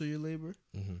the fruits of your labor,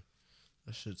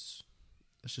 that shit's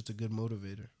a good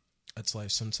motivator. It's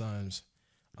like sometimes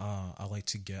I like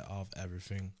to get off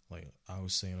everything. Like I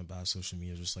was saying about social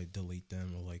media, just like delete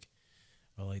them or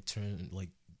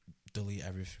delete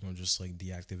everything or just like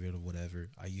deactivate or whatever.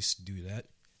 I used to do that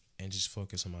and just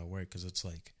focus on my work because it's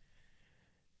like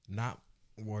not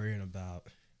worrying about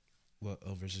what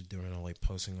others are doing or like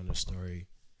posting on the story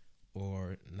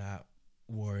or not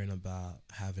worrying about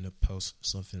having to post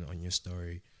something on your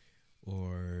story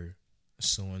or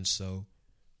so and so.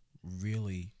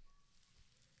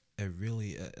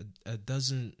 It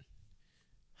doesn't,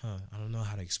 I don't know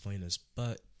how to explain this,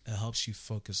 but it helps you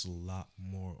focus a lot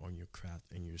more on your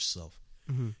craft and yourself.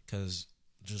 Because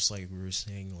just like we were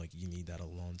saying, like you need that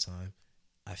alone time.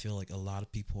 I feel like a lot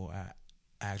of people are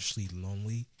actually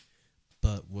lonely,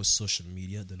 but with social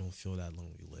media, they don't feel that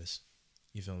loneliness.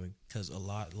 You feel me? Because a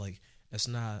lot, like, it's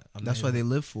not... That's why they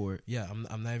live for it. Yeah,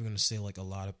 I'm not even going to say, like, a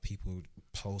lot of people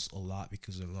post a lot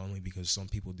because they're lonely, because some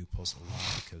people do post a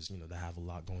lot because, they have a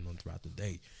lot going on throughout the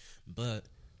day. But,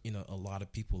 a lot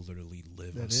of people literally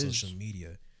live on social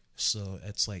media. So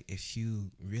it's like, if you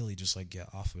really just, like,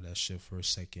 get off of that shit for a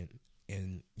second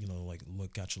and, like,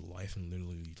 look at your life and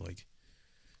literally, like,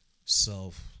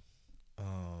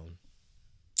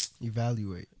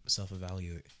 self-evaluate,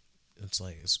 it's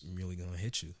like, it's really going to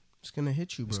hit you. It's going to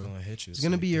hit you, bro. It's going to hit you. It's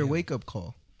going to be your wake-up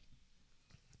call.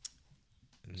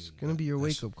 It's going to be your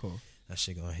wake-up call. That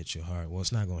shit going to hit you hard. Well,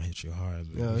 it's not going to hit you hard.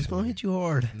 But it's going to hit you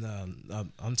hard. No,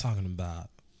 I'm talking about,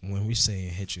 when we say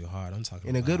hit you hard, I'm talking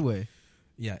in a good way.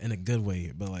 Yeah, in a good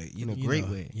way. But, like, in a great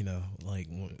way. Like,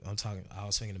 I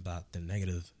was thinking about the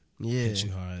negative. Yeah. Hit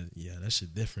you hard. Yeah, that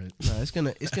shit different. No, it's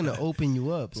gonna open you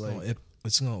up.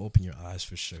 It's gonna open your eyes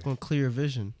for sure. It's gonna clear your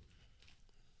vision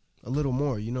a little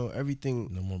more.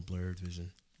 Everything. No more blurred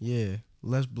vision. Yeah,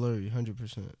 less blurry,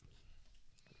 100%.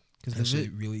 Because that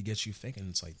shit really gets you thinking.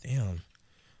 It's like, damn,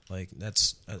 like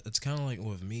it's kind of like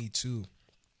with me too,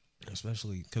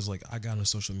 especially because like I got on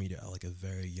social media at like a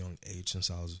very young age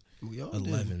since I was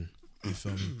 11. You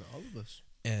feel me? All of us.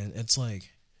 And it's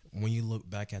like, when you look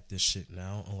back at this shit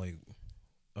now, I'm like,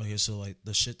 okay, so like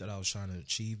the shit that I was trying to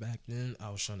achieve back then,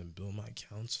 I was trying to build my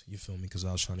accounts, you feel me? Because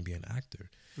I was trying to be an actor.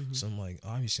 So I'm like,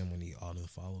 obviously I'm going to need all the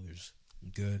followers.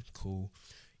 Good, cool.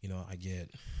 I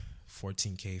get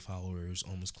 14K followers,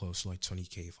 almost close to like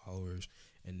 20K followers.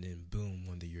 And then boom,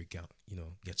 one day your account,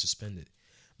 gets suspended.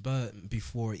 But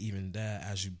before even that,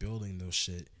 as you're building those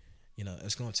shit,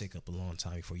 it's going to take up a long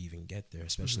time before you even get there,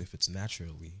 especially if it's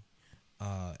naturally.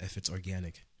 If it's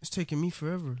organic. It's taking me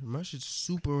forever. My shit's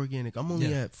super organic. I'm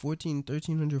only at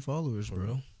 1,300 followers, bro. For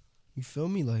real? You feel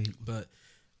me? Like, but,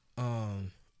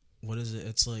 what is it?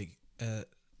 It's like,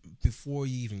 before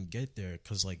you even get there,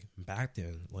 because, like, back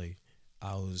then, like,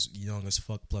 I was young as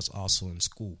fuck, plus also in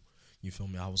school. You feel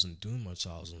me? I wasn't doing much.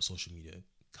 I was on social media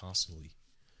constantly.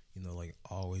 Like,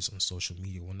 always on social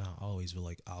media. Well, not always, but,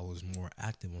 like, I was more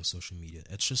active on social media.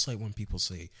 It's just like when people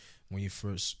say, when you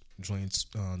first joined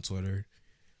Twitter,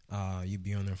 You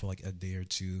be on there for like a day or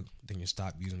two, then you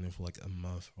stop using it for like a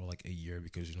month or like a year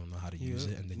because you don't know how to use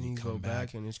it, and then you come go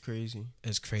back and it's crazy.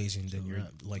 It's crazy, and then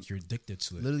you're addicted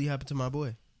to it. Literally happened to my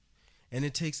boy, and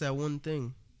it takes that one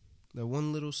thing, that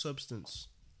one little substance,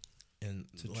 and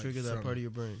to trigger that part of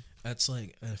your brain. That's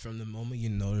like from the moment you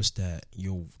notice that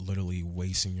you're literally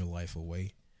wasting your life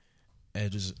away,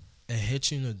 it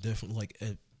hits you in a different, like,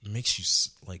 it makes you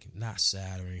like not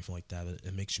sad or anything like that.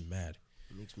 It makes you mad.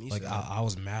 It makes me like sad. I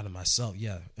was mad at myself.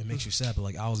 Yeah, it makes you sad, but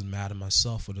like I was mad at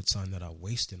myself for the time that I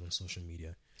wasted on social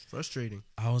media. It's frustrating.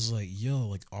 I was like, yo,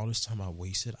 like all this time I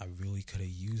wasted, I really could have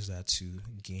used that to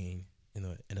gain,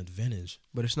 an advantage.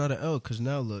 But it's not an L, because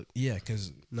now look. Yeah,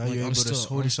 because now you're able to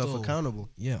hold yourself accountable.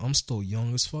 Yeah, I'm still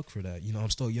young as fuck for that. I'm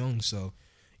still young, so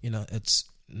it's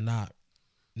not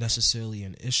necessarily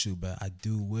an issue, but I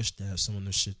do wish that some of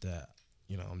the shit that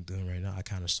I'm doing right now, I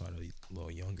kind of started a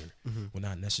little younger. Mm-hmm. Well,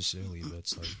 not necessarily, but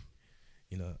it's like,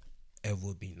 it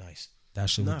would be nice. That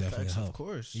shit would definitely help. Of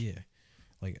course. Yeah.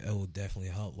 Like, it would definitely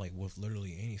help, like, with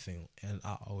literally anything. And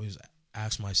I always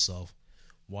ask myself,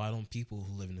 why don't people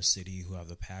who live in the city who have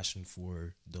the passion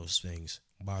for those things,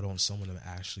 why don't some of them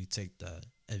actually take the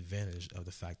advantage of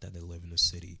the fact that they live in the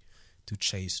city to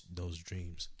chase those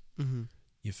dreams? Mm-hmm.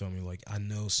 You feel me? Like, I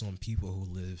know some people who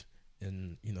live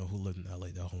in LA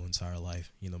their whole entire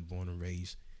life, born and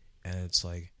raised, and it's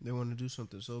like they want to do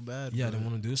something so bad. Yeah, they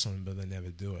want to do something, but they never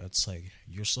do it. It's like,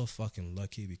 you're so fucking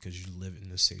lucky because you live in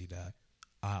the city that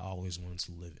I always wanted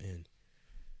to live in.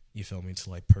 You feel me? To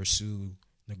like pursue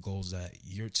the goals that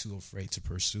you're too afraid to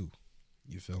pursue.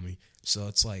 You feel me? So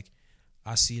it's like,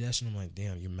 I see that shit and I'm like,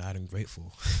 damn, you're mad and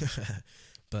grateful.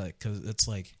 But because it's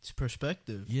like, it's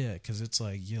perspective. Yeah, because it's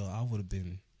like, yo, I would have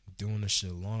been doing this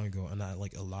shit long ago, and I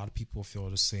like a lot of people feel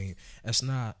the same. It's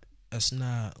not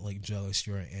like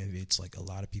jealousy or envy. It's like a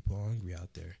lot of people are hungry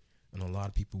out there, and a lot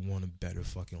of people want a better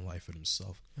fucking life for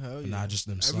themselves. Hell yeah. Not just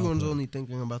themselves. Everyone's only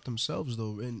thinking about themselves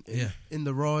though. In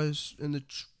the rawest,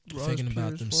 thinking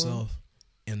about themselves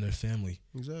and their family.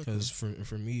 Exactly. Because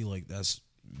for me, like, that's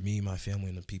me, my family,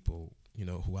 and the people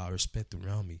who I respect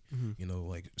around me. Mm-hmm.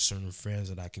 Like certain friends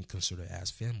that I can consider as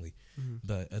family. Mm-hmm.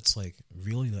 But it's like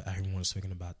really that everyone's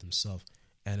thinking about themselves,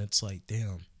 and it's like,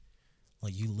 damn,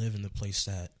 like you live in the place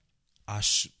that I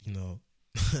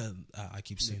I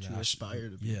keep saying that I aspire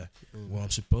to be. Yeah, well, I'm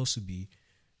supposed to be,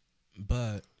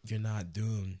 but you're not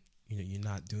doing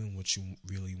what you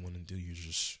really want to do. You're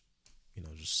just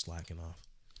just slacking off.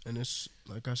 And it's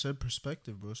like I said,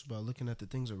 perspective, bro. It's about looking at the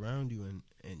things around you and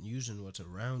using what's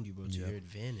around you, bro, to your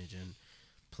advantage, and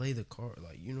play the card.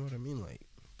 Like, you know what I mean? Like,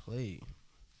 play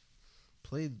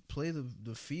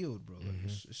the field, bro. Like,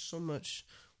 it's so much.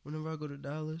 Whenever I go to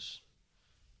Dallas,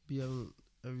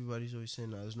 everybody's always saying,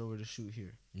 "Nah, there's nowhere to shoot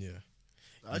here." Yeah.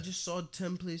 I just saw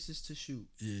 10 places to shoot.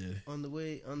 Yeah. On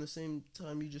the same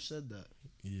time you just said that.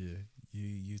 Yeah.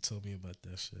 You told me about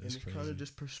that shit. It's kind of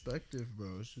just perspective,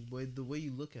 bro. It's just the way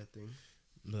you look at things.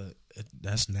 But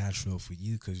that's natural for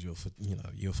you because you're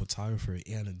a photographer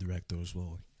and a director as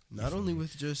well. Not only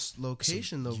with just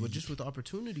location though, but just with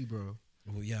opportunity, bro.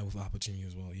 Well, yeah, with opportunity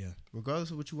as well. Yeah.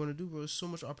 Regardless of what you want to do, bro, there's so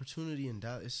much opportunity in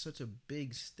Dallas. It's such a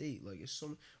big state. Like, it's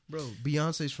so, bro.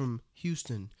 Beyonce's from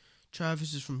Houston.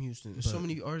 Travis is from Houston. There's so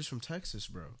many artists from Texas,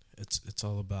 bro. It's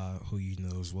all about who you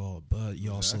know as well. But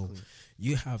you also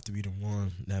you have to be the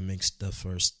one that makes the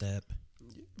first step.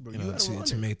 Yeah, bro,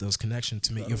 to make those connections,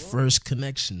 to make your first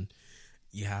connection,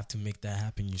 you have to make that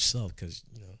happen yourself. Because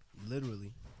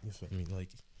literally, you feel me? Like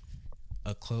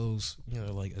a closed,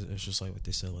 like it's just like what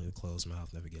they said, like a closed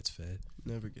mouth never gets fed.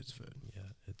 Never gets fed.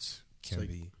 Yeah,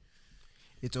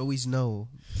 it's always no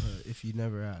if you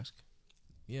never ask.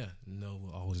 Yeah, no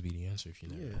will always be the answer if you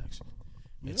never ask.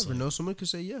 You never know. Someone could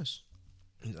say yes.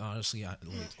 Honestly,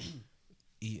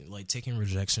 like taking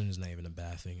rejection is not even a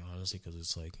bad thing, honestly, because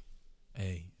it's like,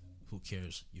 hey, who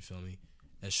cares? You feel me?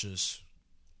 It's just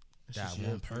that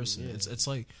one person. Yeah. It's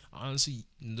like, honestly,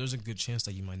 there's a good chance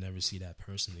that you might never see that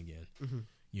person again. Mm-hmm.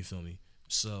 You feel me?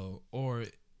 So, or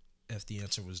if the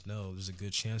answer was no, there's a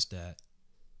good chance that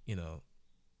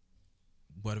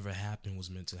whatever happened was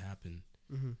meant to happen.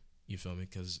 Mm-hmm. You feel me?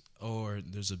 Or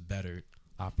there's a better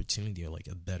opportunity or like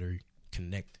a better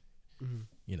connect,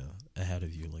 ahead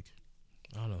of you. Like,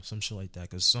 I don't know, some shit like that.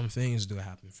 Because some things do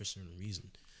happen for certain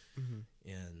reason.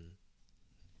 And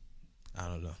I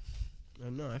don't know.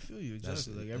 No, I feel you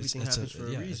exactly. Like everything happens for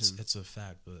a reason. It's a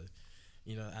fact, but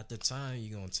at the time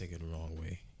you're gonna take it the wrong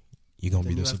way. You're gonna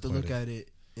be disappointed. You have to look at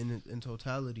it in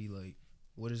totality. Like,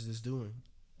 what is this doing?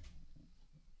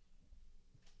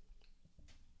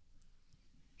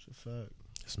 It's a fact.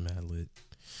 It's mad lit.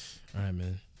 All right,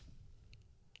 man.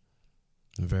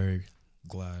 Very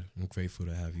I'm grateful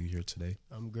to have you here today.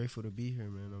 I'm grateful to be here,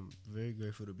 man. I'm very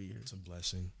grateful to be here. It's a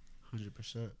blessing.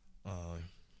 100%.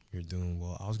 You're doing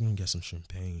well. I was gonna get some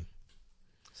champagne.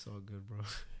 It's all good, bro.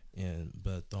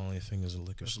 But the only thing is the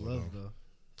liquor That's store. love, though.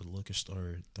 The liquor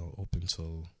store don't open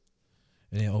till.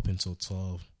 It ain't open till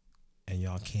 12, and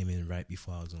y'all came in right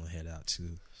before I was gonna head out to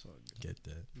get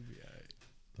that. You'll be alright.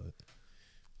 But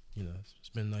it's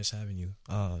been nice having you.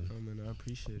 Oh man, I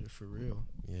appreciate it for real.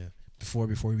 Yeah. Before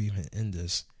we even end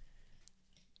this,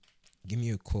 give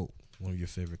me a quote. One of your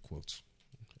favorite quotes.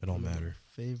 It don't matter.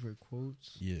 Favorite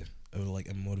quotes? Yeah, or like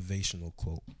a motivational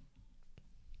quote.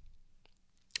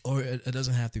 Or it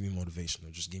doesn't have to be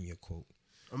motivational. Just give me a quote.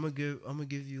 I'm gonna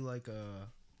give you like a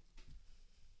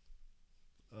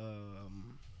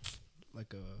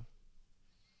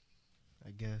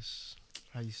I guess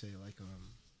how you say like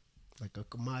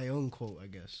my own quote, I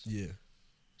guess. Yeah.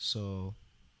 So,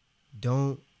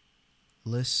 don't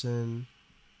listen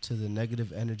to the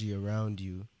negative energy around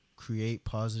you. Create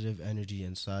positive energy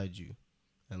inside you,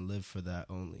 and live for that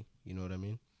only. You know what I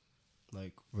mean?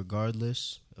 Like,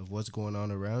 regardless of what's going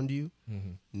on around you,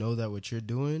 know that what you're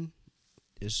doing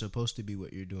is supposed to be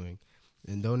what you're doing.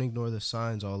 And don't ignore the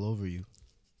signs all over you.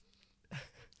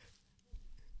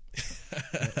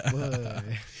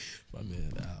 My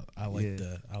man, I like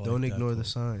that. Don't ignore the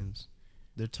signs.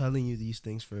 They're telling you these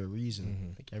things for a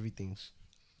reason. Like, everything's...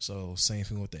 So, same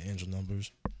thing with the angel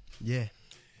numbers? Yeah.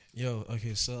 Yo,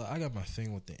 okay, so I got my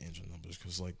thing with the angel numbers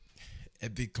because, like,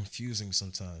 it be confusing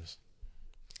sometimes.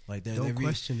 Like don't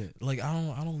question it. Like I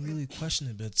don't really question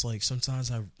it, but it's like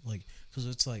sometimes I like because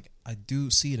it's like I do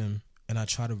see them and I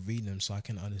try to read them so I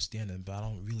can understand them, but I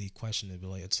don't really question it. But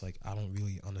like it's like I don't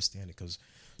really understand it because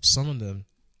some of them,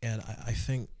 and I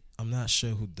think I'm not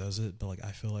sure who does it, but like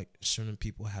I feel like certain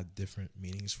people have different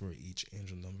meanings for each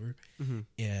angel number,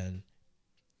 and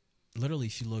literally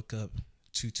if you look up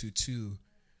 222,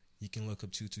 you can look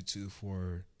up 222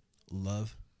 for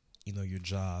love, your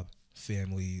job,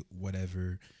 family,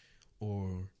 whatever,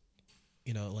 or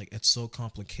like it's so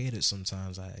complicated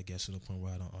sometimes I guess to the point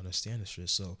where I don't understand this shit.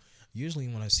 So usually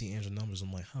when I see angel numbers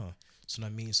I'm like, so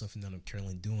that means something that I'm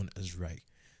currently doing is right.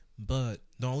 But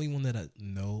the only one that I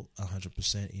know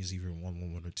 100% is either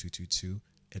 111 or 222.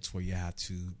 It's where you have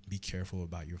to be careful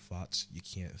about your thoughts. You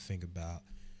can't think about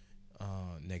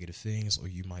negative things, or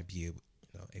you might be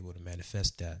able to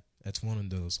manifest that. That's one of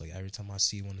those. Like every time I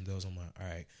see one of those, I'm like, all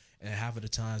right. And half of the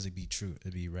times it'd be true,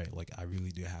 it'd be right. Like I really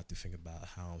do have to think about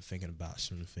how I'm thinking about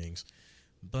certain things.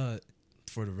 But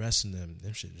for the rest of them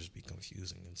should just be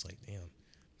confusing. It's like, damn.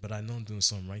 But I know I'm doing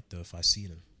something right though if I see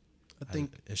them. I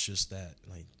think it's just that,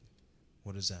 like,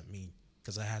 what does that mean?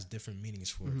 Because it has different meanings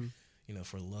for,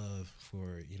 for love,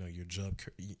 for your job,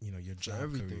 your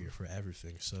job career, for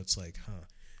everything. So it's like,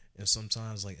 And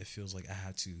sometimes like it feels like I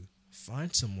had to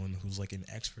find someone who's like an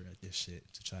expert at this shit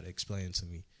to try to explain it to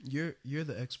me. You're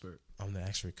the expert. I'm the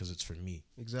expert because it's for me.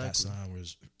 Exactly. That sign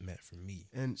was meant for me.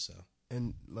 And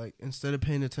like instead of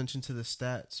paying attention to the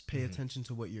stats, pay attention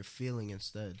to what you're feeling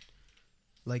instead.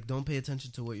 Like don't pay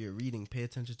attention to what you're reading. Pay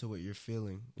attention to what you're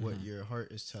feeling. What your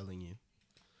heart is telling you.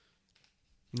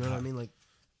 You know what I mean? Like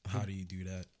how do you do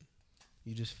that?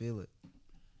 You just feel it.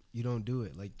 You don't do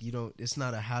it. Like, you don't, it's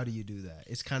not a how do you do that.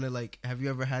 It's kind of like, have you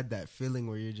ever had that feeling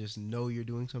where you just know you're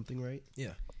doing something right?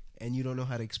 Yeah. And you don't know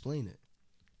how to explain it.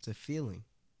 It's a feeling.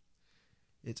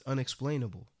 It's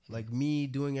unexplainable. Like me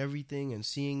doing everything and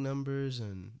seeing numbers,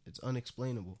 and it's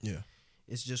unexplainable. Yeah.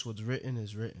 It's just what's written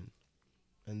is written.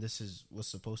 And this is what's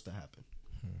supposed to happen.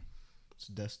 It's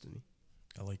destiny.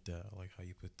 I like that. I like how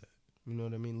you put that. You know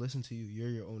what I mean? Listen to you. You're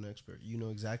your own expert. You know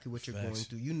exactly what you're going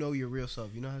through. You know your real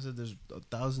self. You know how I said there's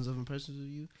thousands of impressions of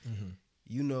you?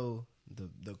 You know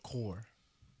the core.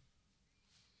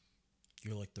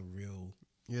 You're like the real...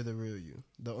 You're the real you.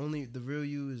 The real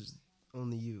you is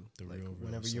only you. The like real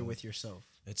whenever self. You're with yourself.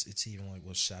 It's even like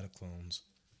with shadow clones.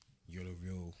 You're the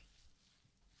real...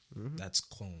 That's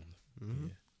cloned. Yeah.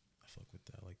 I fuck with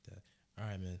that. I like that. All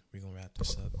right, man. We're going to wrap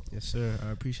this up. Yes, sir. I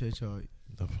appreciate y'all.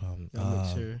 No problem.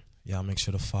 Y'all make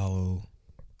sure to follow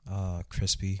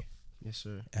Krispy. Yes,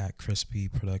 sir. At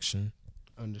Krispy Production.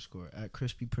 _ At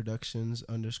Krispy Productions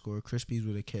 _ Krispies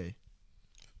with a K.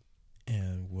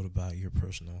 And what about your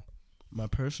personal? My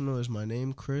personal is my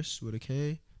name, Chris with a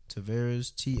K.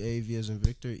 Tavares, TAV as in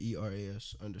Victor,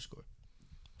 ERAS _.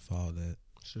 Follow that.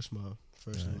 It's just my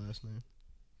first and last name.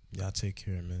 Y'all take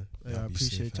care, man. Hey, I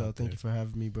appreciate y'all. Thank you for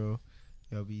having me, bro.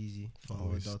 Y'all be easy.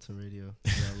 Follow Dalton Radio.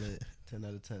 Y'all lit. 10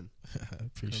 out of 10.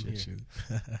 Appreciate you.